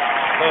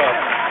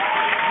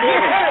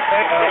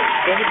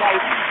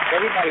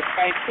 Everybody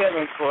thank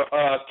Kevin for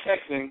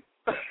texting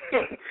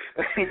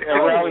and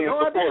rallying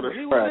supporters.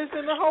 He was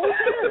listening the whole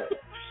time.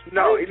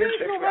 No, he didn't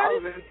text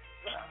me.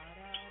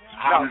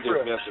 I'm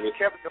just messing with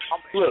Kevin.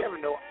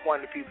 Kevin knows I'm one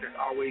of the people that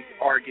always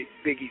argued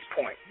Biggie's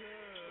point.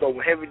 So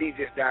when Heavy D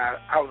just died,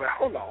 I was like,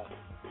 hold on.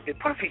 If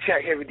Puffy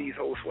checked Heavy D's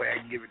whole swag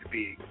and give it to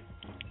Big.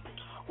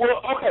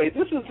 Well, okay,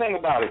 this is the thing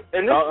about it.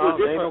 And this is the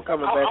difference. Ain't no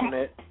coming back from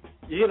that.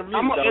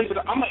 I'm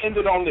gonna end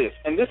it on this,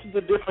 and this is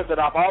the difference that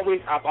I've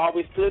always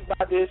stood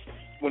by this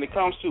when it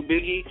comes to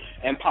Biggie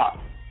and Pac.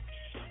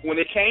 When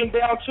it came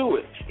down to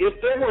it, if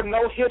there were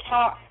no hip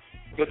hop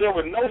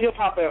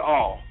at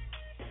all,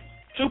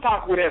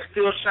 Tupac would have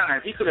still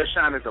shined. He could have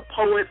shined as a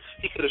poet.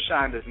 He could have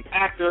shined as an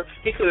actor.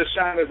 He could have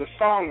shined as a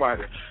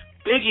songwriter.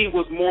 Biggie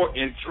was more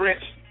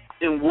entrenched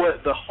in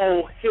what the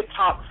whole hip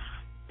hop,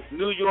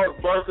 New York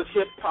versus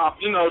hip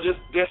hop,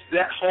 just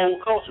that whole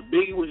culture.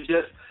 Biggie was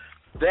just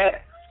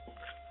that.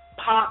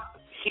 Pac,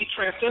 he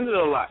transcended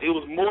a lot. It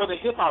was more than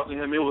hip hop to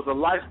him. It was a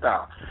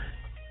lifestyle.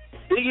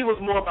 Biggie was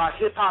more about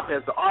hip hop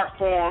as the art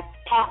form.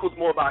 Pac was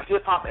more about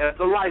hip hop as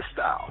the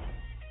lifestyle.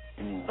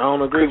 I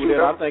don't agree with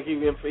that. I think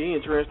he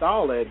entrenched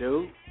all that,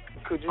 dude.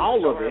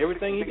 All of it,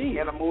 everything he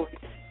did.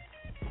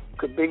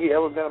 Could Biggie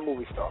ever been a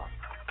movie star?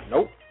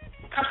 Nope.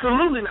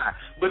 Absolutely not.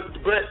 But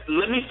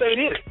let me say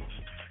this.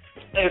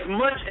 As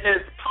much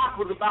as Pac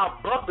was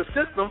about buck the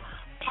system,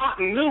 Pac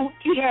knew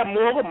he had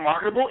more of a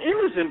marketable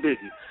image than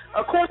Biggie.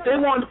 Of course, they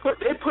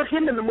put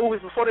him in the movies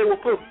before they would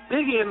put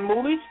Biggie in the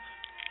movies.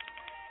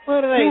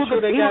 Well, that ain't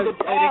true. He was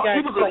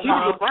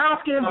a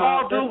brown-skinned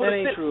bald dude. That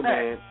ain't true,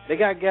 man. They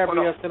got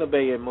Gabrielle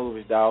Sidibe in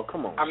movies, dog.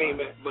 Come on. I mean,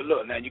 but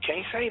look, now you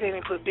can't say they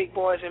didn't put big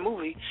boys in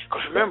movies.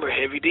 Because remember,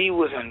 Heavy D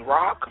was in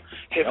Rock.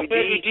 Heavy D.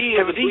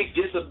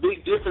 It's a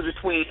big difference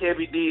between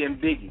Heavy D and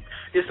Biggie.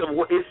 It's a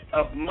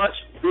much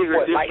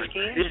bigger difference.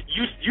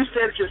 You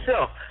said it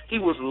yourself.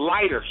 He was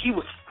lighter. He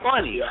was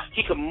funny. Yeah.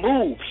 He could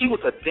move. He was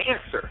a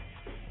dancer.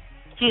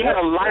 He had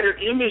a lighter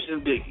image than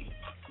Biggie.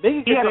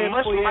 He had a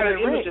much lighter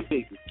image than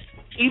Biggie.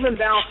 Even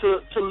down to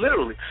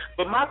literally.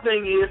 But my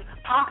thing is,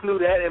 Pac knew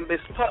that, and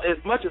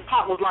as much as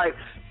Pac was like,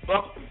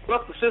 buck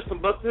the system,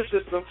 buck this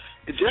system,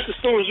 just as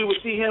soon as you would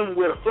see him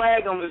with a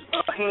flag on his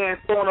hand,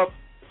 throwing up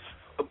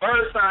a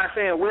bird sign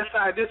saying west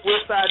side this,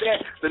 west side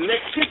that, the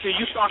next picture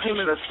you saw him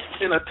in a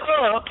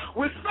tub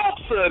with soap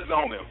suds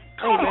on him.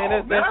 Hey,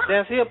 man,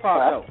 that's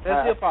hip-hop, though.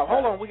 That's hip-hop.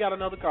 Hold on, we got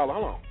another caller.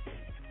 Hold on.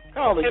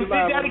 And Big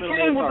Daddy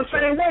Kane was the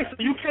same way, so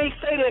you can't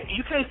say that.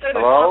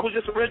 Pac was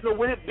just original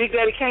with it. Big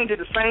Daddy Kane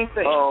did the same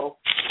thing. Hello.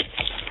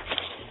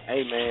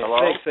 Hey man,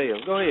 sex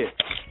sales. Go ahead.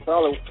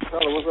 Tyler,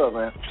 what's up,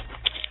 man?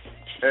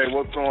 Hey,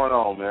 what's going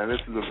on, man?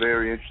 This is a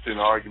very interesting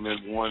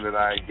argument, one that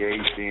I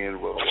engaged in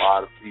with a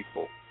lot of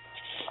people.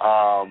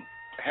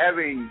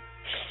 Having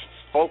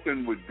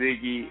spoken with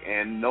Biggie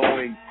and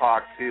knowing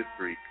Pac's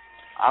history,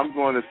 I'm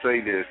going to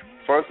say this.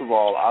 First of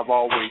all, I've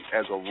always,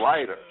 as a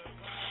writer,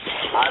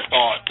 I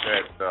thought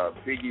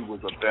that Biggie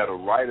was a better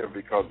writer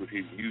because of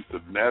his use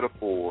of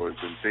metaphors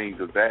and things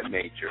of that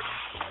nature.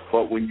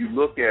 But when you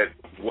look at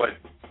what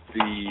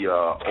the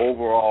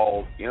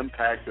overall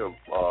impact of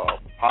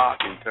Pac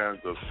in terms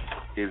of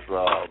his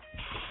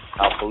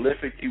how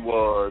prolific he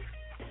was,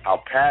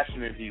 how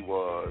passionate he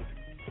was,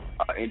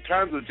 in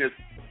terms of just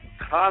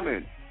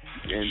comment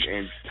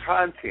and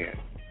content,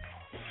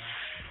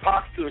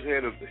 Pac stood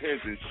head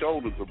and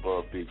shoulders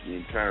above Biggie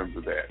in terms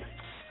of that.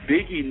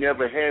 Biggie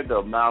never had the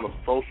amount of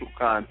social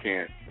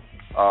content,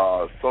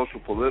 social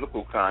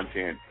political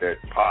content that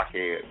Pac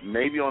had,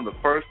 maybe on the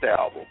first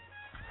album.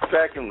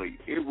 Secondly,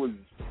 it was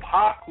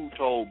Pac who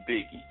told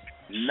Biggie,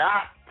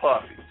 not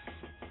Puffy.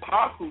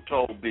 Pac who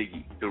told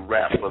Biggie to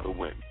rap for the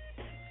women.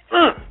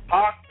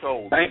 Pac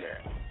told him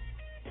that.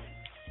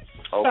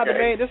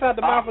 Okay. That's out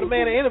the mouth of the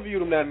man that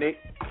interviewed him now, Nick.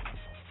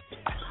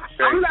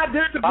 I'm not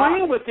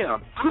disagreeing with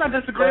him. I'm not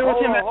disagreeing with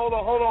him. Hold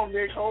on,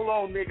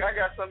 Nick. I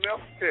got something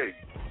else to tell you.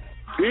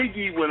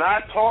 Biggie, when I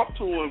talked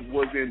to him,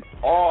 was in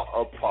awe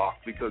of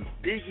Pac because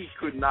Biggie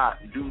could not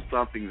do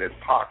something that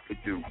Pac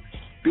could do.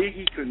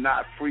 Biggie could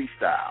not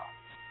freestyle.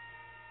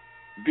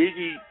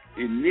 Biggie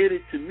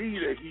admitted to me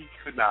that he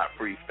could not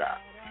freestyle.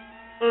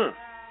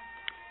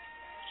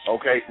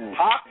 Okay,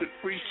 Pac could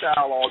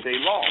freestyle all day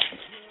long,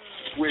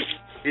 which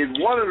is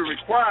one of the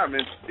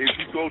requirements if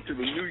you go to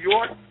the New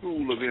York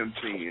School of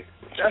MCing.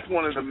 That's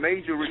one of the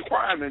major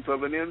requirements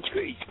of an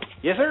MC.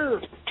 Yes, sir.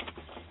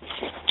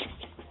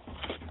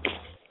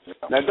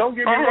 Now, don't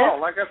get me wrong.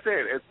 Like I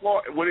said,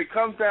 when it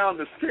comes down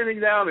to sitting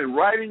down and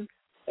writing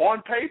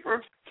on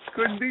paper,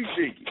 couldn't be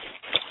Biggie.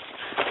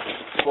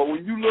 But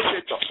when you look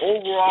at the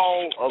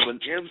overall of an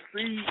MC,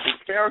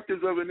 the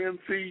characters of an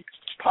MC,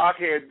 Pac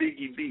had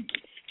Biggie beat.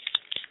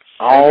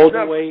 All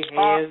the way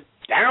hands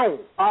down.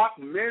 Pac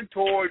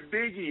mentored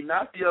Biggie,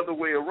 not the other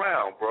way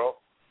around, bro.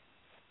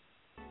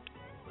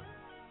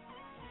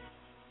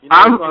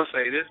 I'm going to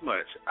say this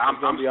much. I'm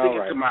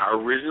sticking to my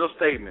original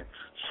statement.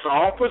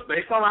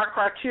 Based on our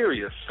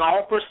criteria,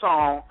 song for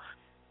song,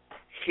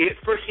 hit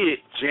for hit,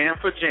 jam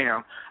for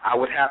jam, I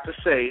would have to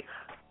say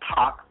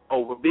Pac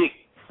over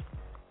Biggie.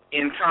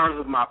 In terms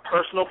of my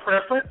personal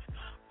preference,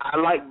 I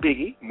like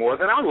Biggie more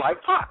than I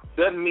like Pac.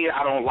 Doesn't mean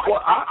I don't like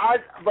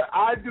Pac. But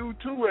I do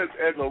too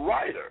as a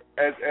writer.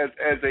 As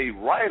a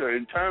writer,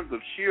 in terms of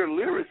sheer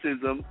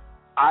lyricism,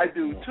 I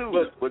do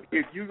too. But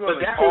if you're going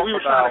to that's what we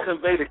were trying to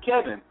convey to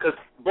Kevin, because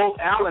both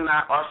Al and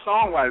I are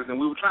songwriters, and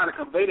we were trying to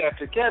convey that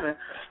to Kevin,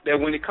 that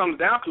when it comes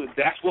down to it,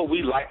 that's what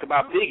we liked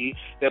about Biggie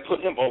that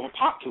put him over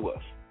Pac to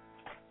us.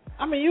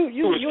 I mean, you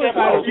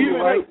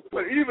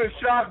but even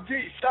Shock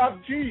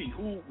G,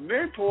 who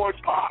mentored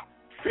Pac,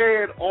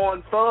 said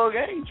on Thug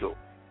Angel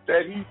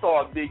that he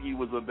thought Biggie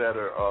was a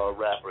better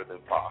rapper than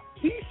Pac.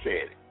 He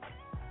said it.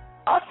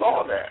 I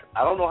saw that.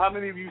 I don't know how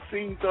many of you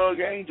seen Thug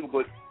Angel,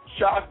 but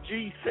Shock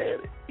G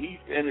said it.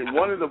 And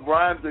one of the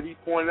rhymes that he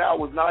pointed out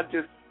was not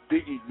just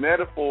Biggie's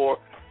metaphor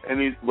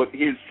but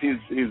his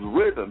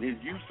rhythm, his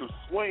use of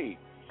swing.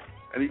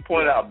 And he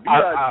pointed out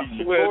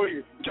B.I.G.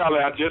 Charlie,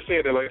 I just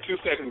said that like 2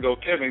 seconds ago.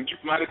 Kevin, you're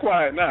mighty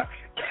quiet now.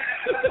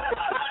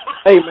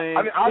 Hey, man.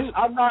 I mean,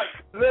 I'm not,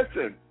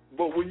 listen,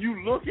 but when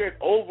you look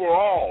at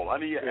overall, I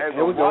mean, as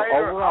a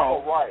writer,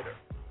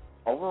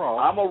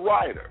 I'm a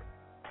writer.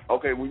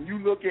 Okay, when you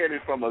look at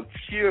it from a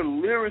sheer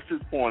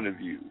lyricist point of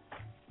view,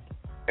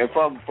 and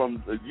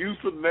from the use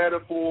of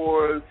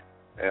metaphors,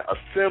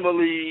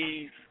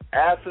 similes,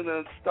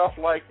 assonance, stuff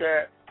like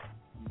that,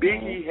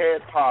 Biggie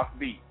had Pac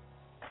beat.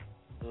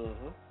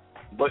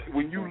 But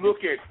when you look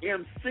at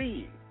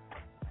MCing,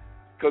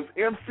 because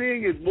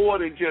MCing is more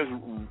than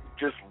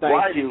just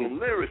writing and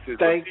lyricism.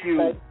 Thank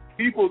you.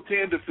 People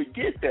tend to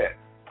forget that.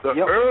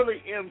 The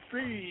early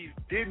MCs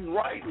didn't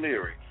write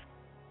lyrics.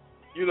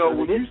 You know,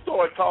 when you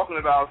start talking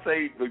about,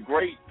 say, the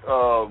great,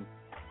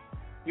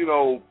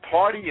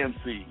 party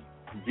MC,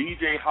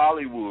 DJ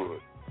Hollywood,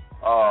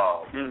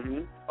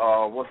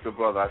 what's the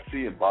brother? I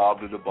see him, Bob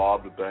to the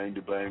Bob, the bang,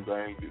 the bang,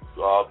 bang,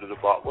 Bob to the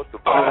Bob. What's the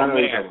brother? Oh,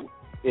 man.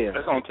 Yeah.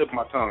 That's on the tip of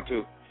my tongue,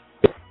 too.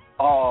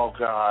 Oh,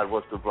 God,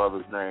 what's the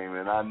brother's name?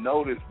 And I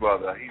know this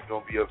brother. He's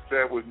going to be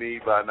upset with me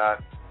by not.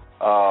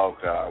 Oh,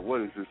 God,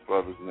 what is this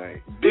brother's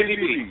name? Busy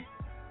B.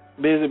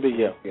 Busy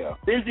B, yeah.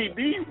 Busy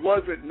B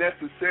wasn't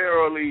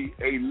necessarily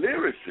a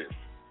lyricist,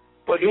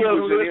 but he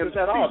wasn't was a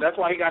lyricist at all. That's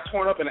why he got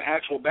torn up in an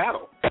actual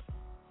battle.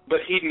 But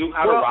he knew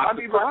how to rock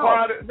the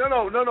crowd.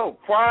 No.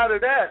 Prior to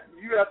that,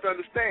 you have to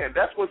understand,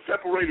 that's what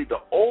separated the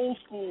old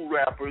school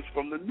rappers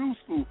from the new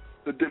school.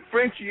 The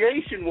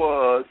differentiation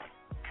was,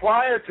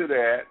 prior to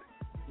that,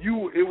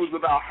 it was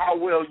about how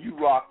well you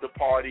rocked the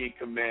party and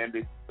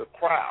commanded the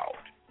crowd.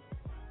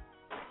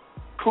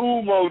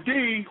 Kool Moe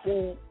Dee,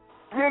 who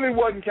really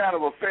wasn't kind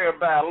of a fair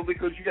battle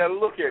because you got to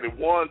look at it.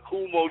 One,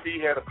 Kool Moe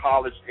Dee had a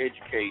college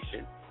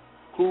education.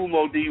 Kool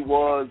Moe Dee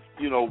was,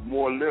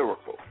 more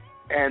lyrical.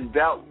 And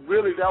that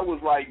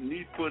was like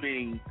me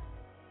putting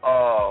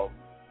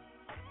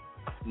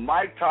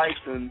Mike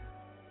Tyson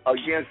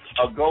against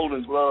a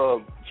Golden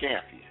Glove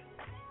champion.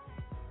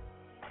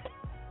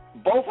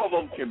 Both of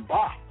them can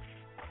box.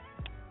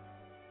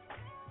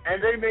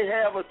 And they may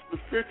have a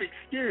specific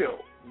skill,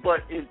 but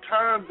in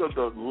terms of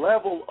the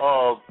level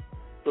of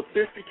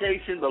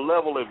sophistication, the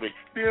level of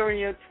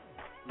experience,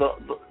 the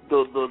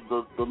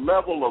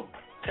level of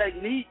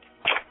technique,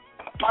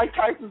 Mike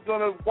Tyson's going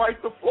to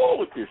wipe the floor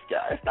with this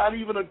guy. It's not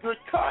even a good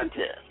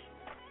contest.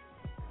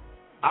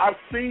 I've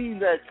seen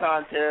that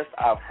contest.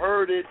 I've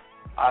heard it.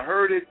 I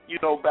heard it,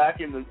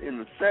 back in the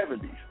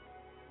 70s.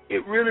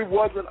 It really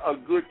wasn't a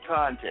good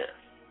contest.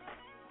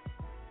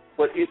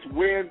 But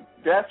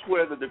that's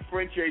where the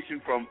differentiation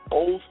from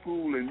old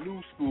school and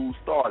new school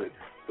started.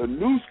 The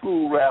new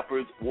school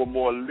rappers were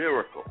more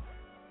lyrical.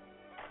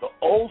 The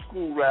old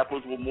school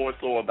rappers were more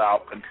so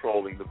about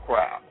controlling the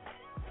crowd.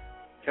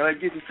 Can I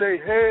get to say,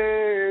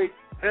 hey,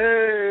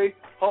 hey?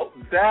 Oh,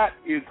 that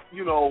is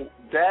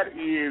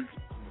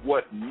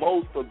what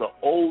most of the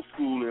old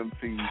school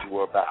MCs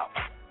were about.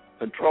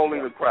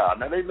 controlling the crowd.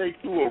 Now, they may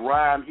throw a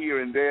rhyme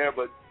here and there,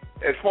 but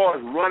as far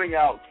as running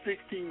out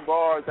 16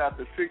 bars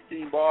after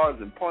 16 bars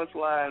and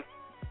punchlines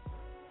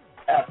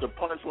after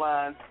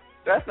punchlines,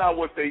 that's not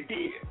what they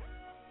did.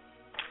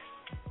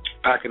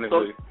 I can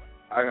agree.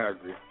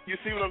 You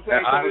see what I'm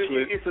saying?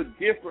 Honestly, it's a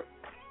different.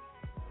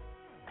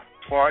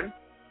 Pardon?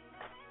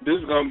 This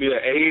is going to be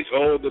an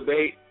age-old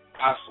debate.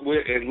 I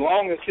swear, as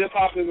long as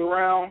hip-hop is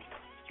around,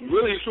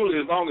 really and truly,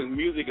 as long as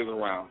music is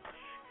around,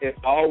 it's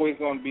always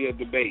going to be a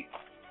debate.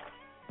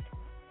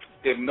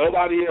 If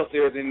nobody else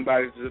there is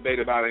anybody to debate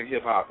about in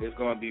hip-hop, it's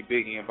going to be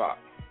Biggie and Pac.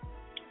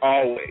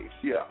 Always.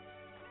 Yeah.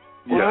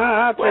 Well,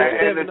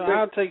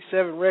 I'll take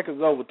 7 records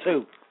over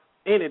 2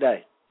 any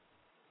day.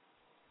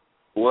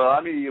 Well,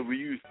 I mean,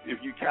 if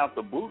you count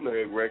the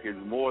bootleg records,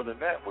 more than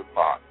that with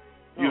Pac.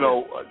 You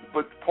know,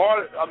 but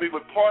part of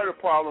the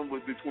problem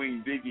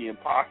between Biggie and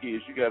Pac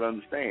is you got to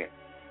understand,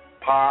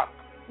 Pac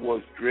was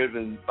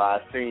driven by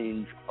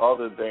things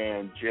other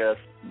than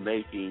just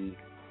making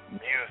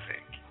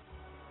music.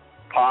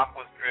 Pac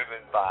was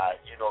driven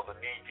by, the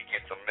need to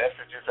get some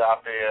messages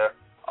out there.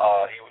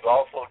 He was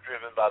also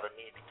driven by the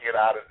need to get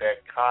out of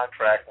that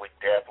contract with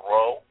Death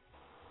Row.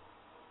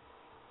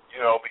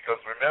 Because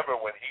remember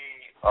when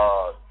he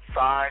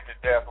signed to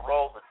Death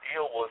Row, the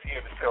deal was he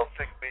had to sell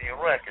 6 million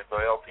records,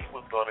 so LP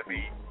was going to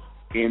be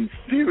in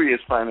serious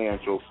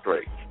financial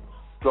straits.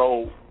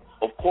 So,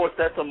 of course,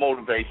 that's a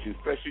motivation,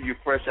 especially you're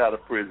fresh out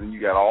of prison.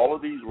 You got all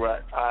of these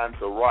time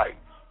to write.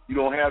 You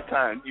don't have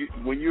time.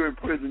 When you're in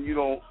prison, you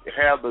don't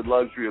have the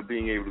luxury of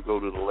being able to go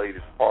to the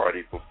latest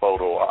party for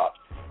photo ops.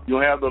 You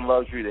don't have the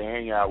luxury to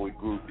hang out with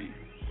groupies.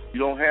 You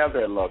don't have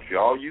that luxury.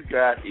 All you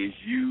got is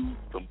you,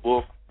 some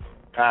book,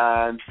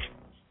 time,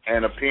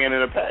 and a pen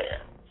and a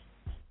pad.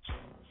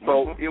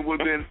 So it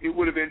would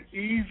have been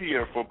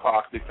easier for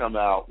Pac to come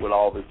out with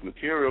all this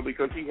material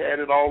because he had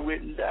it all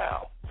written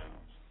down.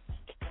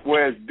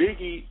 Whereas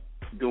Biggie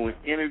doing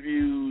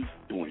interviews,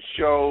 doing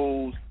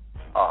shows,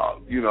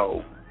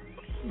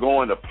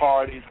 going to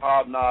parties,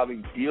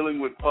 hobnobbing, dealing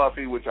with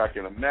Puffy, which I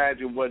can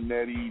imagine wasn't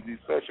that easy,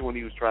 especially when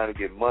he was trying to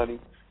get money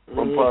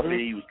from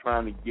Puffy. He was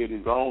trying to get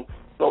his own.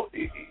 So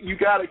you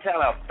got to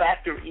kind of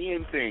factor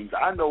in things.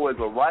 I know as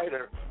a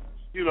writer,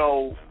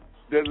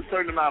 there's a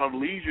certain amount of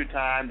leisure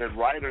time that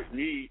writers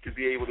need to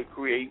be able to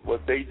create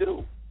what they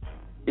do.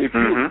 If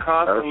you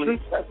constantly,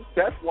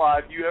 that's why,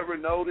 if you ever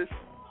notice,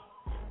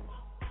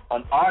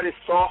 an artist's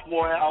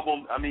sophomore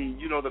album,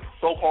 the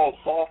so-called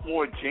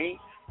sophomore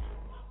jinx,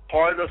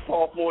 part of the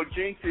sophomore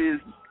jinx is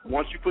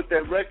once you put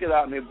that record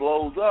out and it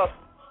blows up,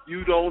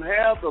 you don't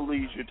have the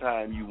leisure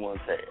time you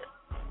once had.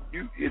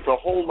 It's a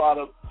whole lot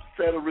of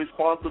set of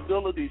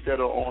responsibilities that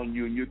are on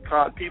you,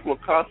 and people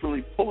are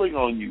constantly pulling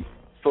on you.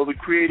 So the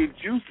creative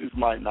juices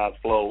might not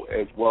flow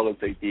as well as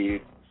they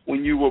did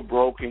when you were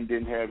broke and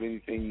didn't have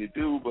anything to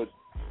do, but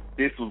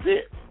this was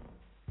it.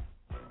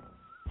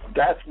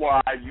 That's why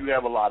you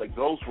have a lot of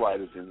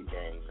ghostwriters in the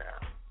game now.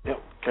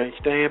 Yep, can't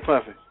stand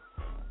Puffy.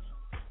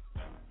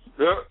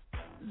 Yep.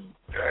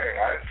 Dang,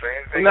 I didn't say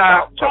anything.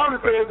 Nah,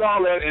 Charlie says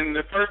all that, and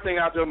the first thing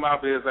out your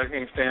mouth is I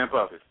can't stand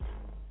Puffy.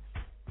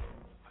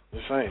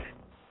 Just saying.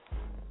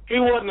 He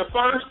wasn't the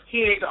first,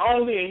 he ain't the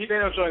only, and he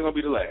damn sure ain't going to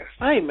be the last.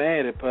 I ain't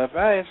mad at Puffy.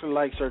 I actually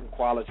like certain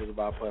qualities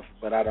about Puffy,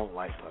 but I don't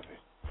like Puffy.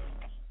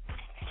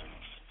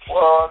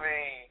 Well,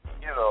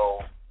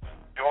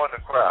 join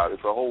the crowd.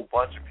 It's a whole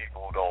bunch of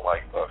people who don't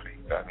like Puffy.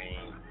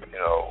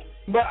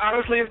 But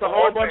honestly, it's a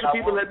whole bunch of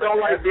people that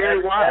don't like Barry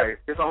White.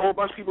 It's a whole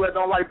bunch of people that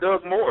don't like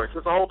Doug Morris.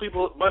 It's a whole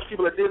bunch of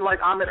people that didn't like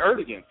Ahmet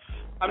Ertegun.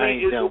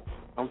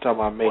 I'm talking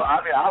about me. Well,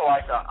 I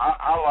like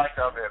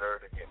Ahmet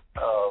Ertegun,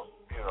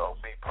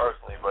 me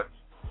personally, but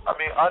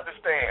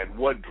understand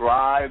what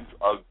drives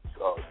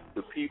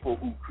the people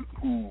who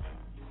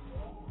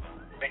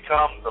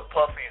become the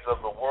Puffies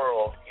of the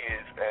world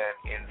is an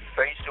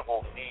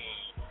insatiable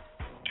need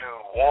to,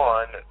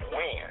 one,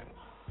 win.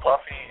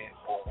 Puffy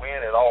will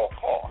win at all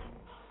costs.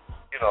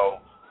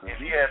 If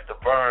he has to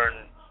burn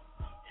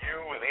you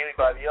and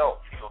anybody else,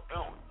 he'll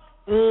do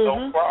it.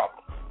 No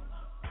problem.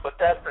 But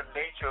that's the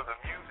nature of the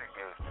music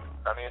business.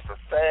 It's a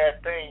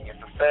sad thing.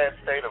 It's a sad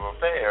state of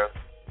affairs.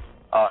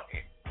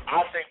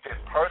 I think that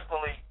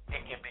personally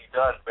it can be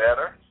done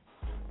better.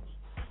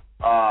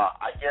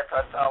 I guess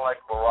I sound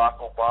like Barack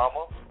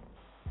Obama,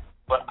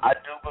 but I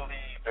do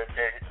believe that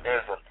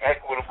there's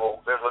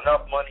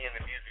enough money in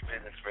the music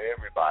business for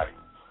everybody,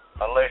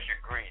 unless you're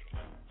greedy.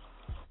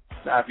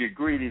 Now, if you're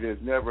greedy, there's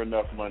never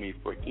enough money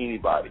for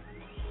anybody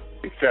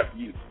except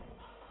you.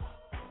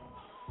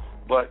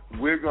 But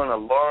we're going to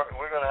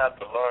have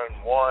to learn,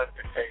 one,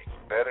 to take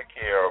better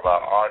care of our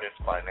artists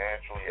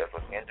financially as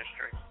an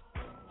industry.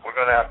 We're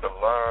going to have to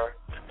learn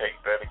to take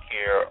better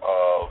care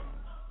of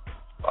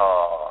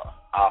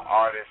our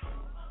artists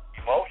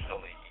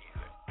emotionally,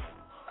 even.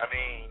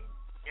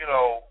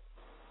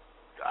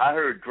 I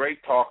heard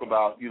Drake talk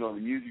about, the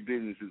music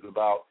business is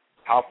about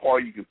how far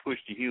you can push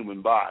the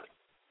human body.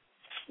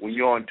 When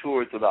you're on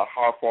tour, it's about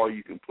how far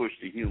you can push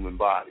the human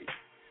body.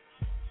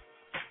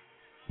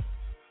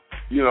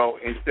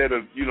 Instead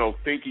of,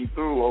 thinking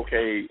through,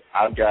 okay,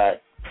 I've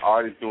got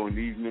artists doing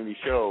these many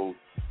shows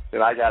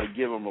that I got to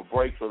give them a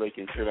break so they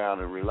can sit down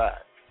and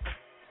relax.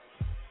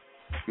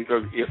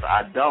 Because if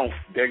I don't,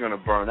 they're going to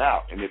burn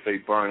out. And if they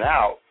burn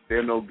out,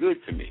 they're no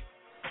good to me.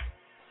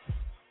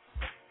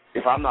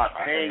 If I'm not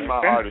paying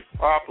my artist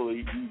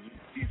properly,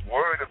 he's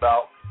worried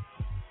about,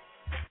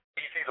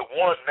 he's either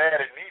one, mad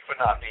at me for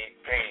not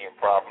paying him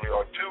properly,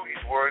 or two,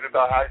 he's worried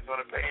about how he's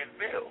going to pay his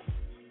bills.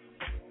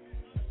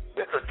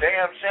 It's a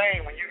damn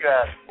shame when you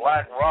got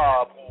Black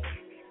Rob,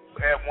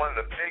 who had one of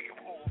the biggest,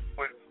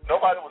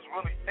 nobody was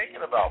really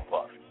thinking about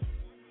Puffy.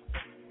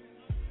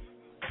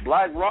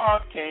 Black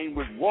Rob came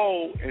with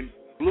Whoa and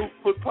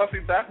put Puffy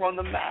back on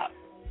the map.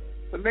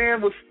 The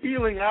man was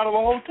stealing out of a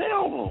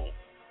hotel room.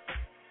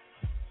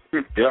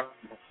 Yeah.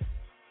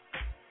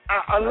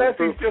 Unless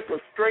he's just a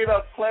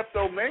straight-up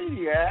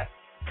kleptomaniac,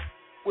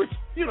 which,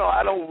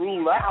 I don't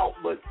rule out,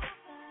 but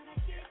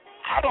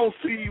I don't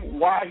see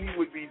why he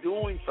would be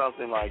doing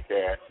something like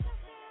that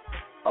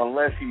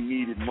unless he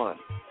needed money.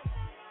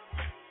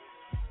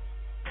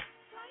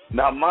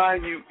 Now,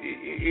 mind you,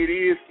 it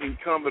is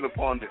incumbent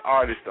upon the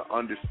artist to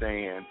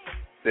understand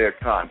their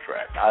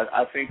contract.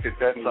 I think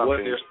that's something.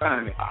 What they're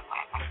signing.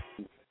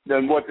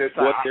 Then what they're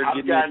signing.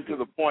 I've gotten into. to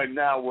the point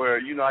now where,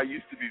 I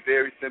used to be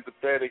very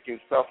sympathetic and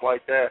stuff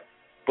like that,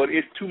 but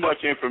it's too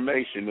much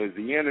information. There's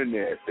the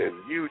internet, there's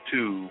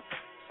YouTube,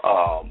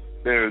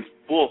 there's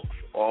books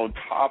on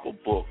top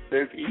of books.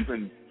 There's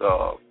even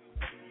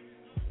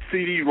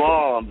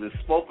CD-ROMs and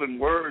spoken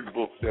word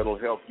books that'll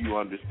help you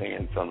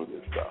understand some of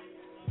this stuff.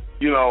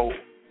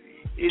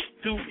 It's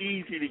too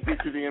easy to get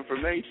to the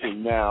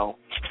information now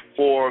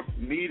for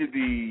me to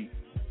be,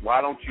 why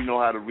don't you know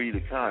how to read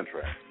a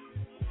contract?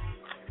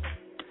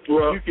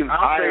 Well, you can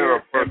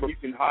hire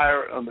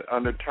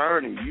an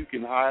attorney, you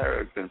can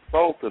hire a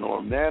consultant or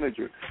a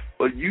manager,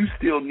 but you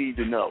still need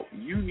to know.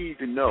 You need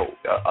to know.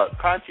 A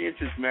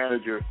conscientious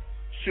manager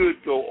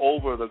should go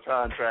over the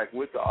contract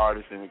with the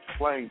artist and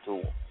explain to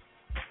him.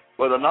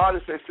 But an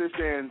artist that sits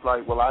there and is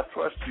like, well, I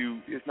trust you,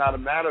 it's not a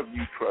matter of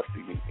you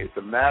trusting me. It's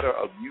a matter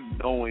of you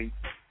knowing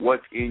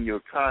what's in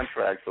your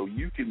contract so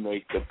you can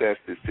make the best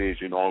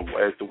decision on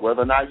as to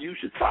whether or not you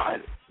should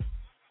sign it.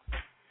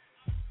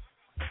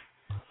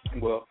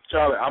 Well,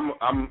 Charlie, I'm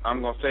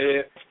gonna say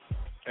it,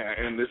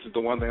 and this is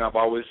the one thing I've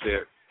always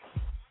said.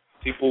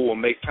 People will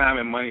make time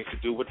and money to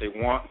do what they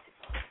want.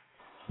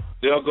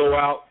 They'll go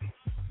out,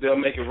 they'll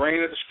make it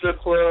rain at the strip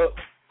club,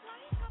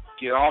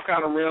 get all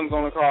kind of rims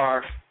on the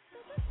car,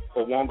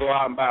 or won't go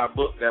out and buy a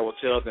book that will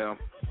tell them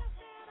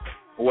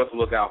what to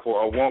look out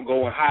for, or won't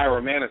go and hire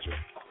a manager,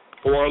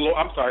 or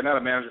not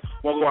a manager,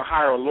 won't go and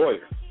hire a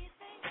lawyer,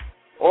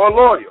 or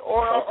both.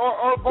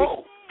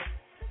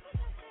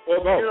 Or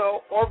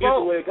both. Or both.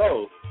 Either way it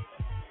goes.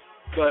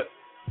 But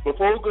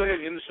before we go ahead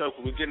and end the show,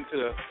 because we're getting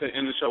to the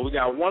end of the show, we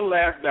got one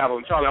last battle,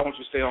 and Charlie, I want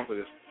you to stay on for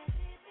this.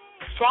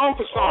 Song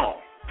for song,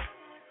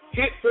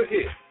 hit for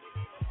hit,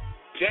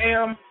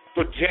 jam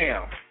for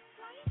jam.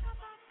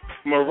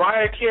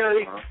 Mariah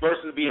Carey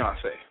versus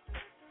Beyonce.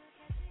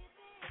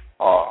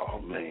 Oh,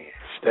 man.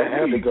 That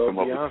had to go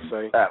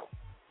Beyonce.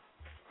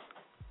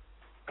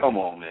 Come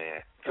on,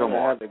 man. Come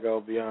on. Had to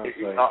go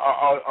Beyonce.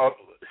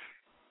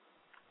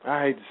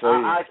 I hate to say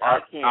it. I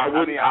can't.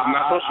 I'm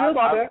not so sure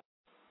about that.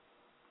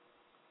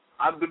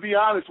 To be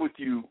honest with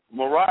you,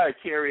 Mariah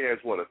Carey has,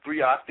 a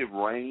 3-octave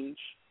range?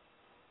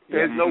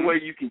 There's no way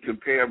you can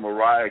compare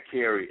Mariah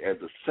Carey as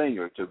a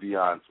singer to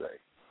Beyonce.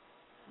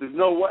 There's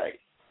no way.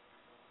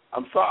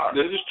 I'm sorry.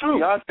 This is true.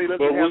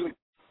 Beyonce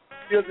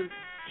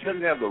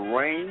doesn't have the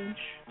range.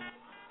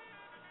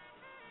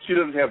 She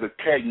doesn't have the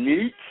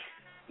technique.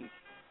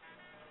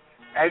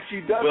 And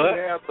she doesn't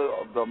have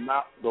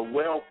the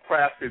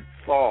well-crafted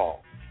song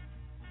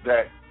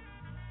that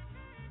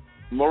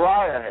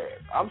Mariah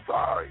had. I'm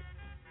sorry.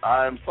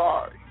 I am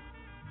sorry.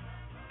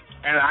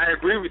 And I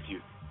agree with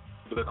you.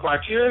 But the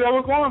criteria that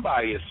we're going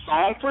by is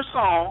song for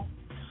song,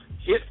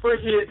 hit for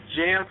hit,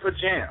 jam for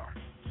jam.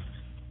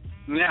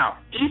 Now,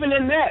 even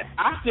in that,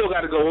 I still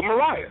got to go with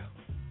Mariah.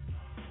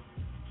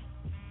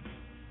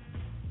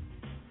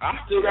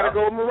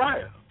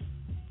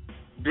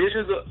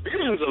 Visions of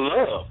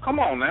Love. Come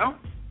on now.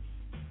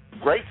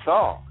 Great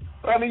song.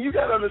 I mean, you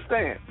got to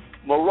understand.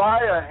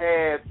 Mariah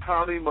had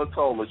Tommy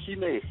Mottola. She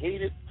may have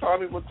hated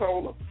Tommy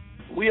Mottola.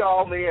 We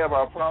all may have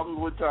our problems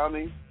with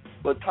Tommy,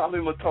 but Tommy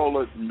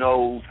Mottola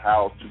knows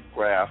how to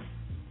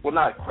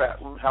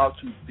how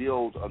to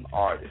build an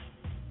artist.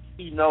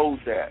 He knows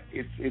that.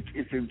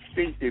 It's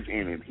instinctive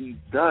in him. He's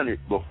done it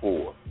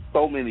before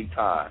so many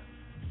times.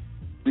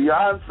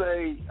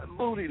 Beyonce,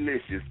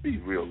 bootylicious, be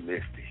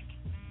realistic.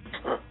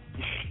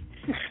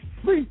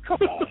 Please,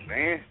 come on,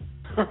 man.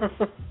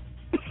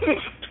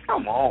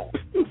 Come on.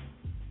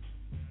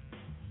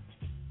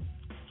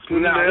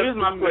 Now, here's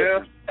my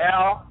question.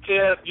 Al,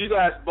 Kev, you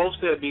guys both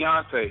said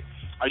Beyonce.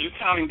 Are you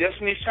counting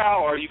Destiny's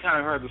Child, or are you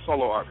counting her as a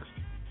solo artist?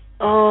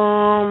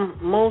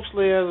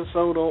 Mostly as a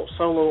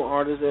solo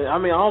artist. I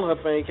mean, all of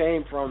her fame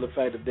came from the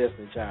fact of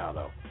Destiny's Child,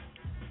 though.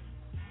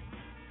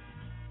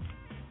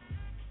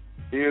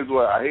 Here's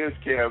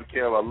Kev.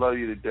 Kev, I love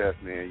you to death,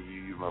 man.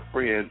 You're my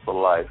friend for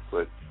life.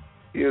 But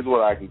here's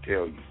what I can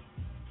tell you.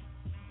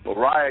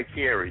 Mariah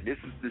Carey,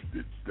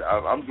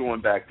 I'm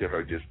going back to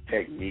her just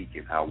technique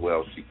and how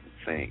well she can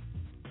sing.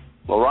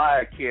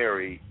 Mariah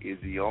Carey is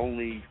the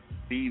only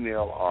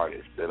female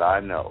artist that I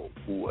know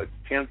who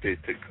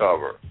attempted to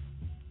cover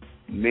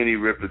Minnie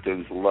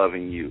Riperton's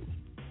 "Loving You"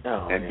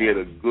 and did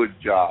a good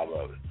job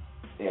of it.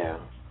 Yeah.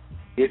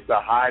 Hit the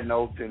high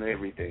notes and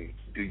everything.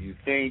 Do you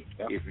think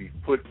if you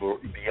put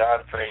Beyonce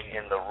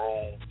in the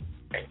room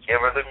and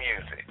give her the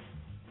music,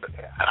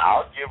 and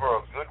I'll give her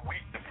a good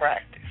week to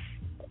practice,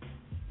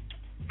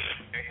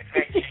 do you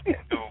think she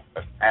can do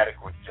an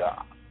adequate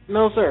job?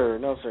 No, sir.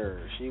 No,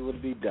 sir. She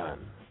would be done.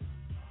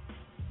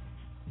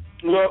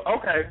 Well,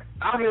 okay.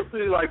 I'm going to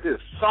put it like this.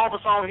 Song for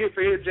song, hit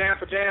for hit, jam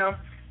for jam.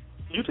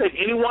 You take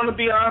any one of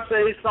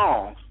Beyonce's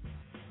songs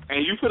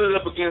and you put it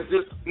up against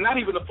this, not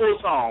even the full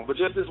song, but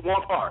just this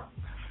one part.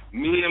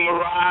 Me and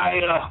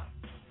Mariah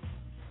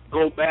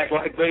go back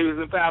like babies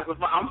and pacifiers.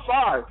 I'm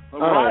sorry.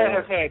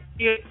 Mariah has had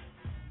hit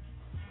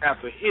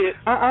after hit.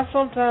 I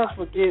sometimes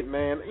forget,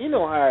 man. You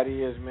know how it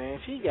is, man.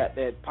 She got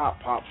that pop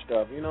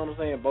stuff. You know what I'm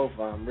saying? Both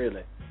of them,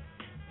 really.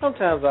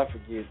 Sometimes I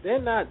forget.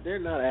 They're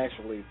not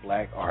actually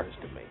black artists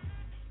to me.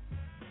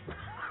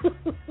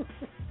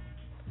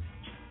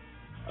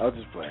 I was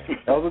just playing.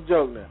 That was a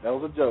joke now. That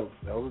was a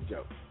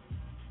joke.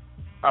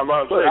 I'm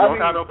about to say, don't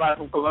have nobody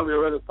from Columbia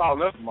ready to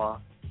call us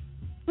tomorrow.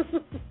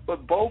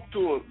 But both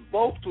to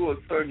a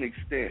certain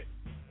extent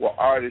were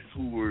artists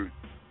who were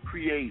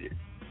created.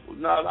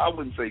 No, I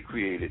wouldn't say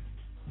created.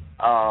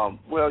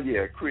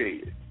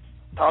 Created.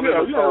 Tommy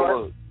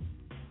Mottola.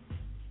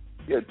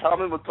 Yeah,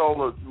 Tommy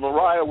Mottola.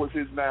 Mariah was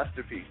his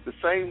masterpiece. The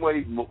same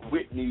way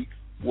Whitney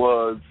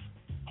was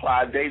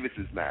Clive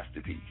Davis's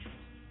masterpiece.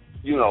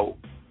 You know,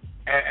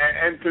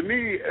 and to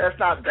me, that's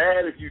not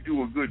bad if you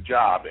do a good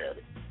job at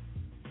it.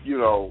 You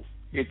know,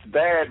 it's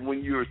bad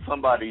when you're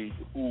somebody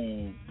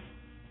who,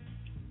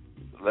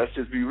 let's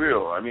just be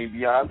real. I mean,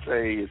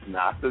 Beyonce is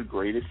not the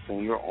greatest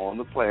singer on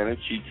the planet.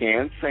 She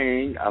can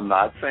sing. I'm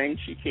not saying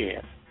she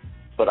can't.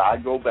 But I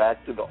go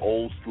back to the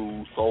old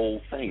school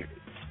soul singers.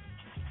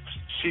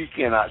 She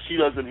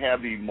doesn't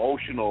have the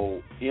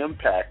emotional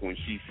impact when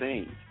she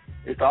sings.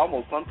 It's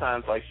almost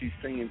sometimes like she's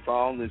singing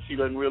songs and she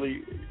doesn't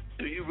really,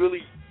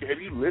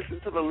 have you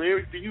listened to the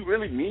lyrics? Do you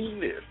really mean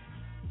this?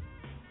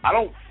 I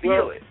don't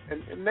feel it.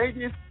 And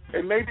maybe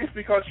it's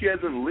because she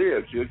hasn't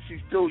lived. She's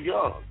still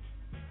young.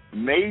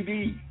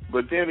 Maybe,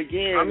 but then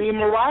again, I mean,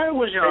 Mariah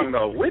was young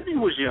though. Whitney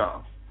was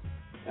young.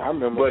 I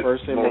remember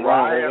first seeing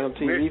Mariah on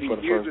MTV for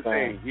the first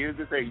time. Here's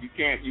the thing.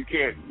 You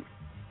can't.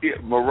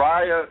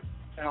 Mariah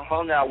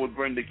hung out with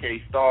Brenda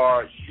K.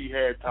 Starr. She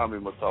had Tommy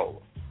Mottola.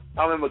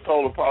 Tommy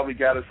Mottola probably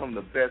got her some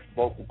of the best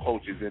vocal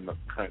coaches in the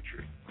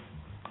country.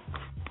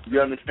 You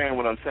understand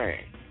what I'm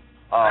saying?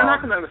 And I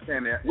can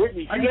understand that.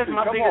 Whitney Houston, I guess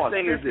my biggest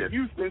thing is this.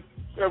 Houston,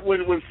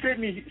 when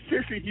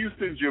Sissy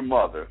Houston's your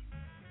mother,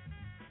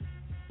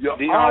 your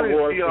Dionne aunt is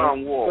Warwick.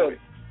 Dionne Warwick,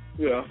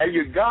 yeah, and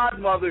your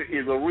godmother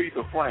is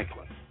Aretha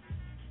Franklin.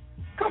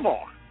 Come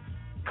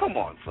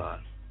on, son.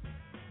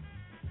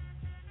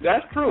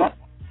 That's true.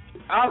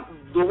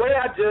 The way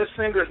I judge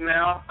singers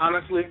now,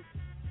 honestly,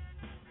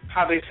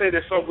 how they say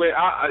they're so great,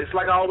 it's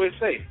like I always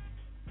say.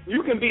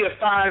 You can be a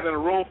 5 in a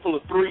room full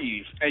of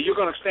 3s, and you're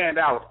going to stand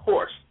out, of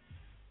course.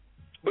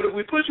 But if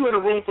we put you in a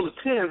room full of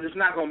 10s, it's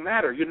not going to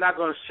matter. You're not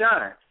going to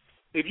shine.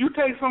 If you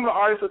take some of the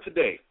artists of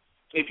today,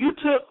 if you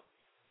took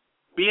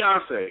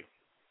Beyonce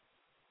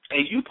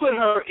and you put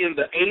her in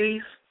the 80s,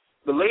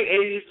 the late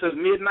 80s to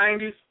the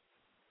mid-90s,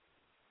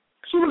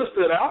 she would have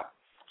stood out.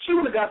 She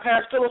would have got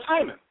past Phyllis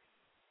Hyman.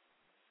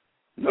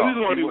 No, you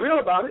want to be real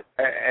about it.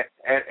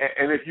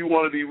 And if you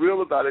want to be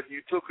real about it, if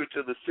you took her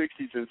to the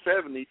 60s and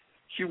 70s,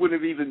 she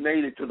wouldn't have even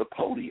made it to the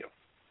podium.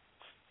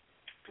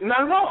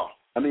 Not at all.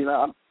 I mean,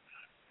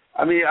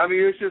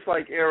 it's just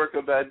like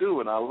Erykah Badu,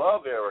 and I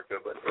love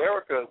Erykah, but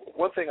Erykah,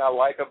 one thing I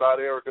like about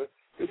Erykah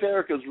is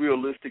Erykah's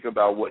realistic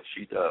about what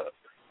she does.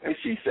 And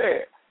she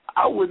said,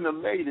 I wouldn't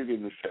have made it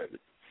in the 70s.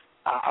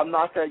 I'm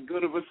not that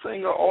good of a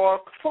singer or a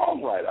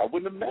songwriter. I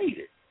wouldn't have made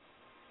it.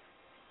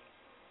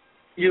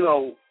 You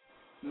know,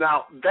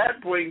 now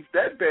that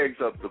begs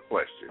up the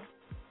question,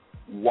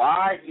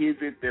 why is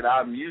it that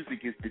our music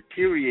is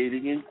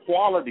deteriorating in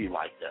quality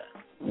like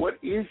that? What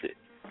is it?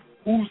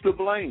 Who's to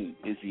blame?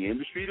 Is the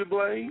industry to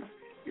blame?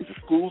 Is the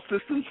school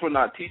systems for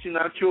not teaching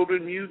our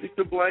children music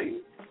to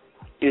blame?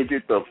 Is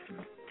it the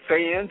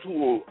fans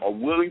who are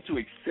willing to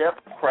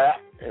accept crap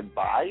and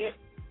buy it?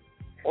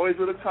 Or is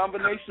it a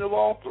combination of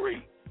all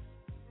three?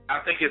 I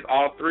think it's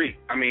all three.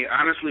 I mean,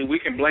 honestly, we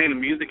can blame the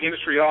music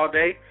industry all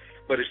day,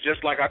 but it's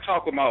just like I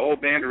talk with my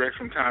old band director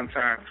from time to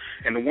time,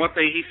 and the one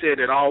thing he said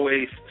that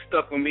always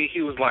stuck with me,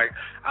 he was like,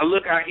 I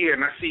look out here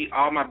and I see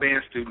all my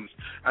band students.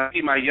 I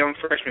see my young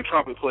freshman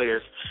trumpet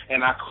players,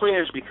 and I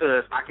cringe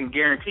because I can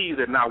guarantee you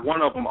that not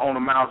one of them own a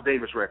Miles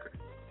Davis record.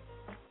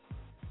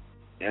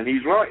 And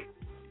he's right.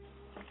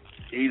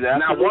 He's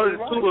now one of the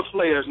right. tuba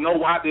players know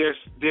why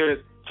they're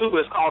too.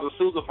 It's called a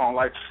sousaphone.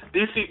 Like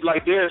DC,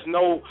 like there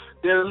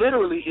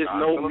literally is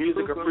no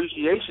music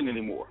appreciation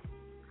anymore.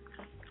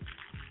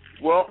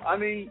 Well, I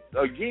mean,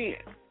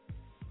 again,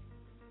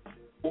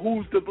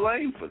 who's to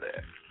blame for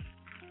that?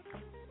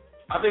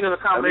 I think it's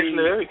a combination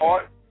of everything.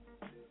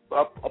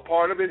 A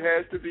part of it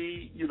has to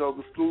be,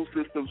 the school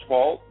system's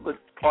fault, but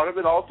part of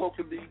it also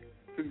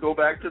can go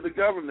back to the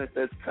government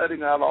that's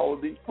cutting out all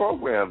of these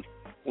programs.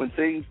 When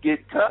things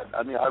get cut,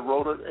 I mean, I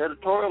wrote an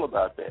editorial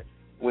about that.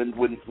 When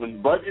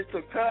budgets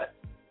are cut,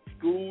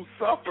 schools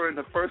suffer, and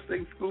the first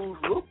thing schools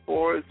look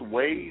for is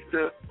ways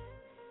to,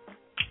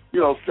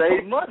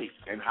 save money.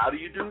 And how do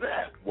you do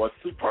that? What's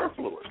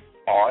superfluous?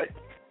 Art,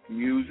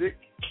 music,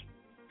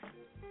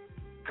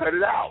 cut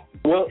it out.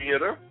 Well,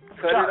 theater,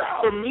 cut it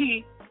out. For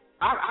me,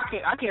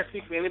 I can't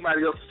speak for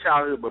anybody else's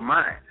childhood but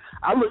mine.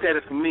 I look at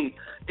it for me,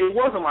 it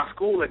wasn't my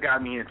school that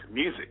got me into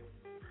music.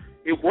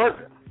 It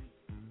wasn't.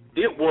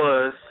 It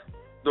was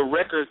the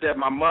records that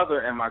my mother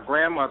and my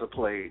grandmother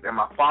played and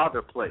my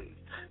father played.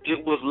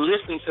 It was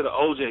listening to the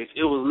OJs.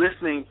 It was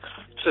listening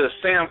to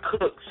Sam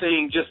Cooke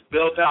sing, just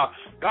belt out,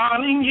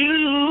 "Darling,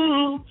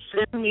 you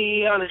send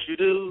me on as you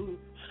do."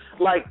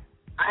 Like,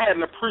 I had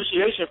an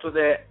appreciation for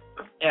that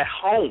at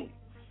home.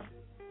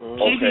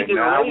 Okay,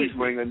 now we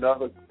bring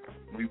another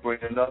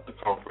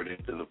comfort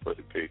into the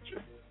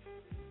picture.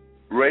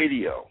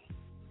 Radio,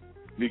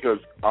 because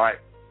a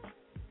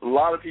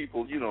lot of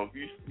people,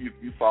 if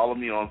you follow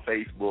me on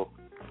Facebook.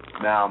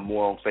 Now I'm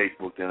more on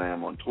Facebook than I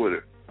am on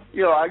Twitter.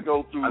 I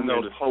go through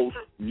and post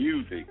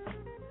music,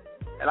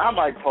 and I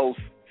might post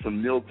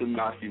some Milton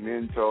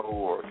Nascimento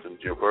or some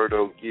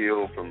Gilberto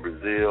Gil from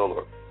Brazil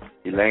or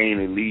Elaine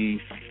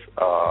Elise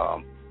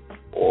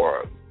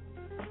or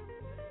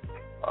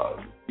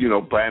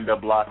Banda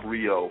Block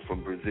Rio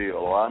from Brazil.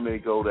 Or I may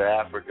go to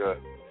Africa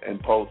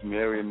and post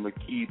Miriam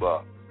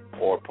Makeba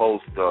or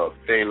post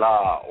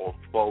Fela or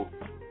post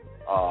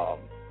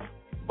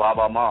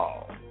Baba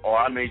Mal. Or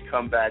I may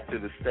come back to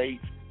the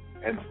States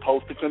and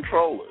post the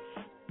Controllers,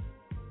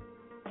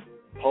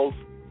 post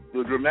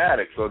the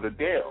Dramatics or the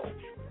Dells.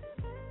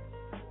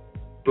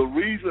 The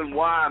reason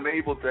why I'm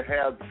able to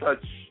have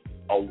such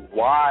a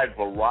wide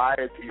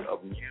variety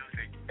of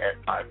music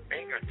at my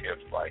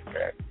fingertips like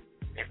that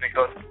is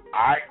because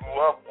I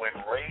grew up when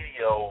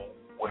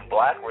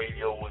black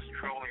radio was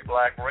truly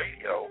black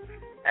radio,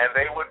 and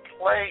they would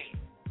play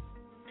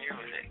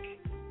music.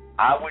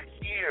 I would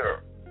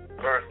hear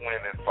Earth,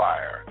 Wind, and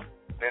Fire,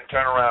 then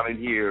turn around and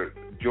hear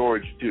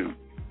George Duke,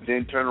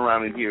 then turn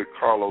around and hear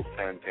Carlos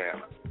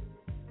Santana,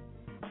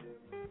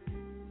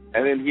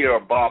 and then hear a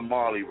Bob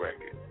Marley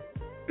record.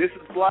 This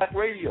is black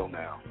radio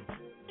now.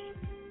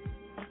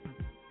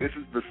 This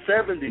is the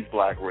 70s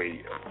black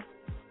radio.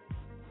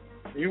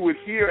 You would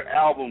hear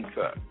album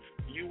cuts.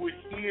 You would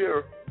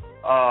hear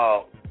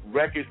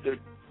records that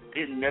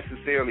didn't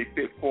necessarily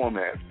fit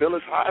formats.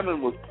 Phyllis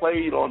Hyman was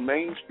played on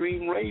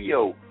mainstream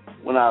radio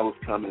when I was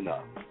coming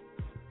up,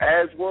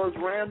 as was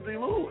Ramsey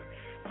Lewis.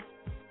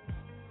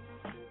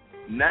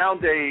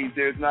 Nowadays,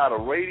 there's not a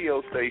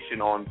radio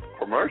station on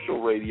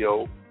commercial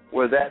radio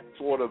where that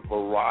sort of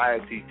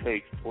variety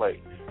takes place.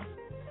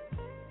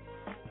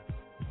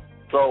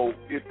 So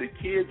if the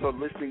kids are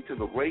listening to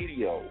the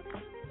radio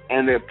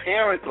and their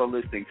parents are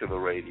listening to the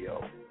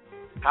radio,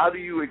 how do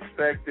you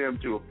expect them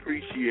to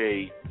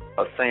appreciate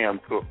a Sam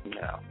Cooke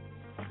now?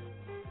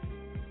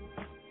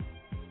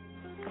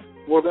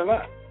 Well, they're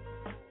not.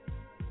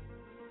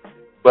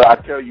 But I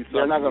tell you something,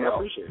 they're not going to else.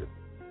 appreciate it.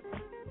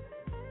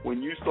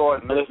 When you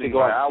start listening,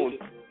 I'm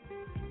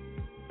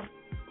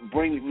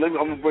going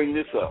to bring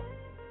this up.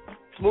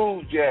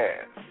 Smooth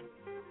jazz.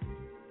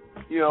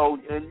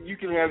 And you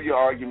can have your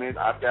argument.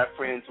 I've got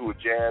friends who are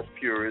jazz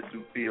purists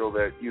who feel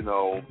that,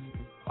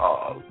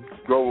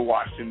 Grover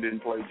Washington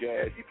didn't play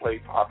jazz. He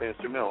played pop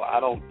instrumental. I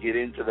don't get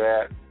into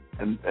that.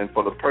 And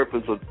for the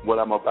purpose of what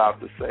I'm about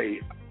to say,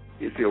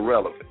 it's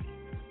irrelevant.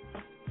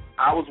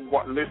 I was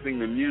listening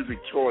to Music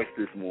Choice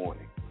this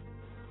morning,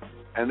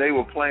 and they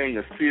were playing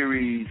a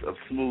series of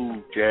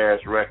smooth jazz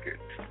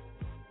records.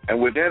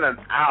 And within an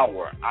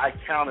hour, I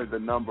counted the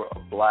number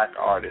of black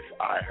artists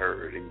I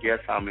heard, and guess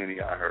how many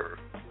I heard?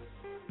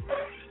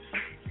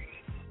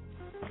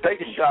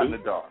 Take a shot in the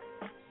dark.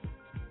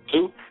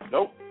 2?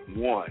 Nope.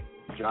 1.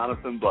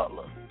 Jonathan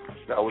Butler.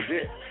 That was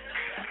it.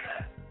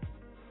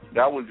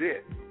 That was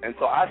it. And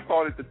so I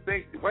started to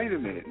think, wait a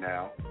minute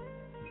now.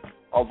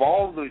 Of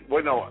all the,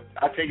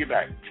 I take it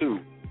back. 2.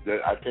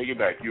 I take it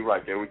back. You're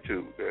right. There were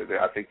 2.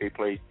 I think they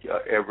played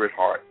Everett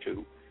Hart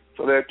too.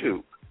 So there are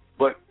 2.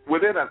 But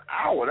within an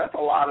hour, that's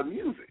a lot of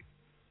music.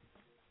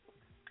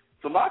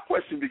 So my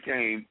question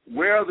became,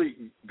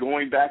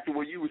 going back to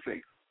what you were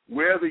saying,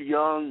 where are the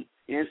young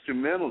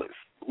instrumentalists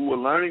who are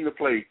learning to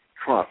play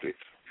trumpet,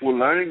 who are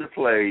learning to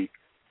play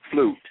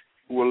flute,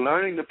 who are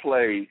learning to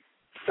play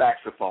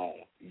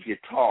saxophone,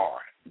 guitar,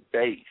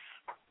 bass,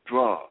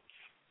 drums,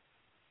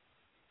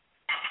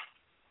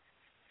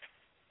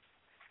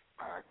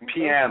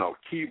 piano,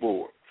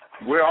 keyboard?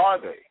 Where are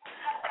they?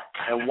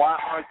 And why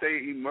aren't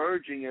they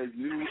emerging as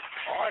new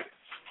artists?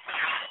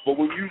 But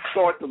when you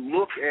start to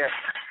look at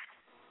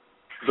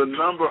the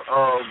number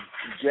of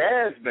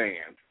jazz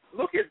bands.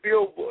 Look at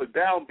Billboard,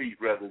 downbeat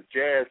rather,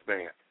 jazz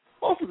bands.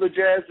 Most of the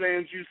jazz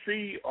bands you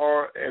see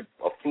are at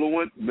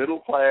affluent,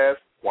 middle-class,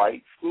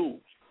 white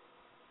schools.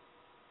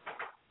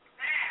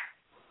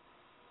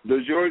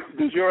 Does your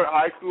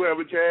high school have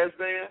a jazz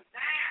band?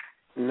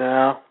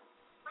 No.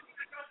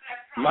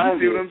 You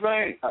see what I'm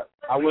saying?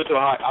 I went to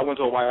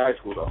a white high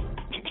school though.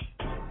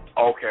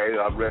 Okay,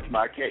 I rest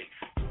my case.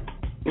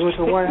 You went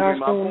to a white high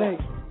school, Nate?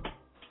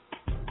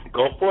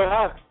 Gulfport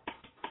High.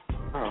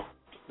 Oh.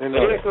 The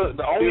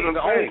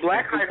only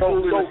black high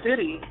school in the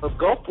city of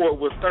Gulfport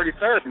was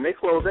 33rd, and they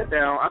closed that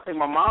down. I think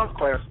my mom's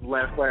class was the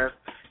last class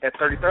at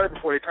 33rd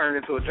before they turned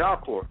it into a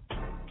job corps.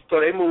 So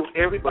they moved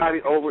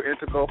everybody over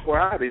into Gulfport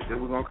High. They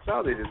said we're going to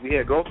consolidate this. We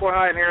had Gulfport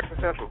High and Harrison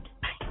Central.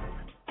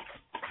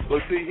 But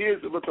see,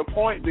 but the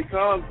point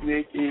becomes,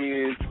 Nick,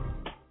 is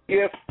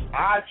if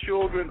our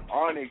children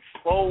aren't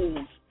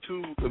exposed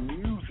to the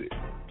music,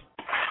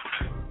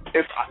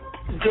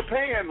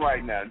 Japan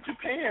right now,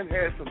 Japan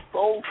has some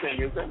soul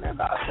singers, and they're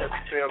not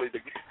necessarily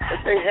but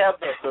they have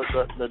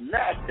the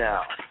knack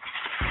down.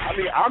 I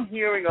mean, I'm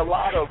hearing a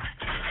lot of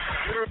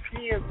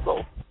European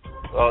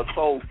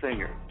soul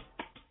singers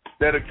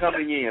that are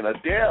coming in.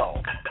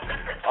 Adele,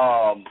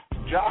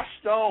 Josh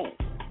Stone,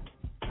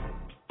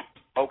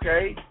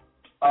 okay?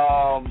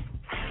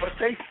 But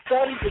they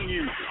study the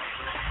music.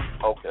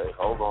 Okay,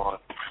 hold on.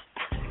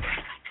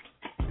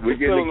 We're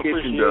getting the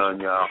kitchen done,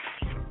 y'all.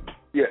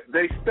 Yeah,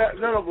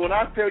 when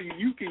I tell you,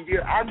 you can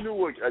get, I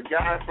knew a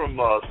guy from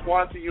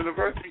Swansea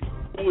University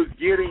who was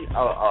getting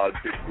a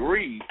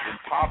degree in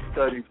pop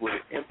studies with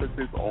an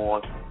emphasis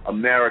on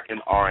American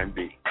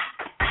R&B.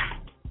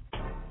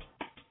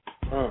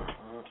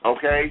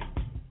 Okay?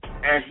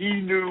 And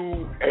he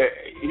knew,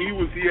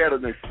 he had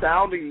an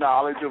astounding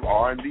knowledge of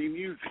R&B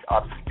music,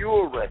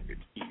 obscure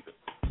records even.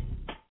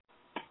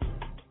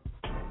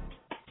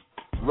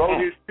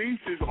 Wrote his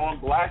thesis on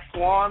Black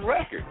Swan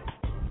Records.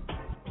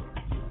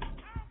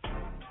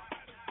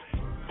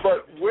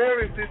 But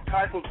where is this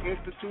type of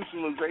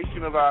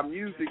institutionalization of our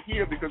music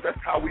here? Because that's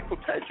how we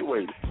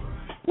perpetuate it.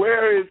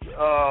 Where is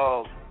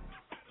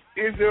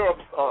there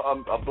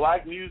a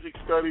black music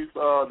studies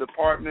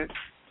department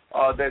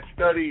that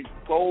studies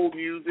soul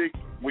music,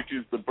 which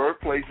is the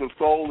birthplace of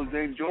soul, is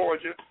in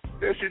Georgia?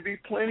 There should be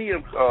plenty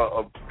of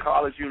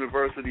college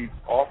universities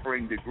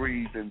offering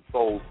degrees in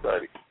soul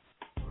studies.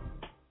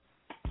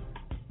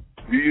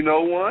 Do you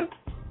know one?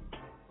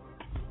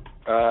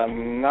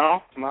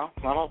 No, not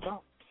all the time.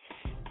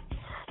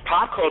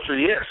 Pop culture,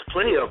 yes,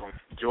 plenty of them.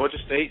 Georgia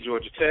State,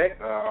 Georgia Tech,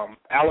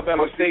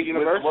 Alabama State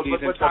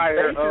University's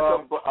entire.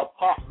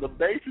 The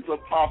basis of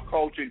pop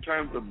culture in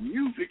terms of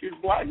music is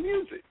black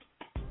music.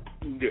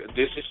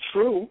 This is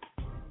true,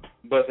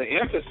 but the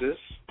emphasis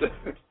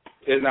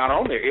is not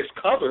on there. It's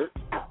covered,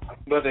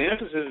 but the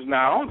emphasis is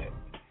not on it.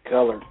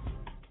 Colored.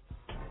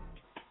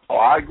 Oh,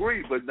 I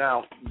agree, but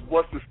now,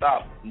 what's to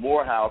stop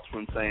Morehouse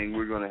from saying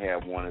we're going to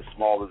have one, as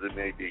small as it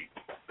may be?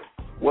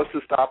 What's to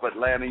stop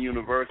Atlanta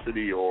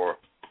University, or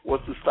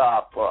what's to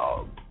stop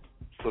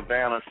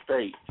Savannah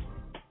State?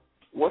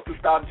 What's to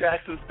stop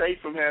Jackson State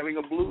from having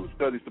a blues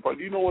studies department?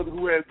 Do you know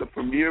who has the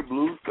premier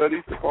blues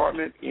studies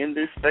department in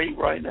this state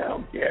right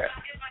now? Yeah.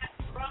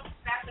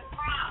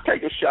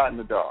 Take a shot in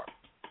the dark.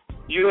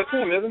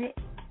 USM, isn't it?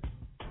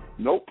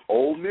 Nope,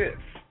 Ole Miss.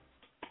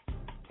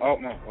 Oh,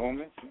 no, Ole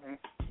Miss. Mm-hmm.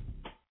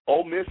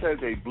 Ole Miss has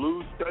a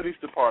blues studies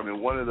department,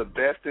 one of the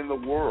best in the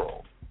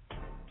world.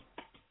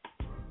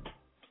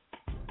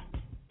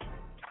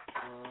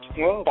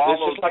 Well,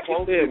 it's just like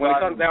you said, when it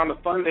comes down to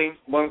funding,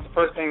 one of the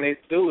first thing they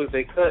do is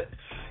they cut.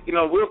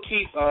 We'll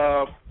keep.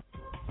 I'm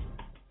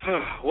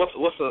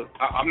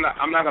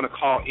not going to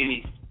call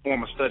any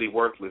form of study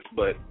worthless,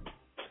 but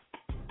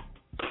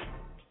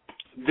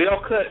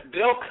they'll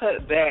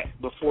cut that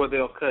before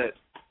they'll cut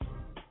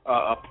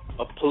a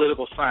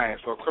political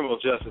science or criminal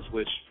justice,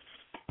 which,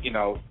 in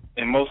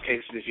most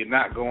cases, if you're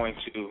not going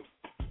to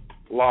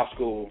law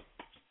school,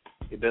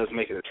 it does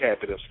make it a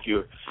tad bit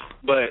obscure,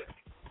 but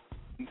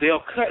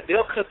they'll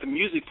cut the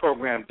music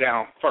program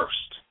down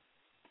first.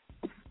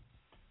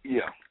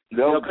 Yeah,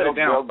 they'll cut it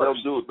down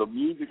first. They'll do it. The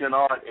music and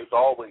art is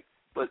always.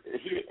 But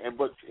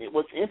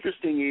what's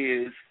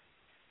interesting is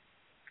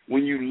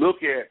when you look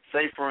at,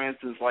 say, for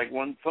instance, like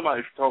when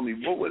somebody told me,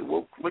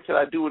 what can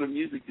I do with a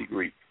music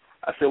degree?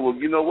 I said, well,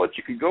 you know what?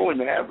 You could go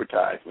into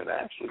advertisement.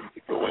 Actually, you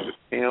could go into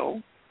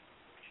film.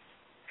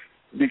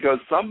 Because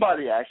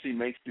somebody actually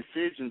makes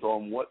decisions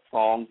on what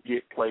songs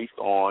get placed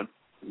on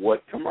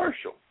what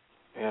commercial.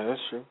 Yeah, that's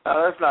true.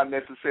 Now, that's not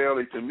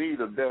necessarily, to me,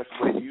 the best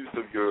way use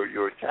of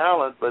your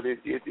talent, but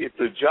it's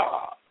a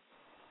job.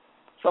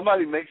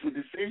 Somebody makes a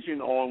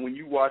decision on when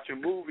you watch a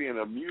movie and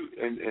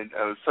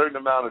a certain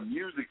amount of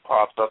music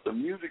pops up, the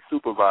music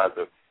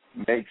supervisor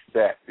makes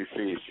that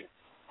decision.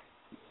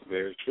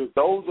 Very true.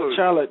 Those are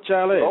Charlotte.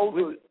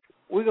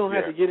 We're going to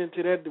have to get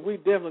into that. We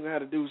definitely going to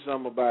have to do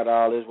something about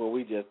all this, what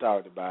we just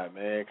talked about,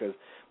 man, because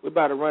we're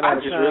about to run out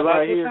of time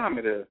right here. I just realized what time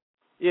it is.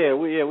 Yeah,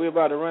 we're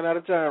about to run out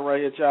of time right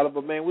here, Charlotte,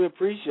 but, man, we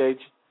appreciate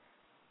you.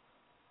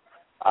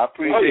 I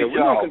appreciate we're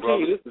gonna y'all,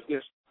 continue brother. this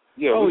discussion.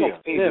 Yeah, we're gonna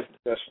continue this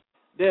discussion.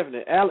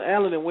 Definitely.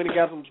 Alan and when he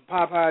got some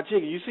Popeye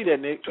chicken. You see that,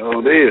 Nick?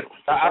 Oh, there.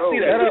 I see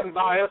that.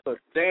 That's a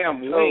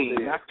damn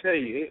wing. I tell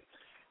you,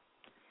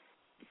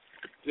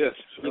 you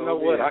know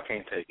what? I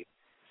can't take it.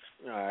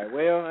 All right.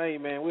 Well, hey,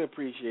 man, we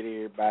appreciate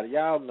everybody.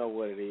 Y'all know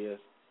what it is.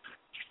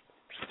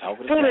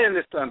 Tune in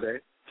this Sunday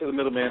to the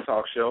Middleman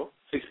Talk Show,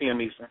 6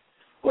 p.m. Eastern.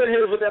 Go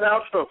ahead with that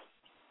outro.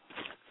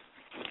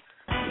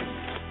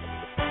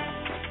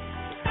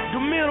 The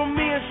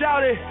middleman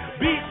shouted,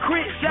 Big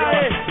Crit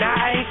shouted. Now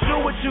I ain't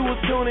sure what you was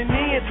tuning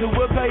in to,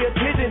 but pay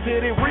attention to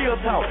the real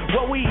talk.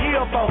 What we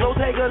here for, so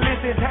take a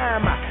listen,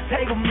 time out,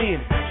 take a minute.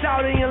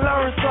 Shout it and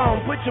learn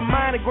some, put your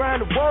mind to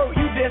grind the work,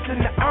 you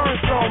destined to earn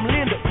some.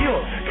 Linda,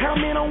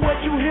 comment on what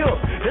you hear.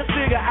 Let's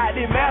figure out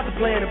this master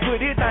plan and put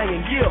this thing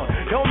in gear.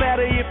 Don't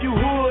matter if you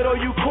hood or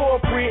you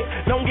corporate,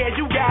 long as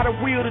you got a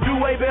will to do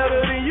way better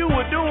than you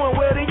were doing,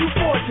 well then you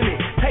fortunate.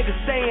 Take a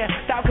stand,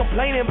 stop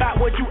complaining about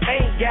what you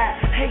ain't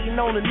got,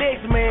 hating on the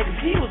next man, cause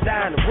he was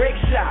dying to wreck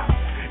shop.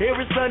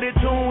 Every Sunday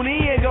tune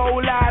in, go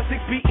live 6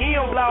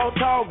 p.m.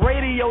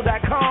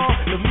 blogtalkradio.com.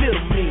 The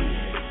middleman.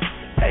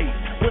 Hey,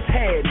 what's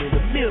happening? The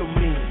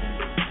middleman.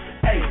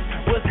 Hey,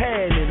 what's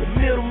happening? The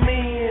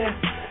middleman.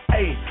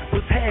 Hey,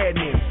 what's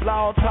happening?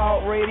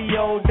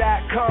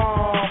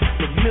 blogtalkradio.com.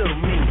 The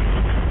middleman.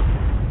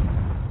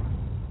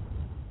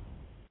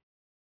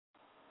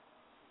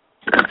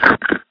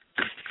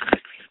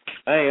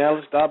 Hey,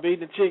 Alan, stop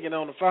eating the chicken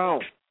on the phone.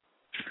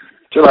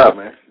 Chill out,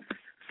 man.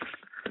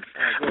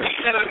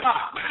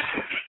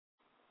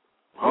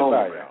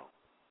 Goodbye, y'all.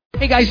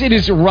 Hey guys, it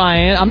is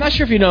Ryan. I'm not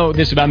sure if you know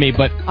this about me,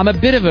 but I'm a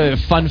bit of a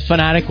fun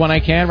fanatic when I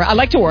can. I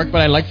like to work,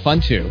 but I like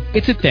fun too.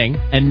 It's a thing.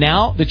 And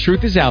now the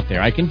truth is out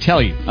there. I can tell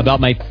you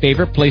about my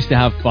favorite place to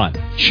have fun.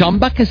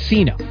 Chumba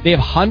Casino. They have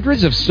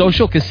hundreds of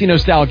social casino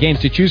style games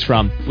to choose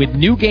from with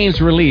new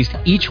games released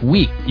each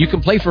week. You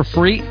can play for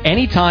free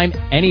anytime,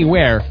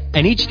 anywhere.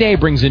 And each day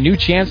brings a new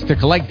chance to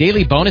collect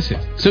daily bonuses.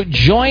 So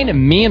join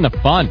me in the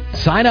fun.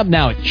 Sign up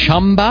now at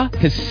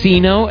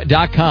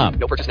ChumbaCasino.com.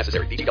 No purchase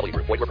necessary. VGW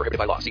Group. Void where prohibited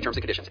by law. See terms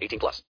and conditions. 18+.